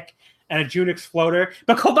flying kick and a Jun exploder,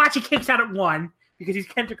 but Kobashi kicks out at one because he's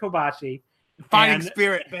Kenta Kobashi. Fighting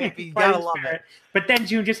spirit, baby. You gotta love it. But then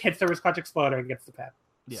Jun just hits the wrist clutch exploder and gets the pin.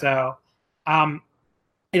 Yeah. So, I've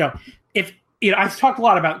talked a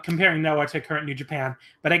lot about comparing Noah to current New Japan,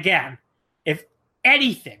 but again, if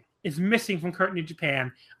anything is missing from current New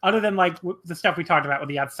Japan, other than like the stuff we talked about with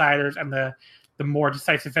the outsiders and the more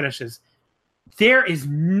decisive finishes, there is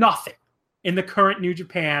nothing in the current New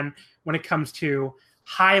Japan when it comes to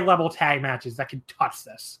high-level tag matches that can touch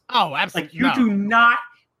this. Oh, absolutely. Like, you do not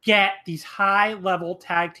get these high-level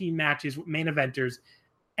tag team matches with main eventers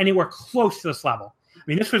anywhere close to this level. I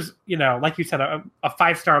mean, this was, like you said, a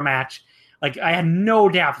 5-star match. Like, I had no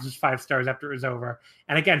doubt this was 5 stars after it was over.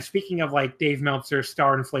 And again, speaking of like Dave Meltzer's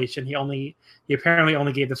star inflation, he apparently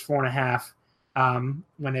only gave this 4.5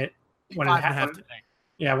 when it happened today.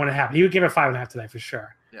 Yeah, when it happened, he would give it 5.5 today for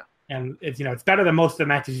sure. Yeah, and it's better than most of the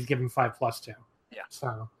matches he's given 5+ to. Yeah,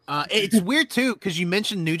 so it's weird too because you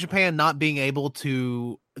mentioned New Japan not being able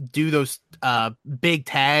to do those big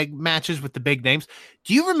tag matches with the big names.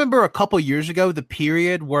 Do you remember a couple years ago the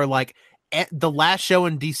period where like at the last show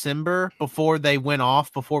in December before they went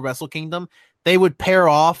off before Wrestle Kingdom, they would pair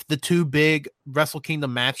off the 2 big Wrestle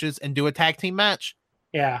Kingdom matches and do a tag team match?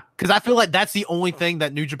 Yeah, because I feel like that's the only thing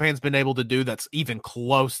that New Japan's been able to do that's even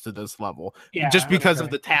close to this level. Yeah, just because of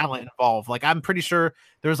the talent involved. Like I'm pretty sure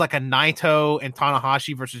there was like a Naito and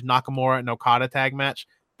Tanahashi versus Nakamura and Okada tag match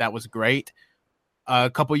that was great a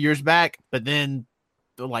couple years back, but then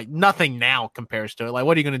like nothing now compares to it. Like,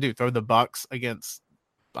 what are you going to do? Throw the Bucks against?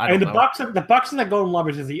 I mean, the Bucks and the Golden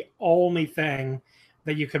Lovers is the only thing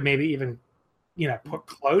that you could maybe even put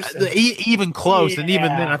close. Even close, and even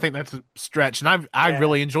then, I think that's a stretch. And I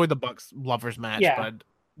really enjoyed the Bucks Lovers match, but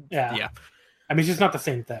yeah. I mean, it's just not the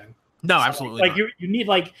same thing. No, so, absolutely. Like you need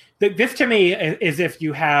like this to me is if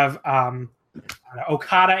you have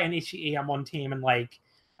Okada and Ishii on one team, and like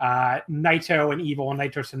Naito and Evil and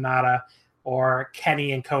Naito Sonata, or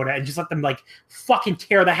Kenny and Kota, and just let them like fucking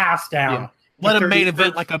tear the house down. Yeah. Let them main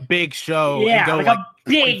event like a big show. Yeah, and go like a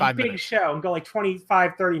big minutes. show and go like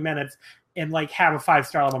 25, 30 minutes and like have a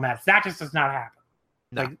 5-star level match. That just does not happen.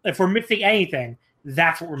 No. Like if we're missing anything,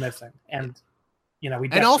 that's what we're missing. And we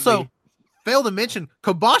definitely... And also failed to mention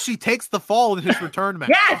Kobashi takes the fall in his return match.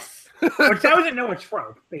 Yes, which that was a Noah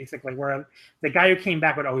trope basically, where the guy who came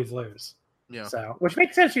back would always lose. Yeah. So, which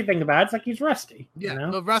makes sense if you think about it. It's like he's rusty.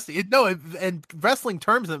 Yeah, rusty. In wrestling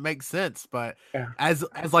terms, it makes sense. But as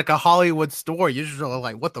like a Hollywood story, you're just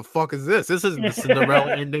like, what the fuck is this? This isn't the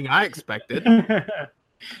Cinderella ending I expected.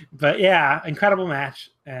 But yeah, incredible match,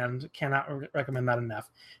 and cannot recommend that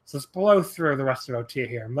enough. So let's blow through the rest of OT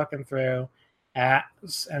here. I'm looking through at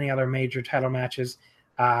any other major title matches.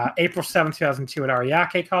 April 7th, 2002 at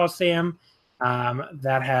Ariake Coliseum.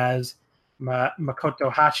 That has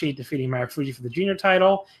Makoto Hashi defeating Marufuji for the junior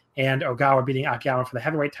title, and Ogawa beating Akiyama for the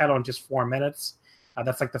heavyweight title in just 4 minutes.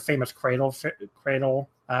 That's like the famous cradle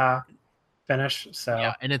finish. So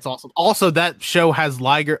yeah, and it's awesome. Also, that show has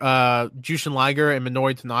Jushin Liger and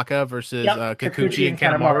Minoru Tanaka versus Kikuchi and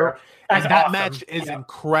Kanemaru. And that awesome. Match is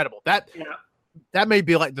incredible. That may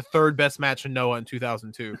be like the 3rd best match in Noah in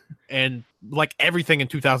 2002, and like everything in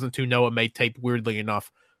 2002 Noah made tape weirdly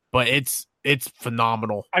enough, but it's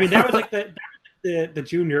phenomenal. I mean, that was like the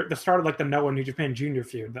start of like the Noah New Japan Junior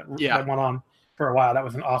feud that went on for a while. That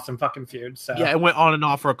was an awesome fucking feud. So yeah, it went on and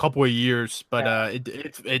off for a couple of years, but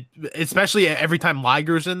it especially every time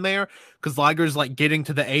Liger's in there, because Liger's like getting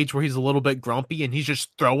to the age where he's a little bit grumpy and he's just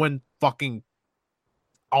throwing fucking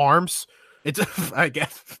arms. It's I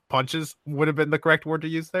guess punches would have been the correct word to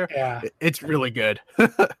use there. Yeah, it's really good.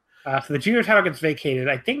 So the junior title gets vacated.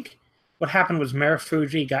 I think what happened was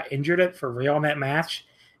Marufuji got injured for real in that match,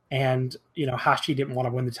 and Hashi didn't want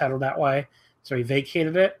to win the title that way, so he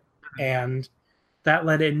vacated it, and that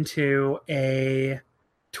led into a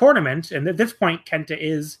tournament. And at this point, Kenta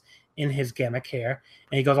is in his gimmick here,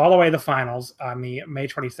 and he goes all the way to the finals on the May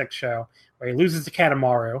 26th show, where he loses to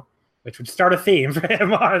Kanemaru, which would start a theme for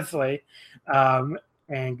him, honestly,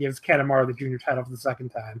 and gives Kanemaru the junior title for the second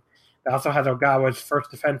time. It also has Ogawa's first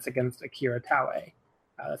defense against Akira Taue.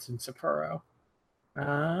 That's in Sapporo.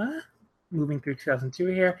 Moving through 2002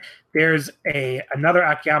 here, there's another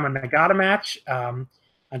Akiyama Nagata match on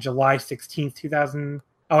July 16th, 2000.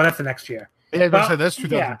 Oh, that's the next year. Yeah, that's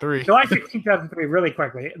 2003. Yeah, July 16th, 2003, really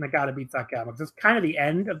quickly, Nagata beats Akiyama. It's kind of the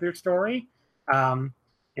end of their story.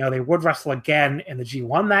 They would wrestle again in the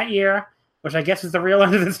G1 that year, which I guess is the real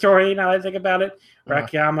end of the story now that I think about it, where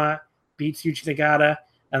Akiyama beats Yuji Nagata,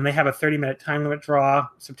 and they have a 30-minute time limit draw,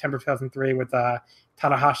 September 2003, with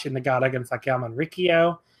Tanahashi and Nagata against Akiyama and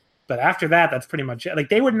Rikio. But after that, that's pretty much it. Like,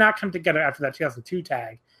 they would not come together after that 2002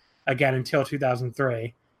 tag again until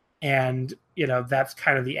 2003. And, that's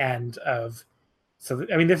kind of the end of... So,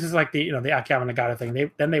 I mean, this is like the Akiyama Nagata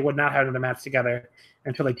thing. Then they would not have another match together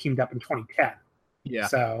until they teamed up in 2010. Yeah.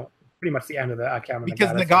 So, pretty much the end of the Akiyama because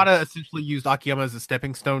Nagata essentially used Akiyama as a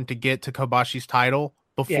stepping stone to get to Kobashi's title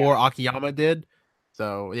before Akiyama did.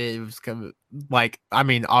 So it was kind of like, I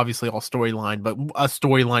mean, obviously all storyline, but a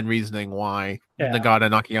storyline reasoning why Nagata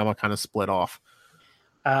and Akiyama kind of split off.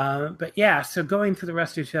 But yeah, so going through the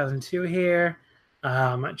rest of 2002 here,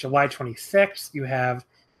 July 26th, you have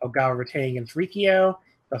Ogawa retaining against Rikio.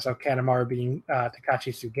 Also Kanemaru beating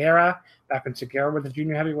Takashi Sugera, back when Sugera was the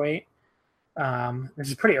junior heavyweight. This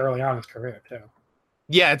is pretty early on in his career, too.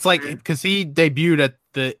 Yeah, it's like, because he debuted at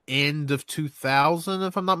the end of 2000,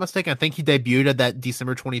 if I'm not mistaken. I think he debuted at that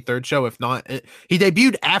December 23rd show. If not, he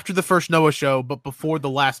debuted after the first Noah show, but before the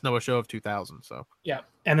last Noah show of 2000. So yeah,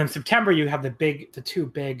 and then September you have the two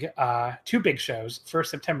big shows.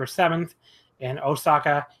 First, September 7th in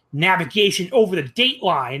Osaka, Navigation Over the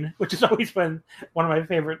Dateline, which has always been one of my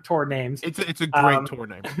favorite tour names. It's a great tour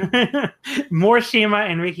name. Morishima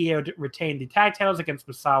and Rikio retained the tag titles against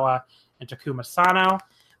Misawa and Takuma Sano.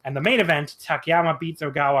 And the main event, Takayama beats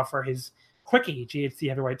Ogawa for his quickie GHC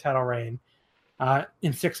heavyweight title reign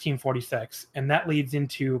in 1646. And that leads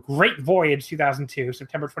into Great Voyage 2002,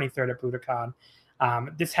 September 23rd at Budokan.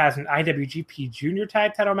 This has an IWGP Junior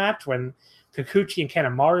Tag title match when Kikuchi and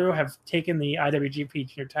Kanemaru have taken the IWGP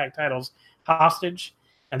Junior Tag titles hostage.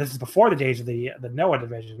 And this is before the days of the Noah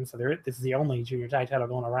division. So this is the only Junior Tag title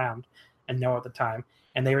going around in Noah at the time.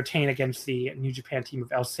 And they retain against the New Japan team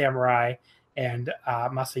of El Samurai and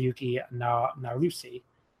Masayuki Narusi.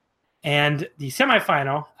 And the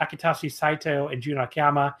semifinal, Akitashi Saito and Jun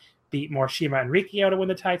Akiyama beat Morishima and Rikio to win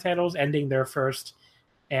the tag titles, ending their first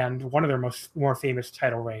and one of their more famous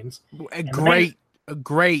title reigns. A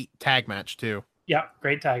great tag match, too. Yeah,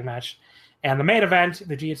 great tag match. And the main event,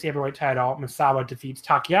 the GHC Heavyweight title, Misawa defeats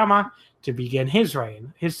Takayama to begin his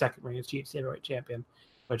second reign as GHC Heavyweight champion,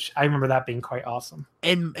 which I remember that being quite awesome.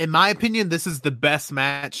 In my opinion, this is the best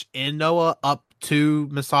match in Noah up to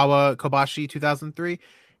Misawa Kobashi 2003.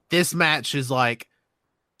 This match is like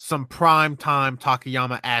some prime time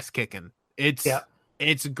Takayama ass kicking. It's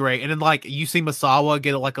great. And then like you see Misawa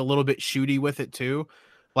get like a little bit shooty with it too.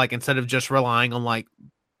 Like instead of just relying on like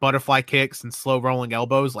butterfly kicks and slow rolling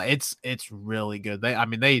elbows, like it's really good.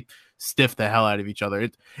 They stiff the hell out of each other.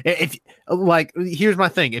 If here's my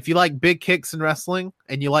thing: if you like big kicks in wrestling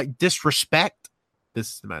and you like disrespect, this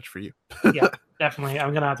is the match for you. Yeah, definitely.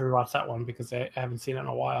 I'm gonna have to rewatch that one because I haven't seen it in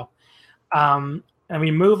a while. And we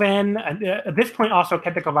move in at this point. Also,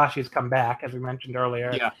 Kenta Kobashi has come back, as we mentioned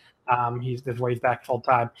earlier. Yeah. He's back full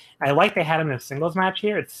time. I like they had him in a singles match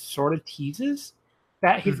here. It sort of teases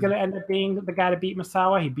that he's going to end up being the guy to beat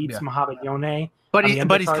Misawa. He beats Muhammad Yone. But he's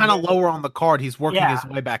kind of lower on the card. He's working his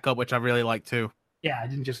way back up, which I really like too. Yeah, I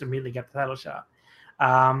didn't just immediately get the title shot.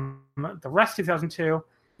 The rest of 2002,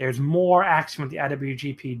 there's more action with the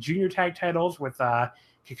IWGP Junior Tag titles with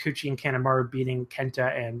Kikuchi and Kanemaru beating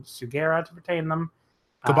Kenta and Sugera to retain them.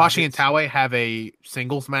 Kobashi and Taue have a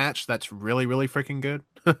singles match that's really, really freaking good.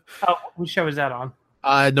 Oh, which show is that on?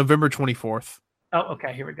 November 24th. Oh,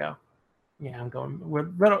 okay. Here we go. Yeah, we're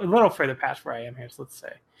a little further past where I am here, so let's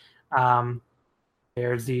say.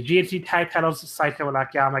 There's the GHC tag titles, Saito and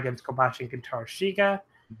Akiyama against Kobashi and Kentaro Shiga.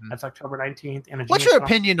 Mm-hmm. That's October 19th. And what's your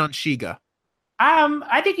opinion on Shiga?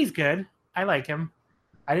 I think he's good. I like him.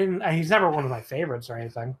 He's never one of my favorites or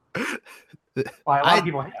anything. Well, a lot of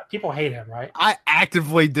people hate him, right?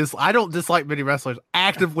 I don't dislike many wrestlers.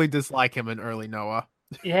 Actively dislike him in early Noah.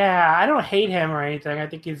 Yeah, I don't hate him or anything. I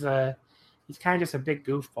think he's kind of just a big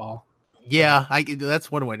goofball. Yeah,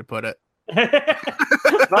 that's one way to put it.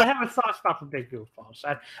 But I have a soft spot for Big Goofballs.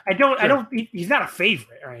 I don't. He's not a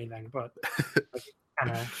favorite or anything, but I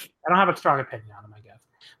don't have a strong opinion on him, I guess.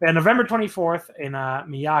 But November 24th in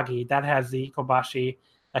Miyagi, that has the Kobashi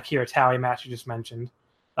Akira Taue match you just mentioned.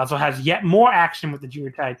 Also has yet more action with the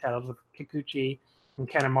junior tag titles with Kikuchi and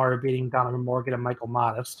Kanemaru beating Donovan Morgan and Michael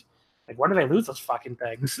Modest. Like, when do they lose those fucking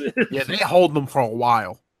things? Yeah, they hold them for a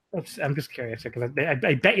while. I'm just curious because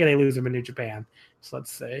I bet you they lose them in New Japan. So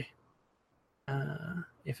let's see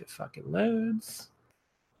if it fucking loads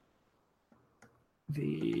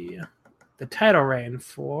the title reign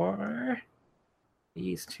for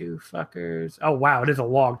these two fuckers. Oh wow, it is a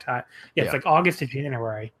long time. Yeah, it's like August to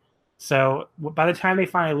January. So by the time they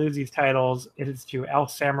finally lose these titles, it is to El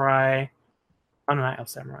Samurai. Oh no, not El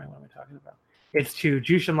Samurai. What am I talking about? It's to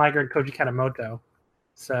Jushin Liger and Koji Kanemoto.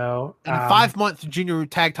 So and a 5-month junior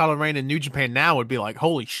tag title reign in New Japan now would be like,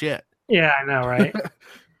 holy shit. Yeah, I know, right?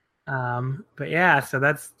 But yeah, so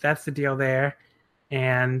that's the deal there,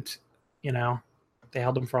 and they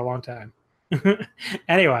held them for a long time.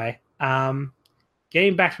 Anyway,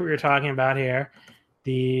 getting back to what we were talking about here,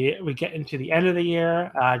 we get into the end of the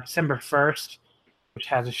year, December 1st, which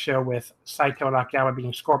has a show with Saito and Akiyama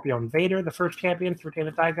being Scorpio and Vader, the first champions to retain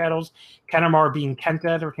the tag titles, Kanemaru being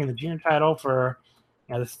Kenta to retain the junior title for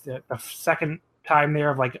the second time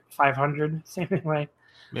there of like 500, seemingly.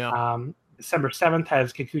 Yeah. December 7th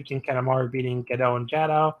has Kikuchi and Kanemaru beating Gedo and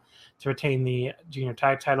Jado to retain the junior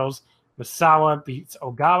tag titles. Misawa beats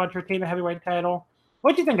Ogawa to retain the heavyweight title.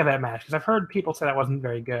 What do you think of that match? Because I've heard people say that wasn't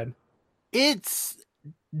very good. It's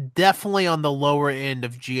definitely on the lower end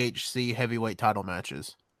of GHC heavyweight title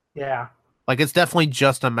matches. Yeah. Like, it's definitely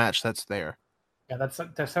just a match that's there. Yeah, that's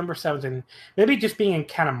December 7th. And maybe just being in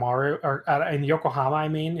Kanemaru, or in Yokohama, I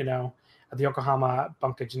mean, at the Yokohama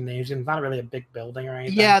Bunker Gymnasium. It's not really a big building or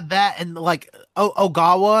anything. Yeah, that, and like,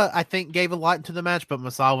 Ogawa, I think, gave a lot to the match, but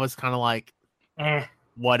Misawa's kind of like,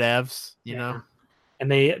 whatevs, you know?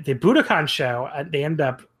 And the Budokan show, they end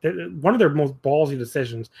up, one of their most ballsy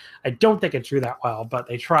decisions, I don't think it drew that well, but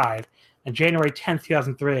they tried. On January 10th,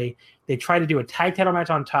 2003, they tried to do a tag title match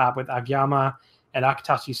on top with Akiyama and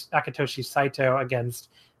Akitoshi Saito against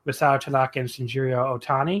Masato Tanaka and Shinjiro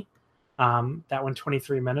Otani. That went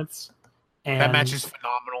 23 minutes. And that match is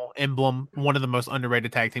phenomenal. Emblem, one of the most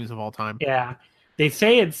underrated tag teams of all time. Yeah. They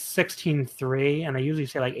say it's 16-3, and they usually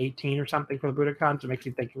say like 18 or something for the Budokan, so it makes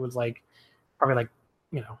you think it was like probably like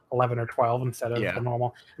 11 or 12 instead of the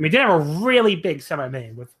normal. I mean, they have a really big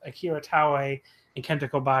semi-main with Akira Taue and Kenta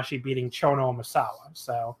Kobashi beating Chono and Misawa.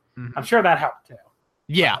 So I'm sure that helped too.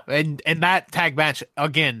 Yeah, and that tag match,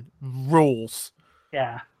 again, rules.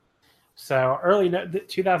 Yeah. So early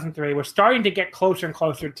 2003, we're starting to get closer and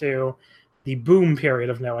closer to the boom period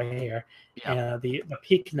of Noah here. Yeah. The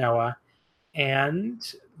peak Noah. And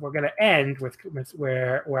we're going to end with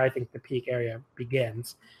where I think the peak area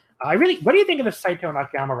begins. What do you think of the Saito and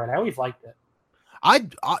Akiyama run? I always liked it. I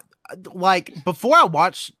like, before I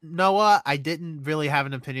watched Noah, I didn't really have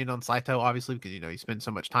an opinion on Saito, obviously, because you spend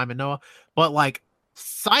so much time in Noah. But like,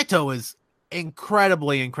 Saito is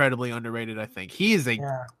incredibly underrated. I think he is a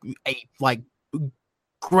like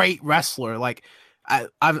great wrestler. Like,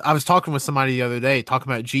 I was talking with somebody the other day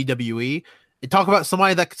talking about GWE. And talk about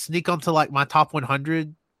somebody that could sneak onto like my top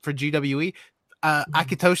 100 for GWE.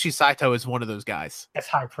 Akitoshi Saito is one of those guys. That's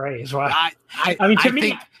high praise. Right? I mean, to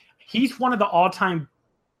me, he's one of the all-time.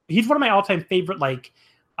 He's one of my all-time favorite. Like,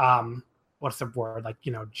 what's the word? Like,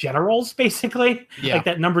 generals, basically. Yeah. Like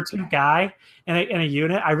that number 2 guy in a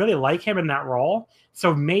unit. I really like him in that role.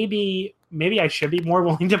 So maybe I should be more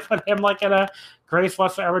willing to put him like in a greatest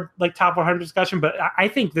wrestler ever, like top 100 discussion. But I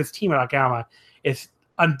think this team at Akiyama is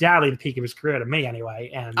undoubtedly the peak of his career to me,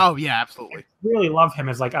 anyway. And oh yeah, absolutely. I really love him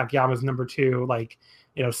as like Akiyama's number 2, like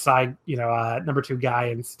side, number 2 guy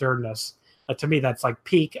in sternness. To me, that's like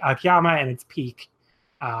peak Akiyama and it's peak,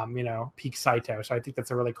 peak Saito. So I think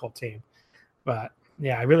that's a really cool team. But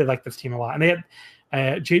yeah, I really like this team a lot. And they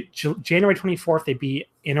had January 24th, they beat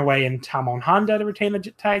Inoue and Tamon Honda to retain the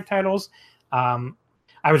tag titles. I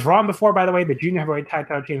was wrong before, by the way. The junior heavyweight tag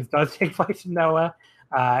title change does take place in Noah.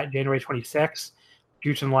 January 26th.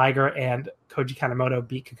 Jushin Liger and Koji Kanemoto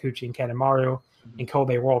beat Kikuchi and Kanemaru in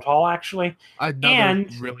Kobe World Hall, actually. Another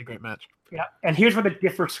really great match. Yeah, and here's where the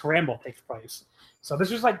Differ Scramble takes place. So this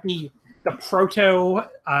is like the proto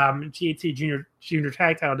GHC junior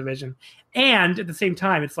tag title division, and at the same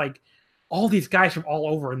time, it's like all these guys from all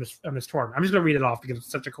over in this tournament. I'm just gonna read it off because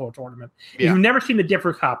it's such a cool tournament. Yeah. If you've never seen the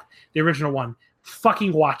Differ Cup, the original one,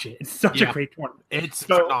 fucking watch it. It's such a great tournament. It's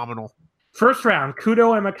phenomenal. First round,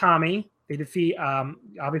 Kudo and Mikami They defeat,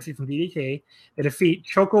 obviously from DDT. They defeat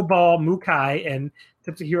Chocoball Mukai and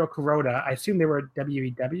Tetsuhiro Kuroda. I assume they were a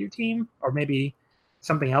WEW team or maybe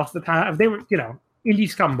something else at the time. If they were, indie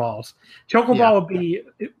scumballs. Chocoball would be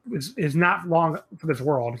is not long for this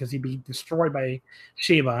world because he'd be destroyed by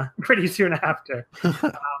Shima pretty soon after.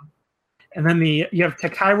 And then you have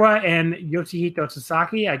Takaiwa and Yoshihito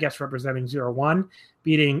Sasaki, I guess representing 0-1,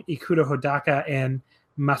 beating Ikuto Hodaka and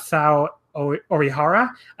Masao Orihara.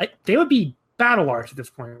 They would be Battle Arts at this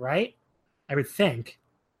point, right? I would think.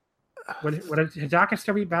 Would Hodaka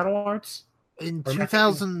still be Battle Arts? In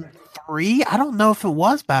 2003? I don't know if it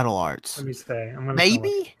was Battle Arts. Let me say.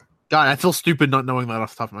 Maybe? God, I feel stupid not knowing that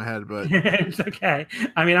off the top of my head, but it's okay.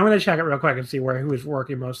 I mean, I'm going to check it real quick and see who was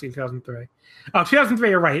working mostly in 2003. Oh, 2003,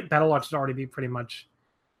 you're right. Battle Arts would already be pretty much.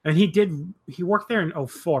 And he worked there in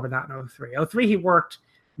 04, but not in 03. 03, he worked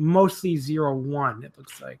mostly 0-1, it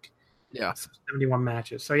looks like. Yeah. 71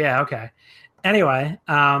 matches. So, yeah, okay. Anyway,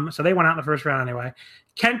 so they went out in the first round anyway.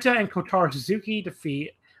 Kenta and Kotaro Suzuki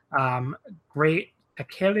defeat Great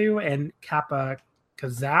Takeru and Kappa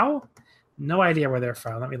Kazao. No idea where they're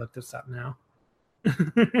from. Let me look this up now.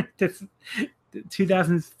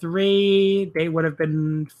 2003, they would have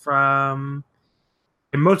been from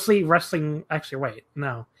mostly wrestling. Actually, wait,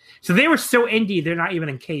 no. So they were so indie, they're not even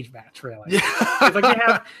in cage match, really.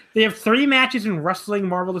 Like they have 3 matches in Wrestling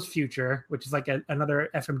Marvelous Future, which is like another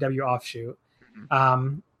FMW offshoot.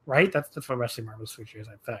 Right? That's what Wrestling Marvelous Future is,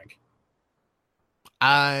 I think.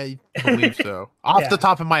 I believe so. Off the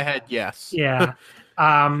top of my head, yes. Yeah.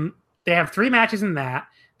 They have 3 matches in that.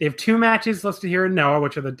 They have 2 matches listed here in Noah,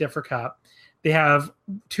 which are the Differ Cup. They have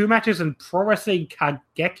 2 matches in Pro Wrestling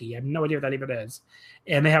Kageki. I have no idea what that even is.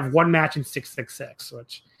 And they have 1 match in 666,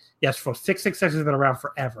 which, yes, folks, 666 has been around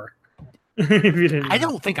forever. If you didn't know. I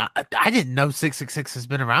don't think I didn't know 666 has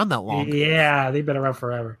been around that long. Yeah, they've been around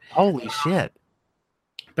forever. Holy shit.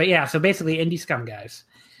 But yeah, so basically indie scum guys.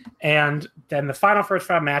 And then the final first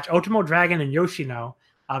round match, Ultimo Dragon and Yoshino,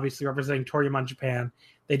 obviously representing Toryumon Japan.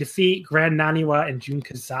 They defeat Grand Naniwa and Jun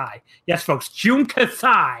Kasai. Yes, folks, Jun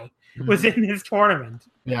Kasai was in this tournament.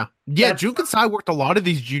 Yeah. Yeah, Jun Kasai worked a lot of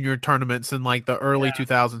these junior tournaments in like the early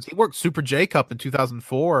 2000s. He worked Super J Cup in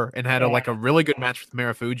 2004 and had a really good match with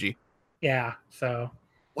Marufuji. Yeah, so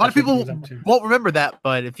a lot of people won't remember that,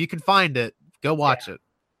 but if you can find it, go watch it.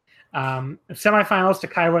 Semifinals,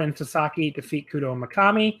 Takaiwa and Sasaki defeat Kudo and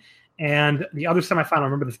Mikami. And the other semifinal, I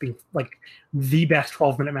remember this being like the best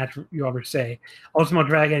 12-minute match you ever see. Ultimo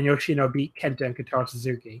Dragon and Yoshino beat Kenta and Kotaro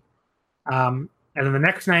Suzuki. And then the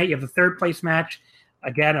next night, you have the third place match.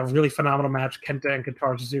 Again, a really phenomenal match. Kenta and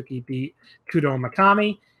Kotaro Suzuki beat Kudo and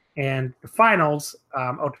Mikami. And the finals,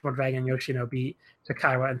 Ultimo Dragon and Yoshino beat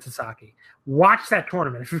Takaiwa and Sasaki. Watch that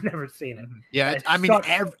tournament if you've never seen it. Yeah,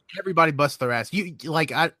 everybody busts their ass.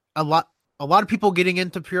 A lot of people getting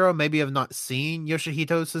into Puro maybe have not seen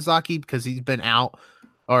Yoshihito Sasaki because he's been out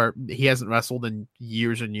or he hasn't wrestled in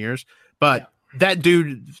years and years. But that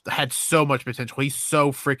dude had so much potential. He's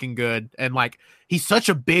so freaking good. And he's such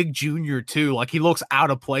a big junior too. Like he looks out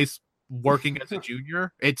of place working as a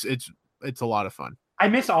junior. It's a lot of fun. I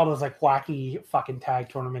miss all those wacky fucking tag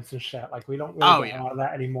tournaments and shit. We don't really get a lot of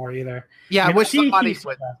that anymore either. Yeah, I wish somebody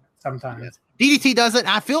would sometimes. Yeah. DDT does it.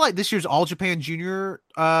 I feel like this year's All Japan Junior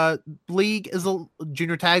League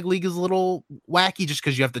Junior Tag League is a little wacky just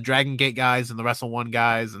because you have the Dragon Gate guys and the Wrestle One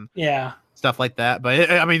guys and stuff like that. But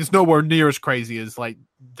it's nowhere near as crazy as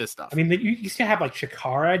this stuff. You used to have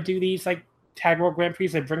Chikara do these Tag World Grand Prix.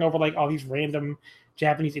 They bring over all these random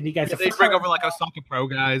Japanese indie guys. Yeah, they bring over Osaka Pro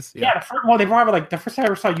guys. Yeah, they brought over the first time I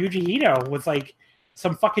ever saw Yuji Ito was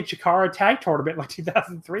some fucking Chikara tag tournament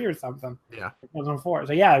 2003 or something. Yeah, 2004.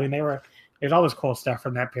 So yeah, there's all this cool stuff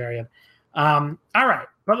from that period. All right,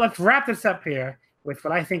 but let's wrap this up here with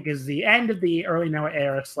what I think is the end of the early Noah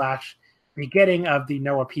era / beginning of the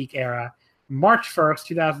Noah Peak era. March 1st,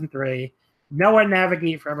 2003, Noah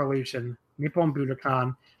Navigate for Evolution, Nippon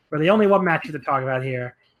Budokan. For the only one match to talk about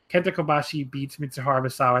here, Kenta Kobashi beats Mitsuharu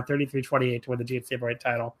Misawa 33-28 to win the GHC Heavyweight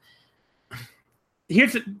title.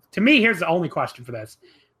 Here's the only question for this.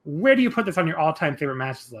 Where do you put this on your all-time favorite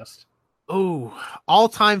matches list? Oh,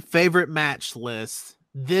 all-time favorite match list.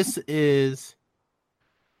 This is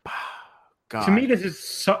God. To me, this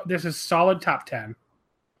is solid top 10.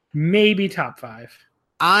 Maybe top 5.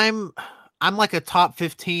 I'm a top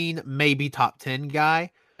 15, maybe top 10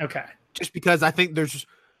 guy. Okay. Just because I think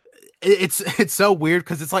it's so weird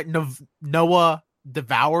because it's Noah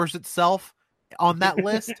devours itself on that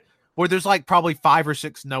list. Where there's probably 5 or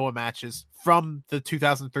 6 Noah matches from the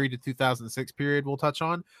 2003 to 2006 period we'll touch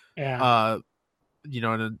on. Yeah. In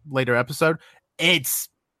a later episode. It's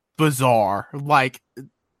bizarre.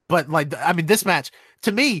 But like, I mean, this match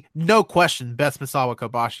to me, no question, best Misawa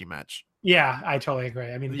Kobashi match. Yeah, I totally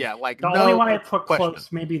agree. I mean, Yeah, like the only one I put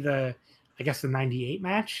close, maybe the 98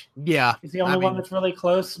 match. Yeah, is the only one that's really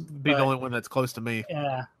close. Be the only one that's close to me.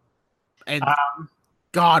 Yeah, and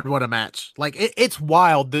God, what a match! Like it's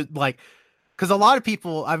wild that like. Because a lot of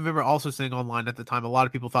people, I remember also seeing online at the time, a lot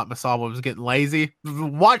of people thought Misawa was getting lazy.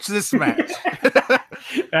 Watch this match.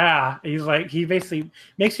 Yeah, he basically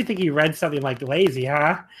makes you think he read something like lazy,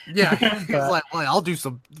 huh? Yeah, he's like, well, I'll do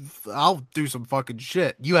some fucking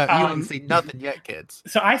shit. You haven't seen nothing yet, kids.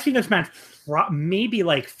 So I've seen this match maybe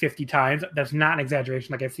like 50 times. That's not an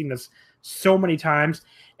exaggeration. Like I've seen this so many times,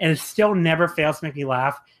 and it still never fails to make me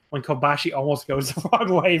laugh. When Kobashi almost goes the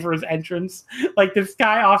wrong way for his entrance. Like, this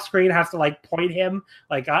guy off screen has to, like, point him.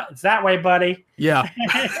 Like, it's that way, buddy. Yeah.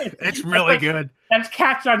 It's really good. That's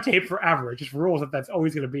captured on tape forever. It just rules that that's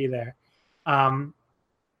always going to be there.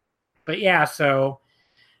 But, yeah, so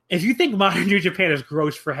if you think modern New Japan is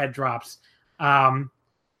gross for head drops, Misawa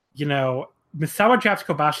drops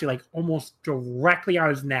Kobashi, like, almost directly on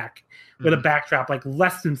his neck with a backdrop, like,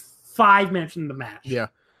 less than 5 minutes into the match. Yeah.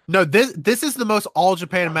 No, this is the most All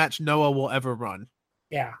Japan match Noah will ever run.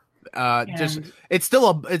 Yeah. It's still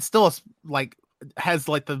a like has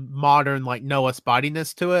like the modern like Noah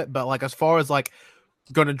spottiness to it, but like as far as like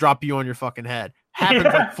gonna drop you on your fucking head happens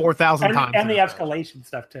like 4,000 times. And the escalation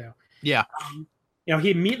stuff too. Yeah.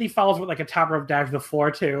 He immediately follows with like a top rope dive to the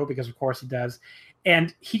floor too, because of course he does.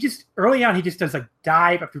 And he just early on he just does like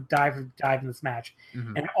dive after dive after dive in this match,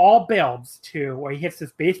 and it all builds to where he hits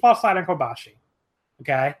this baseball slide on Kobashi.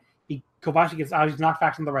 Okay, Kobashi gets out. He's knocked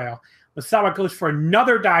back from the rail. Misawa goes for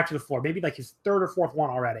another dive to the floor, maybe like his third or fourth one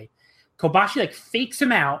already. Kobashi like fakes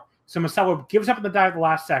him out, so Misawa gives up on the dive at the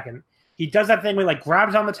last second. He does that thing where he like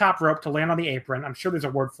grabs on the top rope to land on the apron. I'm sure there's a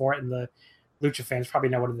word for it, and the Lucha fans probably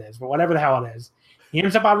know what it is, but whatever the hell it is, he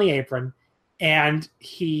ends up on the apron, and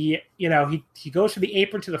he goes from the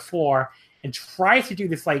apron to the floor and tries to do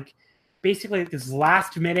this like basically this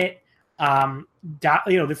last minute.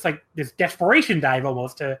 This desperation dive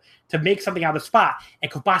almost to make something out of the spot,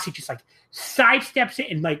 and Kobashi just like sidesteps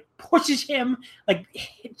it and like pushes him like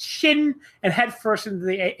shin and head first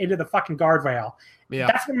into the fucking guardrail. Yeah,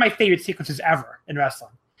 that's one of my favorite sequences ever in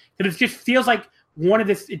wrestling. Because it just feels like one of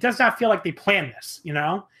this. It does not feel like they planned this,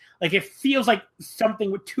 Like it feels like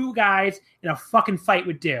something with two guys in a fucking fight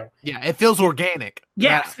would do. Yeah, it feels organic.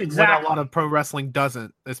 Yes, exactly. What a lot of pro wrestling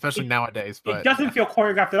doesn't, especially nowadays. But it doesn't feel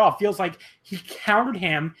choreographed at all. It feels like he countered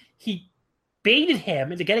him, he baited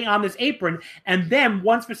him into getting on this apron, and then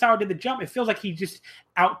once Misawa did the jump, it feels like he just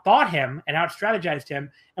outthought him and out-strategized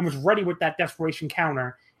him and was ready with that desperation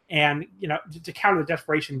counter and to counter the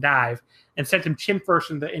desperation dive and sent him chin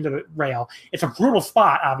first into the rail. It's a brutal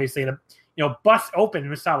spot, obviously. Busts open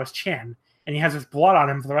Misawa's chin, and he has this blood on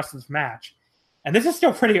him for the rest of this match. And this is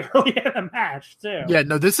still pretty early in the match, too. Yeah,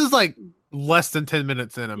 no, this is like less than 10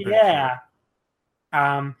 minutes in. Yeah.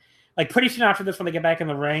 Sure. Like pretty soon after this, when they get back in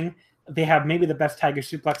the ring, they have maybe the best Tiger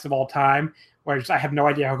suplex of all time, where I have no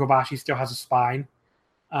idea how Kobashi still has a spine.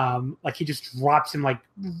 Like he just drops him like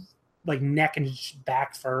neck and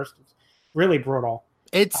back first. It's really brutal.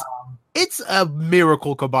 It's a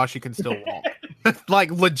miracle Kobashi can still walk. Like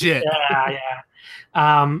legit. Yeah.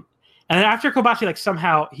 And then after Kobashi, like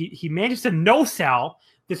somehow he manages to no-sell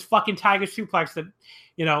this fucking Tiger suplex that,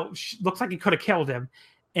 looks like he could have killed him.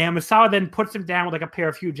 And Misawa then puts him down with like a pair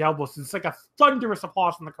of huge elbows. It's like a thunderous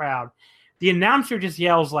applause from the crowd. The announcer just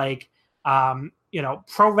yells like,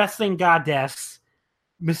 pro wrestling goddess,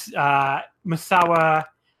 Misawa.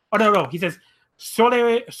 Oh no, he says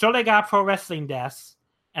Sole ga pro wrestling des,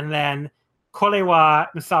 and then Kore wa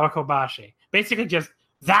Misawa Kobashi. Basically, just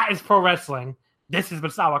that is pro wrestling. This is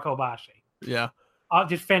Misawa Kobashi. Yeah,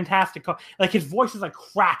 just fantastic. Like his voice is like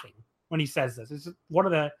cracking when he says this. It's one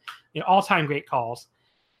of the all-time great calls.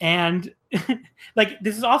 And like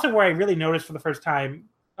this is also where I really noticed for the first time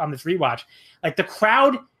on this rewatch, like the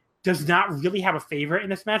crowd does not really have a favorite in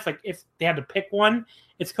this match. Like if they had to pick one,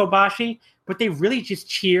 it's Kobashi, but they really just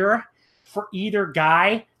cheer for either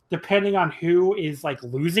guy depending on who is like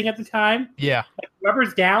losing at the time. Yeah. Like,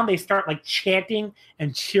 whoever's down, they start like chanting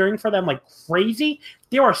and cheering for them like crazy.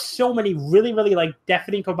 There are so many really, really like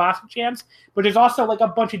deafening Kobashi chants, but there's also like a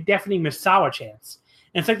bunch of deafening Misawa chants.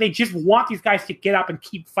 And it's like they just want these guys to get up and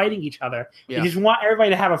keep fighting each other. Yeah. They just want everybody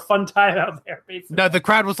to have a fun time out there, basically. No, the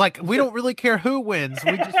crowd was like, we don't really care who wins.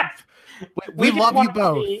 We just we love you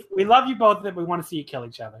both. We love you both, but we want to see you kill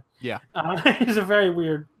each other. Yeah. It's a very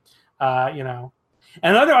weird, And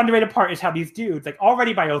another underrated part is how these dudes, like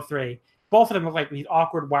already by 03, both of them look like these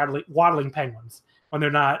awkward waddling penguins when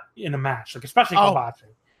they're not in a match, like especially Kobashi.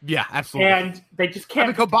 Yeah, absolutely. And they just can't.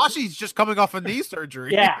 I mean, Kobashi's just coming off a knee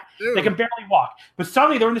surgery. Yeah, they can barely walk. But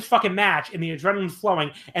suddenly they're in this fucking match and the adrenaline's flowing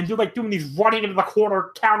and they're like doing these running into the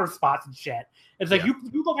corner counter spots and shit. It's like you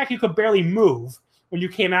look like you could barely move when you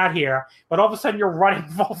came out here, but all of a sudden you're running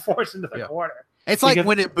full force into the corner. It's like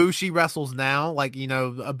when Ibushi wrestles now, like, you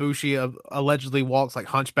know, Ibushi allegedly walks like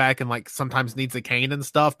hunchback and like sometimes needs a cane and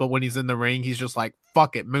stuff, but when he's in the ring, he's just like,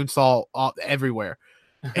 fuck it, moonsault everywhere.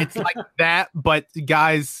 It's like that, but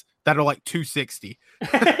guys that are like 260.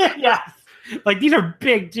 Yes. Like these are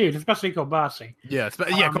big dudes, especially Kobashi. Yes, but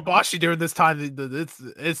Kobashi during this time,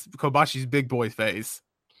 it's Kobashi's big boy phase.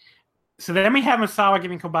 So then we have Misawa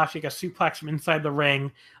giving Kobashi a suplex from inside the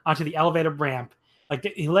ring onto the elevated ramp. Like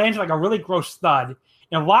he lands like a really gross thud.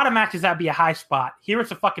 In a lot of matches, that'd be a high spot. Here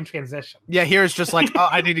it's a fucking transition. Yeah, here it's just like, oh,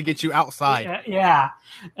 I need to get you outside. Yeah.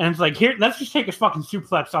 And it's like, here, let's just take a fucking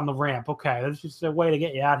suplex on the ramp. Okay, that's just a way to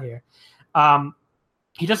get you out here.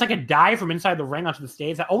 He does like a dive from inside the ring onto the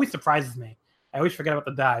stage. That always surprises me. I always forget about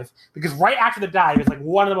the dive. Because right after the dive is like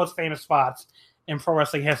one of the most famous spots in pro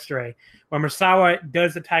wrestling history, where Misawa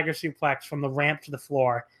does the tiger suplex from the ramp to the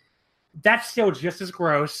floor. That's still just as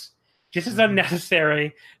gross, just as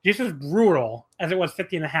unnecessary, just as brutal as it was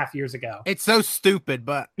 50 and a half years ago. It's so stupid,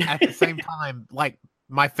 but at the same time, like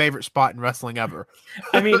my favorite spot in wrestling ever.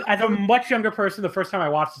 I mean, as a much younger person, the first time I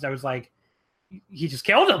watched this, I was like, he just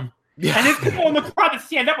killed him. Yeah. And there's people in the crowd that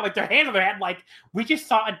stand up with like their hands on their head, like, we just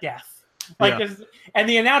saw a death. Like this, and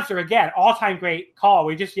the announcer, again, all-time great call,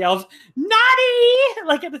 he just yells, "Naughty!"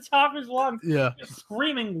 like at the top of his lungs. Yeah. Just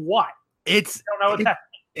screaming what? It's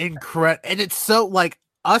incredible. And it's so like,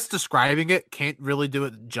 us describing it can't really do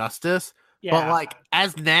it justice. Yeah. But like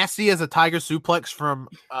as nasty as a tiger suplex from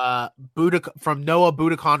Noah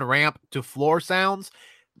Budokan ramp to floor sounds,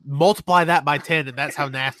 multiply that by 10 and that's how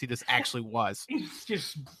nasty this actually was. It's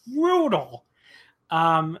just brutal.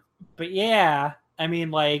 But yeah, I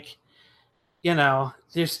mean, like, you know,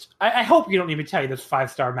 just I hope you don't need me to tell you this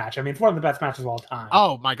 5-star match. I mean, it's one of the best matches of all time.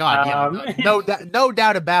 Oh my god, no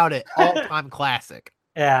doubt about it. All-time classic.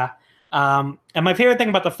 Yeah. And my favorite thing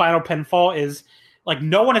about the final pinfall is, like,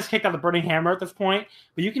 no one has kicked out the burning hammer at this point,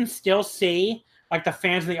 but you can still see, like, the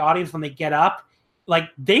fans in the audience when they get up, like,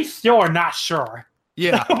 they still are not sure.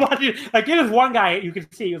 Yeah. Like, there's one guy you can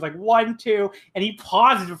see, he was like 1, 2, and he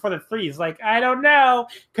pauses before the 3. He's like, I don't know,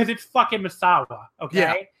 because it's fucking Misawa,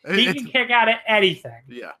 okay? Yeah, he can kick out at anything.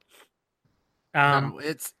 Yeah.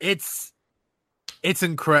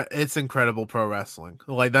 It's incredible pro wrestling.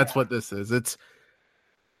 Like, that's what this is. It's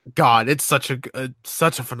such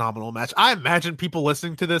a phenomenal match. I imagine people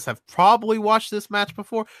listening to this have probably watched this match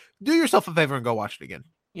before. Do yourself a favor and go watch it again.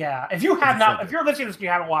 Yeah, if you have not, if you're listening to this and you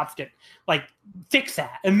haven't watched it, like, fix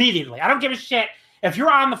that immediately. I don't give a shit. If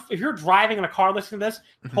you're driving in a car listening to this,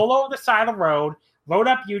 pull over the side of the road, load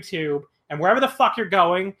up YouTube, and wherever the fuck you're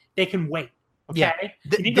going, they can wait. Okay, yeah.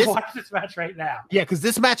 You need to watch this match right now. Yeah, because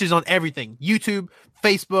this match is on everything: YouTube,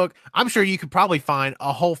 Facebook. I'm sure you could probably find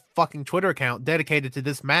a whole fucking Twitter account dedicated to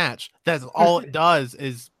this match. That's all it does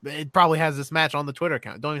is it probably has this match on the Twitter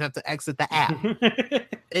account. Don't even have to exit the app.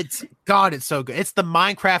 It's so good. It's the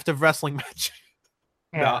Minecraft of wrestling match.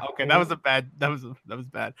 Yeah. No, okay, that was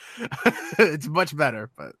bad. It's much better,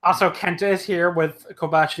 but also Kenta is here with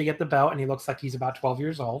Kobashi to get the belt, and he looks like he's about 12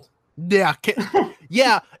 years old. Yeah,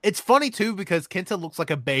 yeah. It's funny too because Kenta looks like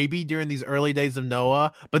a baby during these early days of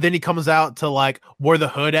Noah, but then he comes out to like where the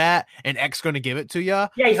hood at, and X going to give it to you.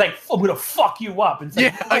 Yeah, he's like, I'm gonna fuck you up, and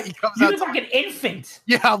like, yeah, he comes out like an infant.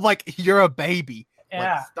 Yeah, I'm like, you're a baby.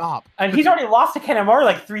 Yeah, like, stop. And he's already lost to Kanemaru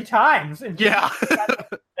like 3 times. Yeah,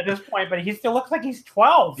 at this point, but he still looks like he's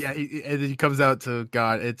 12. Yeah, and then he comes out to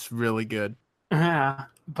God. It's really good. Yeah,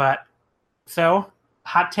 but so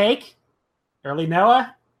hot take, early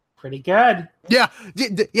Noah. Pretty good. Yeah.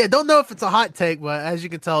 Don't know if it's a hot take, but as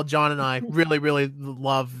you can tell, John and I really, really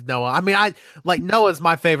love Noah. I mean, Noah's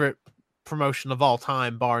my favorite promotion of all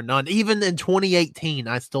time, bar none. Even in 2018,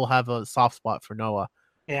 I still have a soft spot for Noah.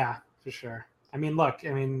 Yeah, for sure. I mean, look,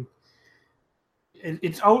 this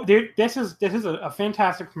is a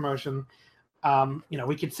fantastic promotion. You know,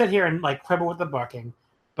 we could sit here and like quibble with the booking,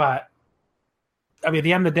 but I mean, at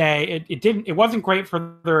the end of the day, it wasn't great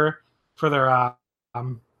for their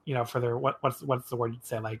you know, for their what's the word you'd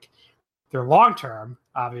say, like their long term.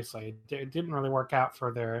 Obviously, it didn't really work out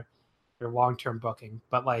for their long term booking,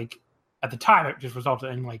 but like at the time, it just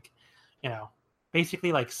resulted in like, you know,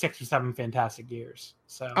 basically like 6 or 7 fantastic years.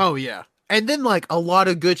 So oh yeah, and then like a lot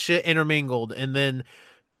of good shit intermingled, and then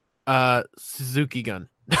Suzuki Gun.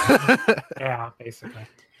 Yeah, basically.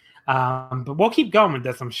 But we'll keep going with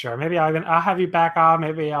this, I'm sure. Maybe I'll have you back on.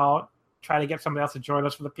 Maybe I'll try to get somebody else to join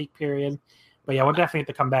us for the peak period. But yeah, we'll definitely have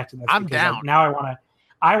to come back to this. I'm because, down. Like, now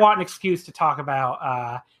I want an excuse to talk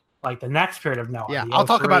about like the next period of Noah. Yeah, I'll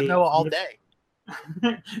talk about Noah all day.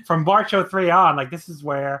 From March 03 on, like this is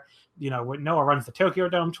where when Noah runs the Tokyo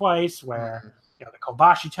Dome twice, where the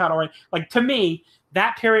Kobashi title reign. Like to me,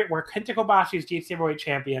 that period where Kenta Kobashi is GHC Heavyweight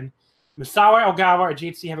Champion, Misawa Ogawa are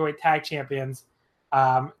GHC Heavyweight Tag Champions,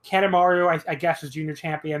 Kanemaru I guess is Junior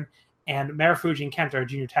Champion, and Marufuji and Kenta are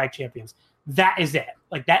Junior Tag Champions. That is it.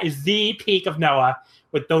 Like that is the peak of Noah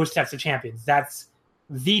with those sets of champions. That's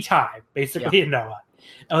the time basically in Noah.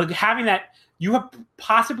 And like having that, you have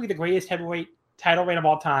possibly the greatest heavyweight title reign of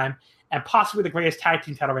all time and possibly the greatest tag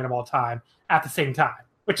team title reign of all time at the same time,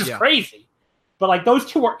 which is crazy. But like those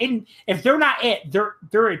two are in. If they're not it,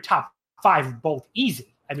 they're in top 5 both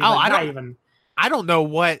easy. I mean, I don't know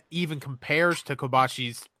what even compares to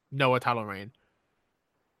Kobashi's Noah title reign.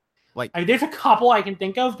 Like, I mean, there's a couple I can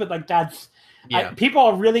think of, but like that's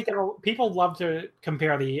people love to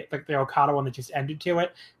compare the Okada one that just ended to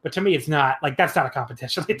it, but to me, it's not like that's not a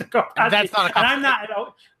competition. Like, that's not a competition. And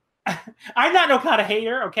I'm not an Okada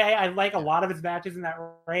hater. Okay, I like a lot of his matches in that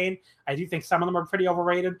reign. I do think some of them are pretty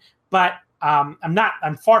overrated, but I'm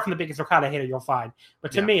far from the biggest Okada hater you'll find.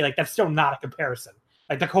 But to me, like that's still not a comparison.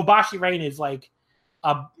 Like the Kobashi reign is like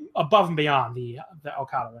above and beyond the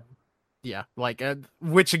Okada reign. Yeah, like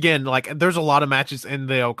which again, like there's a lot of matches in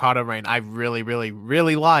the Okada reign I really, really,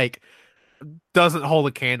 really like. Doesn't hold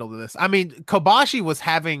a candle to this. I mean, Kobashi was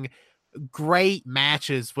having great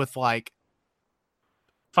matches with like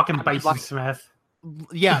fucking Bison Smith.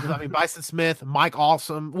 Yeah, I mean Bison Smith, Mike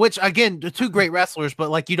Awesome, which again, they're two great wrestlers,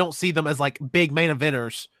 but like you don't see them as like big main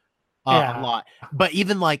eventers a lot. But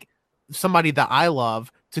even like somebody that I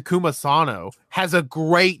love, Takuma Sano, has a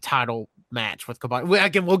great title match with Kobashi.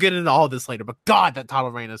 Again, we'll get into all this later, but God, that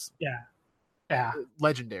title reign is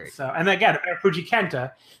legendary. So, and again, Fuji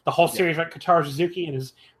Kenta, the whole series with Kotaro Suzuki and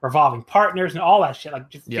his revolving partners and all that shit, like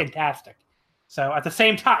just fantastic. So at the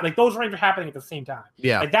same time, like those reigns are happening at the same time.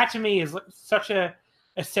 Yeah, like that to me is such a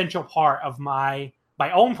essential part of my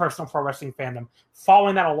own personal pro wrestling fandom.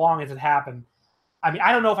 Following that along as it happened. I mean,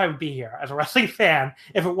 I don't know if I would be here as a wrestling fan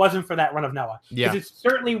if it wasn't for that run of Noah. Yeah, because it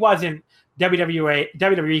certainly wasn't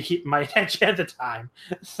WWE keeping my attention at the time.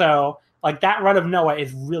 So like that run of Noah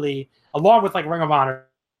is really, along with like Ring of Honor,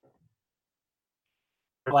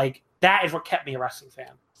 like that is what kept me a wrestling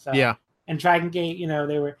fan. So yeah, and Dragon Gate,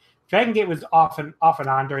 Dragon Gate was off and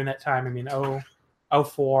on during that time. I mean,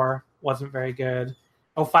 04 wasn't very good.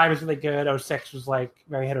 05 was really good. 06 was like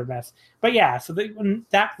very hit or miss. But yeah, so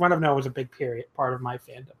that run of Noah was a big part of my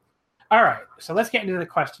fandom. All right, so let's get into the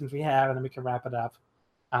questions we have, and then we can wrap it up.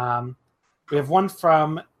 We have one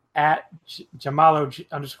from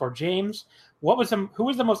 @Jamalo_James. Who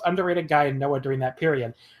was the most underrated guy in Noah during that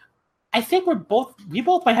period? I think we both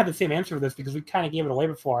might have the same answer for this because we kind of gave it away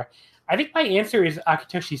before. I think my answer is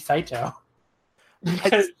Akitoshi Saito.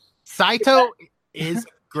 Saito is a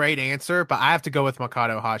great answer, but I have to go with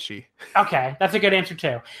Makoto Hashi. Okay, that's a good answer too.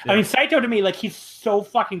 Yeah. I mean, Saito to me, like he's so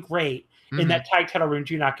fucking great in that tag title run,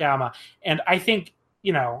 Jun Nakayama, and I think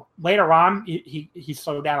later on he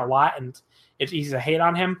slowed down a lot, and it's easy to hate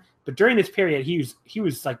on him. But during this period, he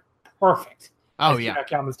was like perfect. Oh yeah,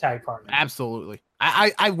 Nakayama's tag partner. Absolutely.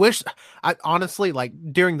 I wish, honestly, like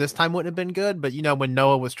during this time wouldn't have been good, but when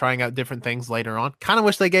Noah was trying out different things later on, kind of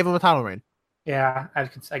wish they gave him a title reign. Yeah, I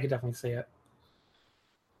could definitely see it.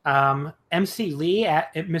 MC Lee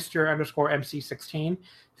at Mr_MC16.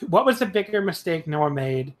 What was the bigger mistake Noah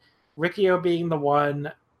made? Rikio being the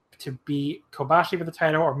one to beat Kobashi for the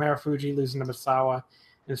title, or Marufuji losing to Misawa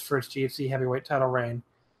in his first GHC heavyweight title reign?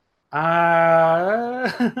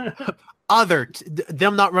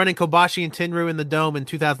 Them not running Kobashi and Tenryu in the Dome in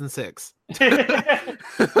 2006.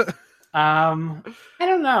 I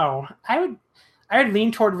don't know. I would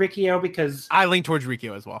lean toward Rikio because I lean towards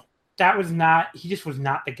Rikio as well. He just was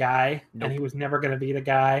not the guy, and he was never going to be the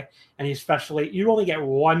guy. And you only get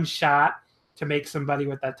one shot to make somebody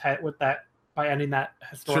with that by ending that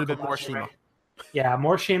historical. Should have been Morishima. Yeah,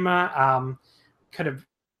 Morishima.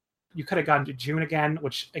 You could have gone to June again,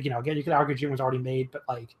 which again you could argue June was already made, but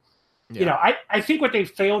like. Yeah. I think what they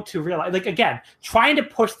failed to realize, like again, trying to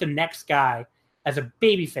push the next guy as a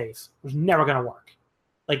babyface was never going to work.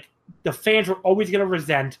 Like the fans were always going to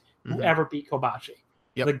resent whoever beat Kobashi.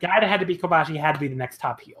 Yep. The guy that had to beat Kobashi had to be the next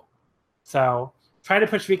top heel. So trying to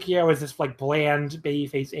push Rikio as this like bland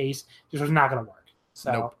babyface ace just was not going to work.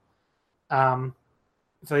 So, nope.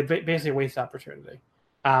 So they basically waste opportunity.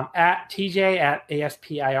 At TJ at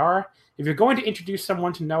ASPIR. If you're going to introduce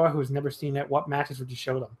someone to Noah who has never seen it, what matches would you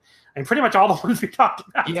show them? I mean, pretty much all the ones we talked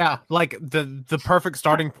about. Yeah, like the perfect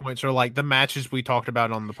starting points are like the matches we talked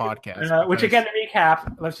about on the podcast. Which again, to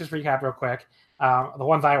recap, let's just recap real quick. The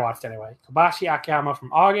ones I watched anyway. Kobashi Akiyama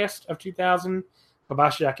from August of 2000.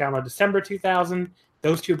 Kobashi Akiyama December 2000.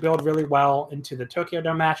 Those two build really well into the Tokyo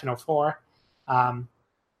Dome match in 2004.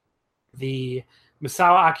 The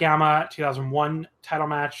Misawa Akiyama 2001 title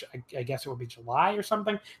match, I guess it would be July or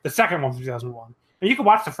something. The second one was 2001. And you can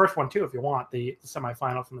watch the first one too if you want, the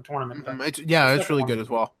semifinal from the tournament. It's really good as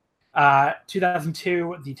well.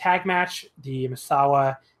 2002, the tag match, the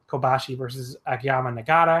Misawa Kobashi versus Akiyama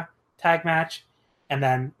Nagata tag match. And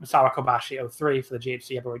then Misawa Kobashi 03 for the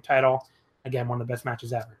GHC heavyweight title. Again, one of the best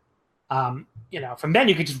matches ever. From then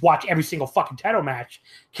you could just watch every single fucking title match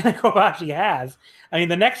Kobashi has. I mean,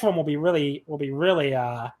 the next one will be really,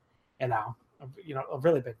 a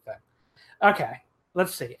really big thing. Okay,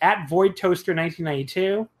 let's see. At Void Toaster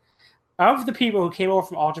 1992, of the people who came over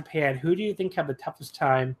from All Japan, who do you think had the toughest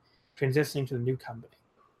time transitioning to the new company?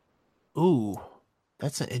 Ooh,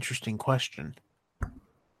 that's an interesting question.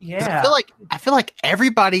 Yeah, I feel like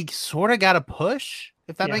everybody sort of got a push.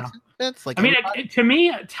 If that makes sense, like I mean, to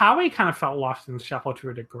me, Taue kind of felt lost in the shuffle to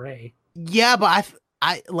a degree. Yeah, but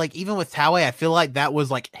I like even with Taue, I feel like that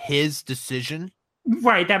was like his decision.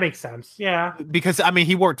 Right, that makes sense. Yeah, because I mean,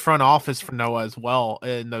 he worked front office for Noah as well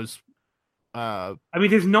in those. I mean,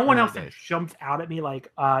 there's no one else that jumped out at me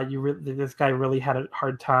like, this guy really had a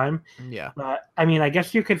hard time. Yeah, but I mean, I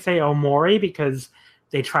guess you could say Omori because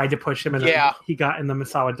they tried to push him, and he got in the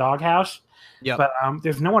Misawa doghouse. Yeah, but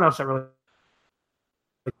there's no one else that really.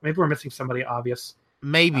 Maybe we're missing somebody obvious.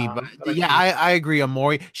 Maybe, but I agree.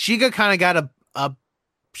 Omori Shiga kind of got a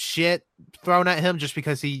shit thrown at him just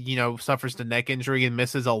because he, suffers the neck injury and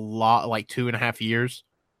misses a lot, like 2.5 years.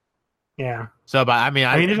 Yeah. So, but I mean,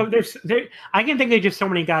 I can think of just so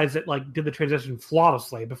many guys that like did the transition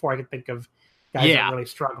flawlessly before I could think of guys that really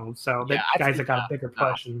struggled. So guys that got a bigger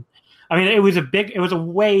push, and I mean, it was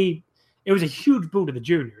a huge boon to the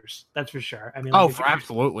juniors, that's for sure. I mean,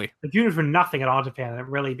 absolutely. The juniors were nothing at All Japan, and it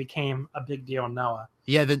really became a big deal in Noah.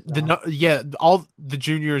 Yeah, all the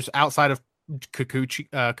juniors outside of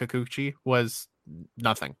Kikuchi was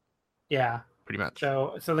nothing. Yeah, pretty much.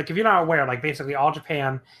 So like if you're not aware, like basically All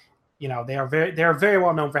Japan, they are very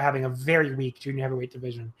well known for having a very weak junior heavyweight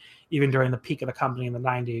division, even during the peak of the company in the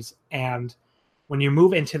 90s. And when you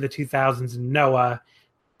move into the 2000s in Noah,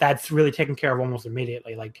 that's really taken care of almost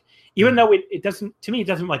immediately. Like, even though it doesn't, to me, it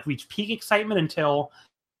doesn't like reach peak excitement until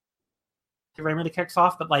it really kicks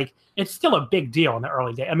off, but like, it's still a big deal in the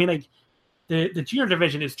early days. I mean, like, the junior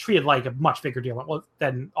division is treated like a much bigger deal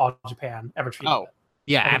than All Japan ever treated. Oh,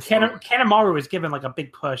 yeah. Absolutely. Kanemaru was given like a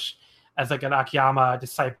big push as like an Akiyama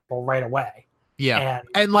disciple right away. Yeah.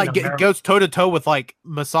 And like, it goes toe to toe with like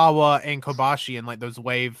Misawa and Kobashi and like those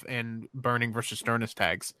Wave and Burning versus Sternus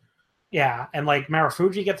tags. Yeah, and like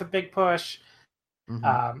Marufuji gets a big push.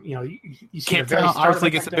 Mm-hmm. You see Kenta obviously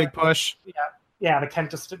gets a big push. Yeah, the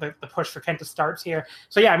push for Kenta starts here.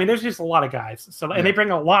 So yeah, I mean, there's just a lot of guys. So and they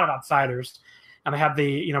bring a lot of outsiders, and they have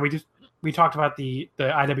we talked about the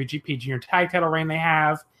IWGP Junior Tag Title reign they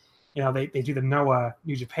have. They do the Noah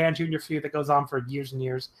New Japan Junior feud that goes on for years and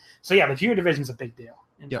years. So yeah, the junior division is a big deal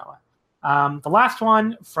in Noah. The last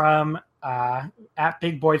one from at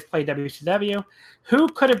Big Boys Play WCW. Who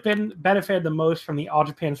could have benefited the most from the All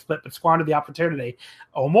Japan split but squandered the opportunity?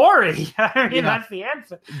 Omori. I mean, that's the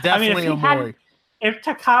answer. Definitely Omori. If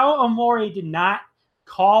Takao Omori did not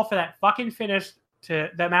call for that fucking finish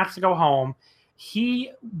that match to go home,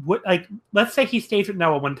 he would, like, let's say he stays with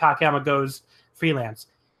Noah when Takayama goes freelance.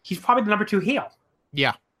 He's probably the number 2 heel.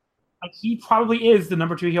 Yeah. Like, he probably is the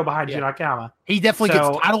number 2 heel behind Jun Akiyama. He definitely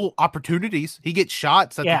gets title opportunities. He gets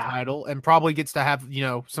shots at the title and probably gets to have,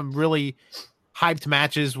 some really hyped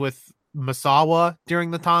matches with Misawa during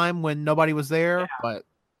the time when nobody was there. Yeah. But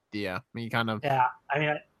I mean, kind of. Yeah. I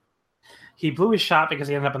mean, he blew his shot because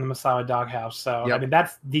he ended up in the Misawa doghouse. So, I mean,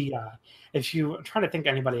 that's I'm trying to think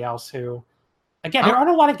of anybody else who. Again, there aren't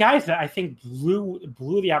a lot of guys that I think blew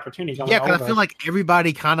the opportunity. Yeah, because I feel like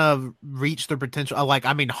everybody kind of reached their potential. Like,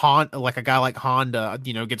 I mean, like a guy like Honda,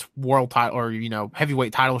 gets world title or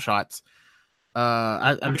heavyweight title shots.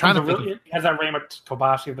 I'm trying to think. Has that reign with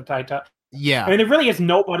Kobashi with the title? Yeah, I mean, there really is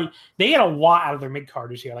nobody. They get a lot out of their mid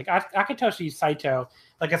carders here. Like Akitoshi Saito,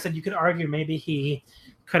 like I said, you could argue maybe he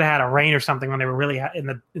could have had a reign or something when they were really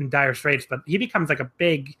in dire straits, but he becomes like a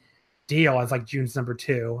big deal as like June's number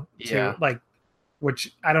 2. Yeah,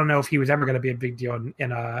 which I don't know if he was ever going to be a big deal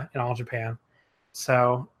in All Japan.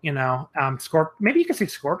 So, maybe you could say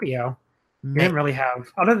Scorpio. He didn't really have,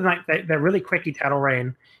 other than like that really quickie title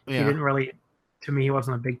reign. He didn't really. To me, he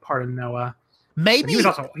wasn't a big part of Noah. Maybe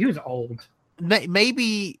he was old.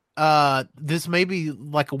 Maybe this may be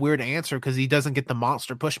like a weird answer because he doesn't get the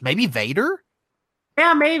monster push. Maybe Vader.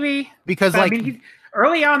 Yeah, maybe because but,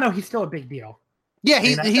 early on though, he's still a big deal. Yeah,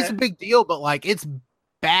 he's a big deal, but like it's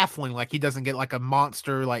baffling. Like he doesn't get like a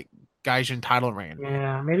monster like Gaijin title reign.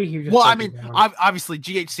 Yeah, maybe he just. Well, I mean, obviously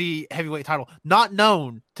GHC heavyweight title, not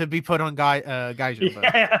known to be put on Gaijin. But.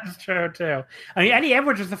 Yeah, that's true too. I mean, Eddie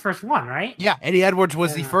Edwards was the first one, right? Yeah, Eddie Edwards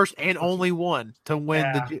was the first and only one to win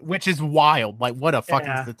which is wild. Like, what a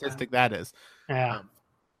fucking statistic that is. Yeah.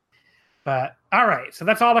 But all right, so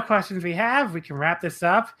that's all the questions we have. We can wrap this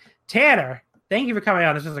up. Tanner, thank you for coming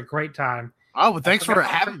on. This was a great time. Oh, well, thanks for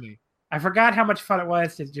having me. I forgot how much fun it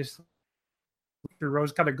was to just through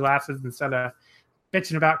rose-colored glasses instead of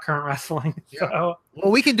bitching about current wrestling. Yeah. So,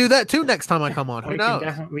 well, we can do that too next time I come on. Who knows?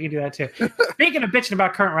 We can do that too. Speaking of bitching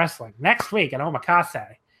about current wrestling, next week at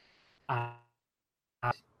Omakase,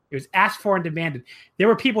 it was asked for and demanded. There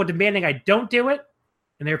were people demanding I don't do it,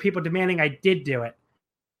 and there were people demanding I did do it.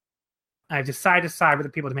 I decided to side with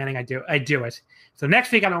the people demanding I do it. So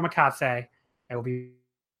next week on Omakase, I will be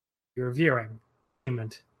reviewing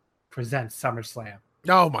Entertainment Presents SummerSlam.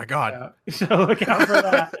 Oh my God. So look out for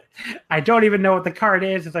that. I don't even know what the card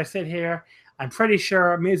is as I sit here. I'm pretty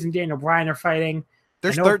sure Miz and Daniel Bryan are fighting.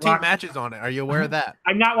 There's 13 matches on it. Are you aware of that?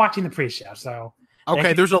 I'm not watching the pre-show, so.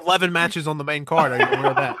 Okay, there's 11 matches on the main card. Are you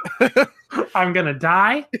aware of that? I'm gonna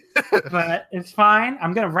die, but it's fine.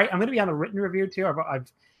 I'm gonna be on a written review too. I've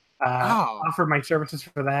offered my services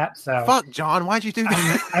for that. So fuck, John, why'd you do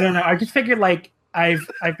that? I don't know. I just figured like I've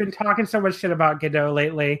been talking so much shit about Godot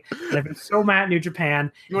lately, and I've been so mad at New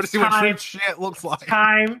Japan. You want to see what shit looks like?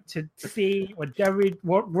 Time to see what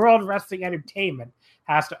World Wrestling Entertainment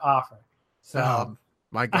has to offer. So,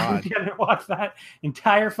 my God, I'm gonna watch that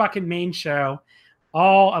entire fucking main show,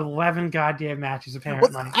 all 11 goddamn matches.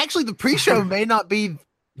 Apparently, well, actually, the pre-show may not be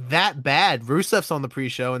that bad. Rusev's on the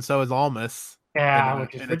pre-show, and so is Almas. Yeah,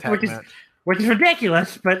 which is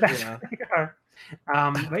ridiculous, but that's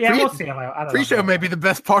but yeah, we'll see. I don't pre-show may be the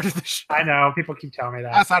best part of the show. I know people keep telling me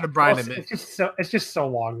that. Outside of Brian and me, it's just so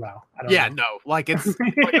long though. Like it's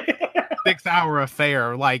like a 6-hour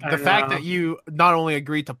affair. Like the fact that you not only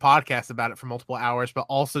agreed to podcast about it for multiple hours, but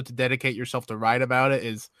also to dedicate yourself to write about it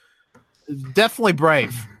is definitely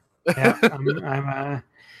brave. Yeah,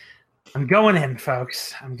 I'm going in,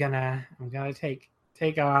 folks. I'm gonna take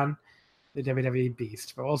on the WWE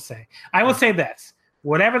Beast, but we'll see. I will say this.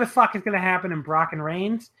 Whatever the fuck is going to happen in Brock and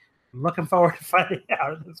Reigns, I'm looking forward to finding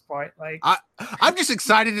out at this point. Like, I'm just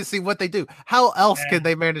excited to see what they do. How else can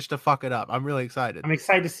they manage to fuck it up? I'm really excited. I'm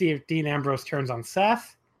excited to see if Dean Ambrose turns on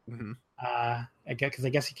Seth. Mm-hmm. I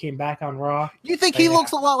guess he came back on Raw. You think he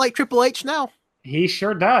looks a lot like Triple H now? He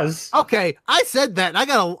sure does. Okay, I said that. And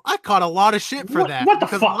I caught a lot of shit for that. What the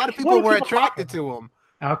because fuck? A lot of people were attracted to him.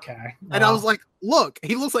 Okay, well. And I was like, look,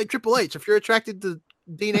 he looks like Triple H. If you're attracted to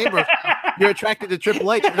Dean Ambrose, you're attracted to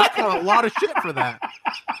Triple H. And I got a lot of shit for that.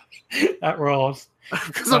 That rolls.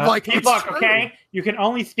 Because I'm like, look, okay, you can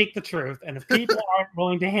only speak the truth. And if people aren't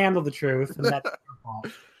willing to handle the truth, then that's their fault.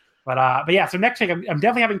 But yeah, so next week, I'm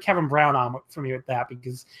definitely having Kevin Brown on for me with that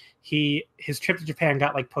because his trip to Japan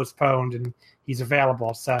got like postponed and he's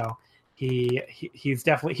available. So he's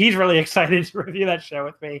really excited to review that show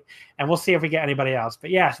with me, and we'll see if we get anybody else.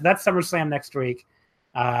 But yeah, so that's SummerSlam next week.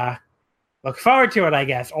 Look forward to it, I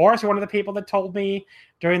guess. Or is one of the people that told me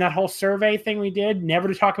during that whole survey thing we did never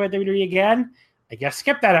to talk about WWE again. I guess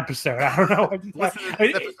skip that episode. I don't know. Listen to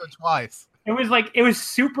this episode twice. It was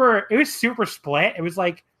super split. It was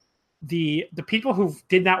like the people who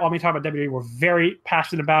did not want me to talk about WWE were very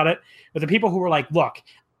passionate about it, but the people who were like, look,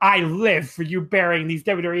 I live for you burying these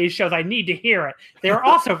WWE shows. I need to hear it. They were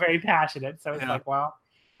also very passionate. So it's like, well,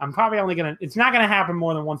 I'm probably it's not going to happen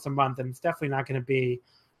more than once a month. And it's definitely not going to be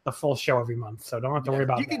the full show every month. So don't have to worry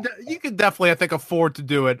about that. You could definitely, I think, afford to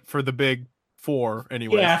do it for the big four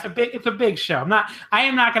anyway. Yeah, it's a big show. I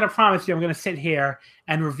am not going to promise you I'm going to sit here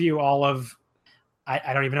and review all of,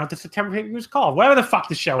 I don't even know what the September pay-per-view is called. Whatever the fuck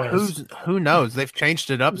the show is. Who knows? They've changed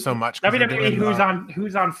it up so much. WWE,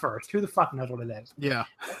 who's on first? Who the fuck knows what it is? Yeah.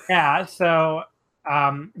 Yeah. So,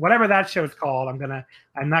 whatever that show is called,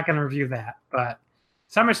 I'm not gonna review that. But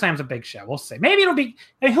SummerSlam's a big show. We'll see. Maybe it'll be.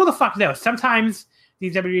 I mean, who the fuck knows? Sometimes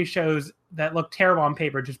these WWE shows that look terrible on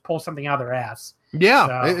paper just pull something out of their ass.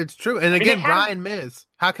 Yeah, it's true. And again, Brian Miz.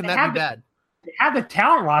 How can that be bad? They have the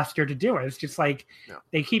talent roster to do it. It's just like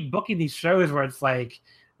they keep booking these shows where it's like,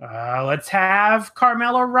 let's have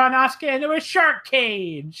Carmelo run Asuka into a shark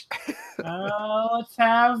cage. Let's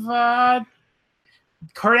have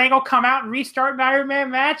Kurt Angle come out and restart an Iron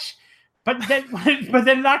Man match, but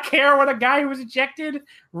then not care when a guy who was ejected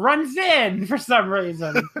runs in for some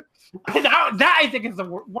reason. that I think is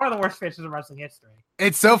one of the worst finishes in wrestling history.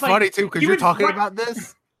 It's so funny too because you're talking about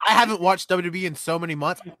this. I haven't watched WWE in so many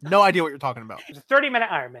months. No idea what you're talking about. It's a 30-minute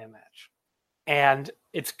Iron Man match, and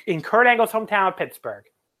it's in Kurt Angle's hometown of Pittsburgh.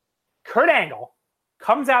 Kurt Angle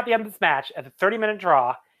comes out at the end of this match at the 30-minute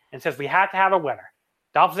draw and says, "We have to have a winner."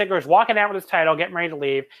 Dolph Ziggler is walking out with his title, getting ready to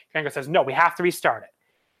leave. Kurt Angle says, "No, we have to restart it."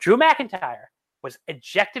 Drew McIntyre was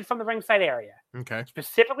ejected from the ringside area. Okay.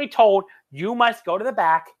 Specifically told, "You must go to the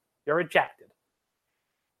back. You're ejected."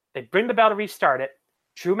 They bring the bell to restart it.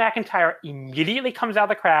 Drew McIntyre immediately comes out of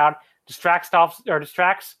the crowd, distracts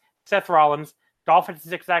Seth Rollins. Dolph hits a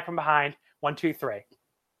zigzag from behind. 1, 2, 3.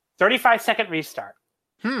 35-second restart.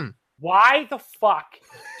 Why the fuck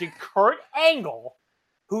did Kurt Angle,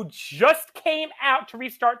 who just came out to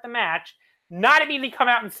restart the match, not immediately come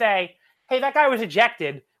out and say, "Hey, that guy was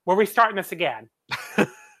ejected. We're restarting this again"?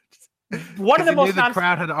 One of the most the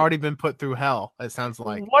crowd had already been put through hell. It sounds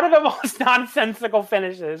like one of the most nonsensical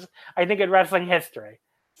finishes I think in wrestling history.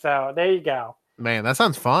 So there you go. Man, that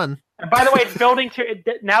sounds fun. And by the way, it's building to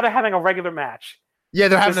now. They're having a regular match. Yeah,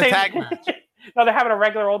 they're having a tag match. No, they're having a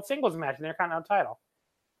regular old singles match in their Continental title.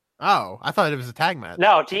 Oh, I thought it was a tag match.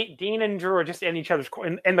 No, Dean and Drew are just in each other's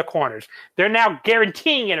in the corners. They're now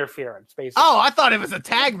guaranteeing interference, basically. Oh, I thought it was a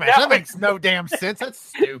tag match. That makes no damn sense. That's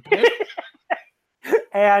stupid.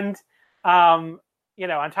 And on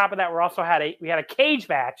top of that, we had a cage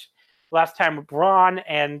match last time with Braun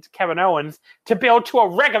and Kevin Owens to build to a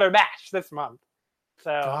regular match this month.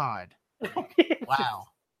 So God, wow.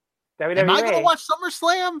 WWE. Am I going to watch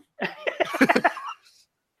SummerSlam?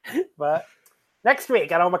 But next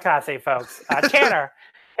week on Omakase, folks. Tanner,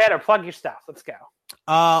 plug your stuff. Let's go.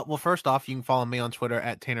 Well, first off, you can follow me on Twitter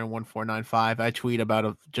at Tanner1495. I tweet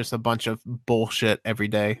about just a bunch of bullshit every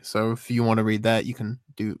day. So if you want to read that, you can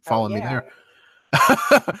follow me there.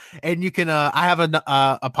 And you can, I have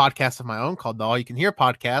a podcast of my own called the All You Can Hear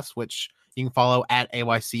Podcast, which you can follow at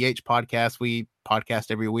AYCH Podcast. We podcast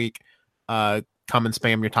every week. Come and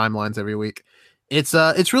spam your timelines every week. It's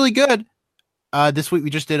really good. This week we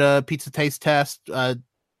just did a pizza taste test.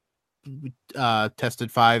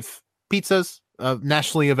 Tested 5 pizzas,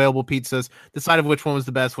 nationally available pizzas, decided which one was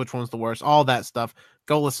the best, which one was the worst, all that stuff.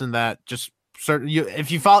 Go listen to that. Just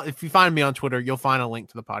if you find me on Twitter, you'll find a link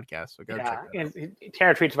to the podcast. So go check it out. And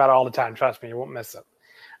Tanner tweets about it all the time. Trust me, you won't miss it.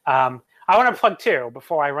 I want to plug too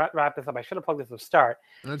before I wrap this up. I should have plugged this at the start.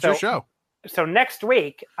 That's your show. So next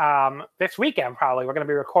week, this weekend probably, we're going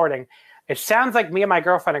to be recording. It sounds like me and my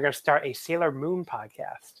girlfriend are going to start a Sailor Moon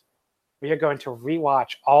podcast. We are going to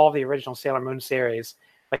rewatch all the original Sailor Moon series,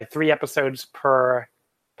 like 3 episodes per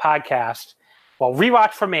podcast. Well,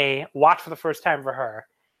 rewatch for me, watch for the first time for her.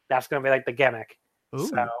 That's going to be like the gimmick. Ooh.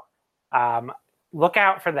 So look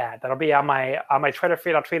out for that. That'll be on my Twitter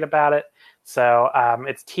feed. I'll tweet about it. So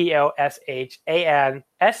it's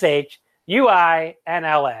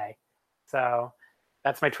TOSHANSHUINLA. So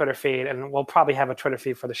that's my Twitter feed, and we'll probably have a Twitter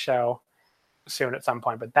feed for the show soon at some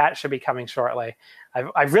point, but that should be coming shortly.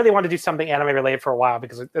 I really want to do something anime related for a while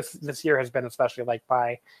because this year has been especially like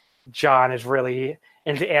John is really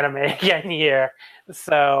into anime again here.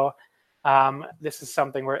 So this is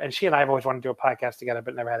something and she and I have always wanted to do a podcast together,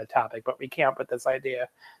 but never had a topic, but we can't put this idea.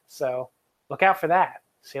 So look out for that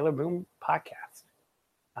Sailor Moon podcast.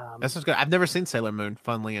 This is good. I've never seen Sailor Moon,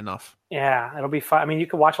 funnily enough. Yeah, it'll be fun. I mean, you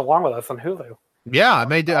can watch along with us on Hulu. Yeah, I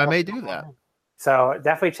may do that. So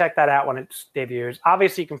definitely check that out when it debuts.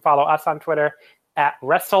 Obviously, you can follow us on Twitter at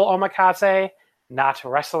WrestleOmakase, not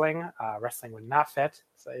wrestling. Wrestling would not fit.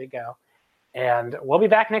 So there you go. And we'll be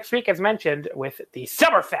back next week, as mentioned, with the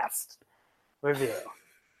Summerfest review.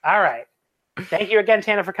 All right. Thank you again,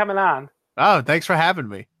 Tanner, for coming on. Oh, thanks for having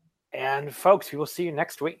me. And folks, we will see you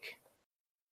next week.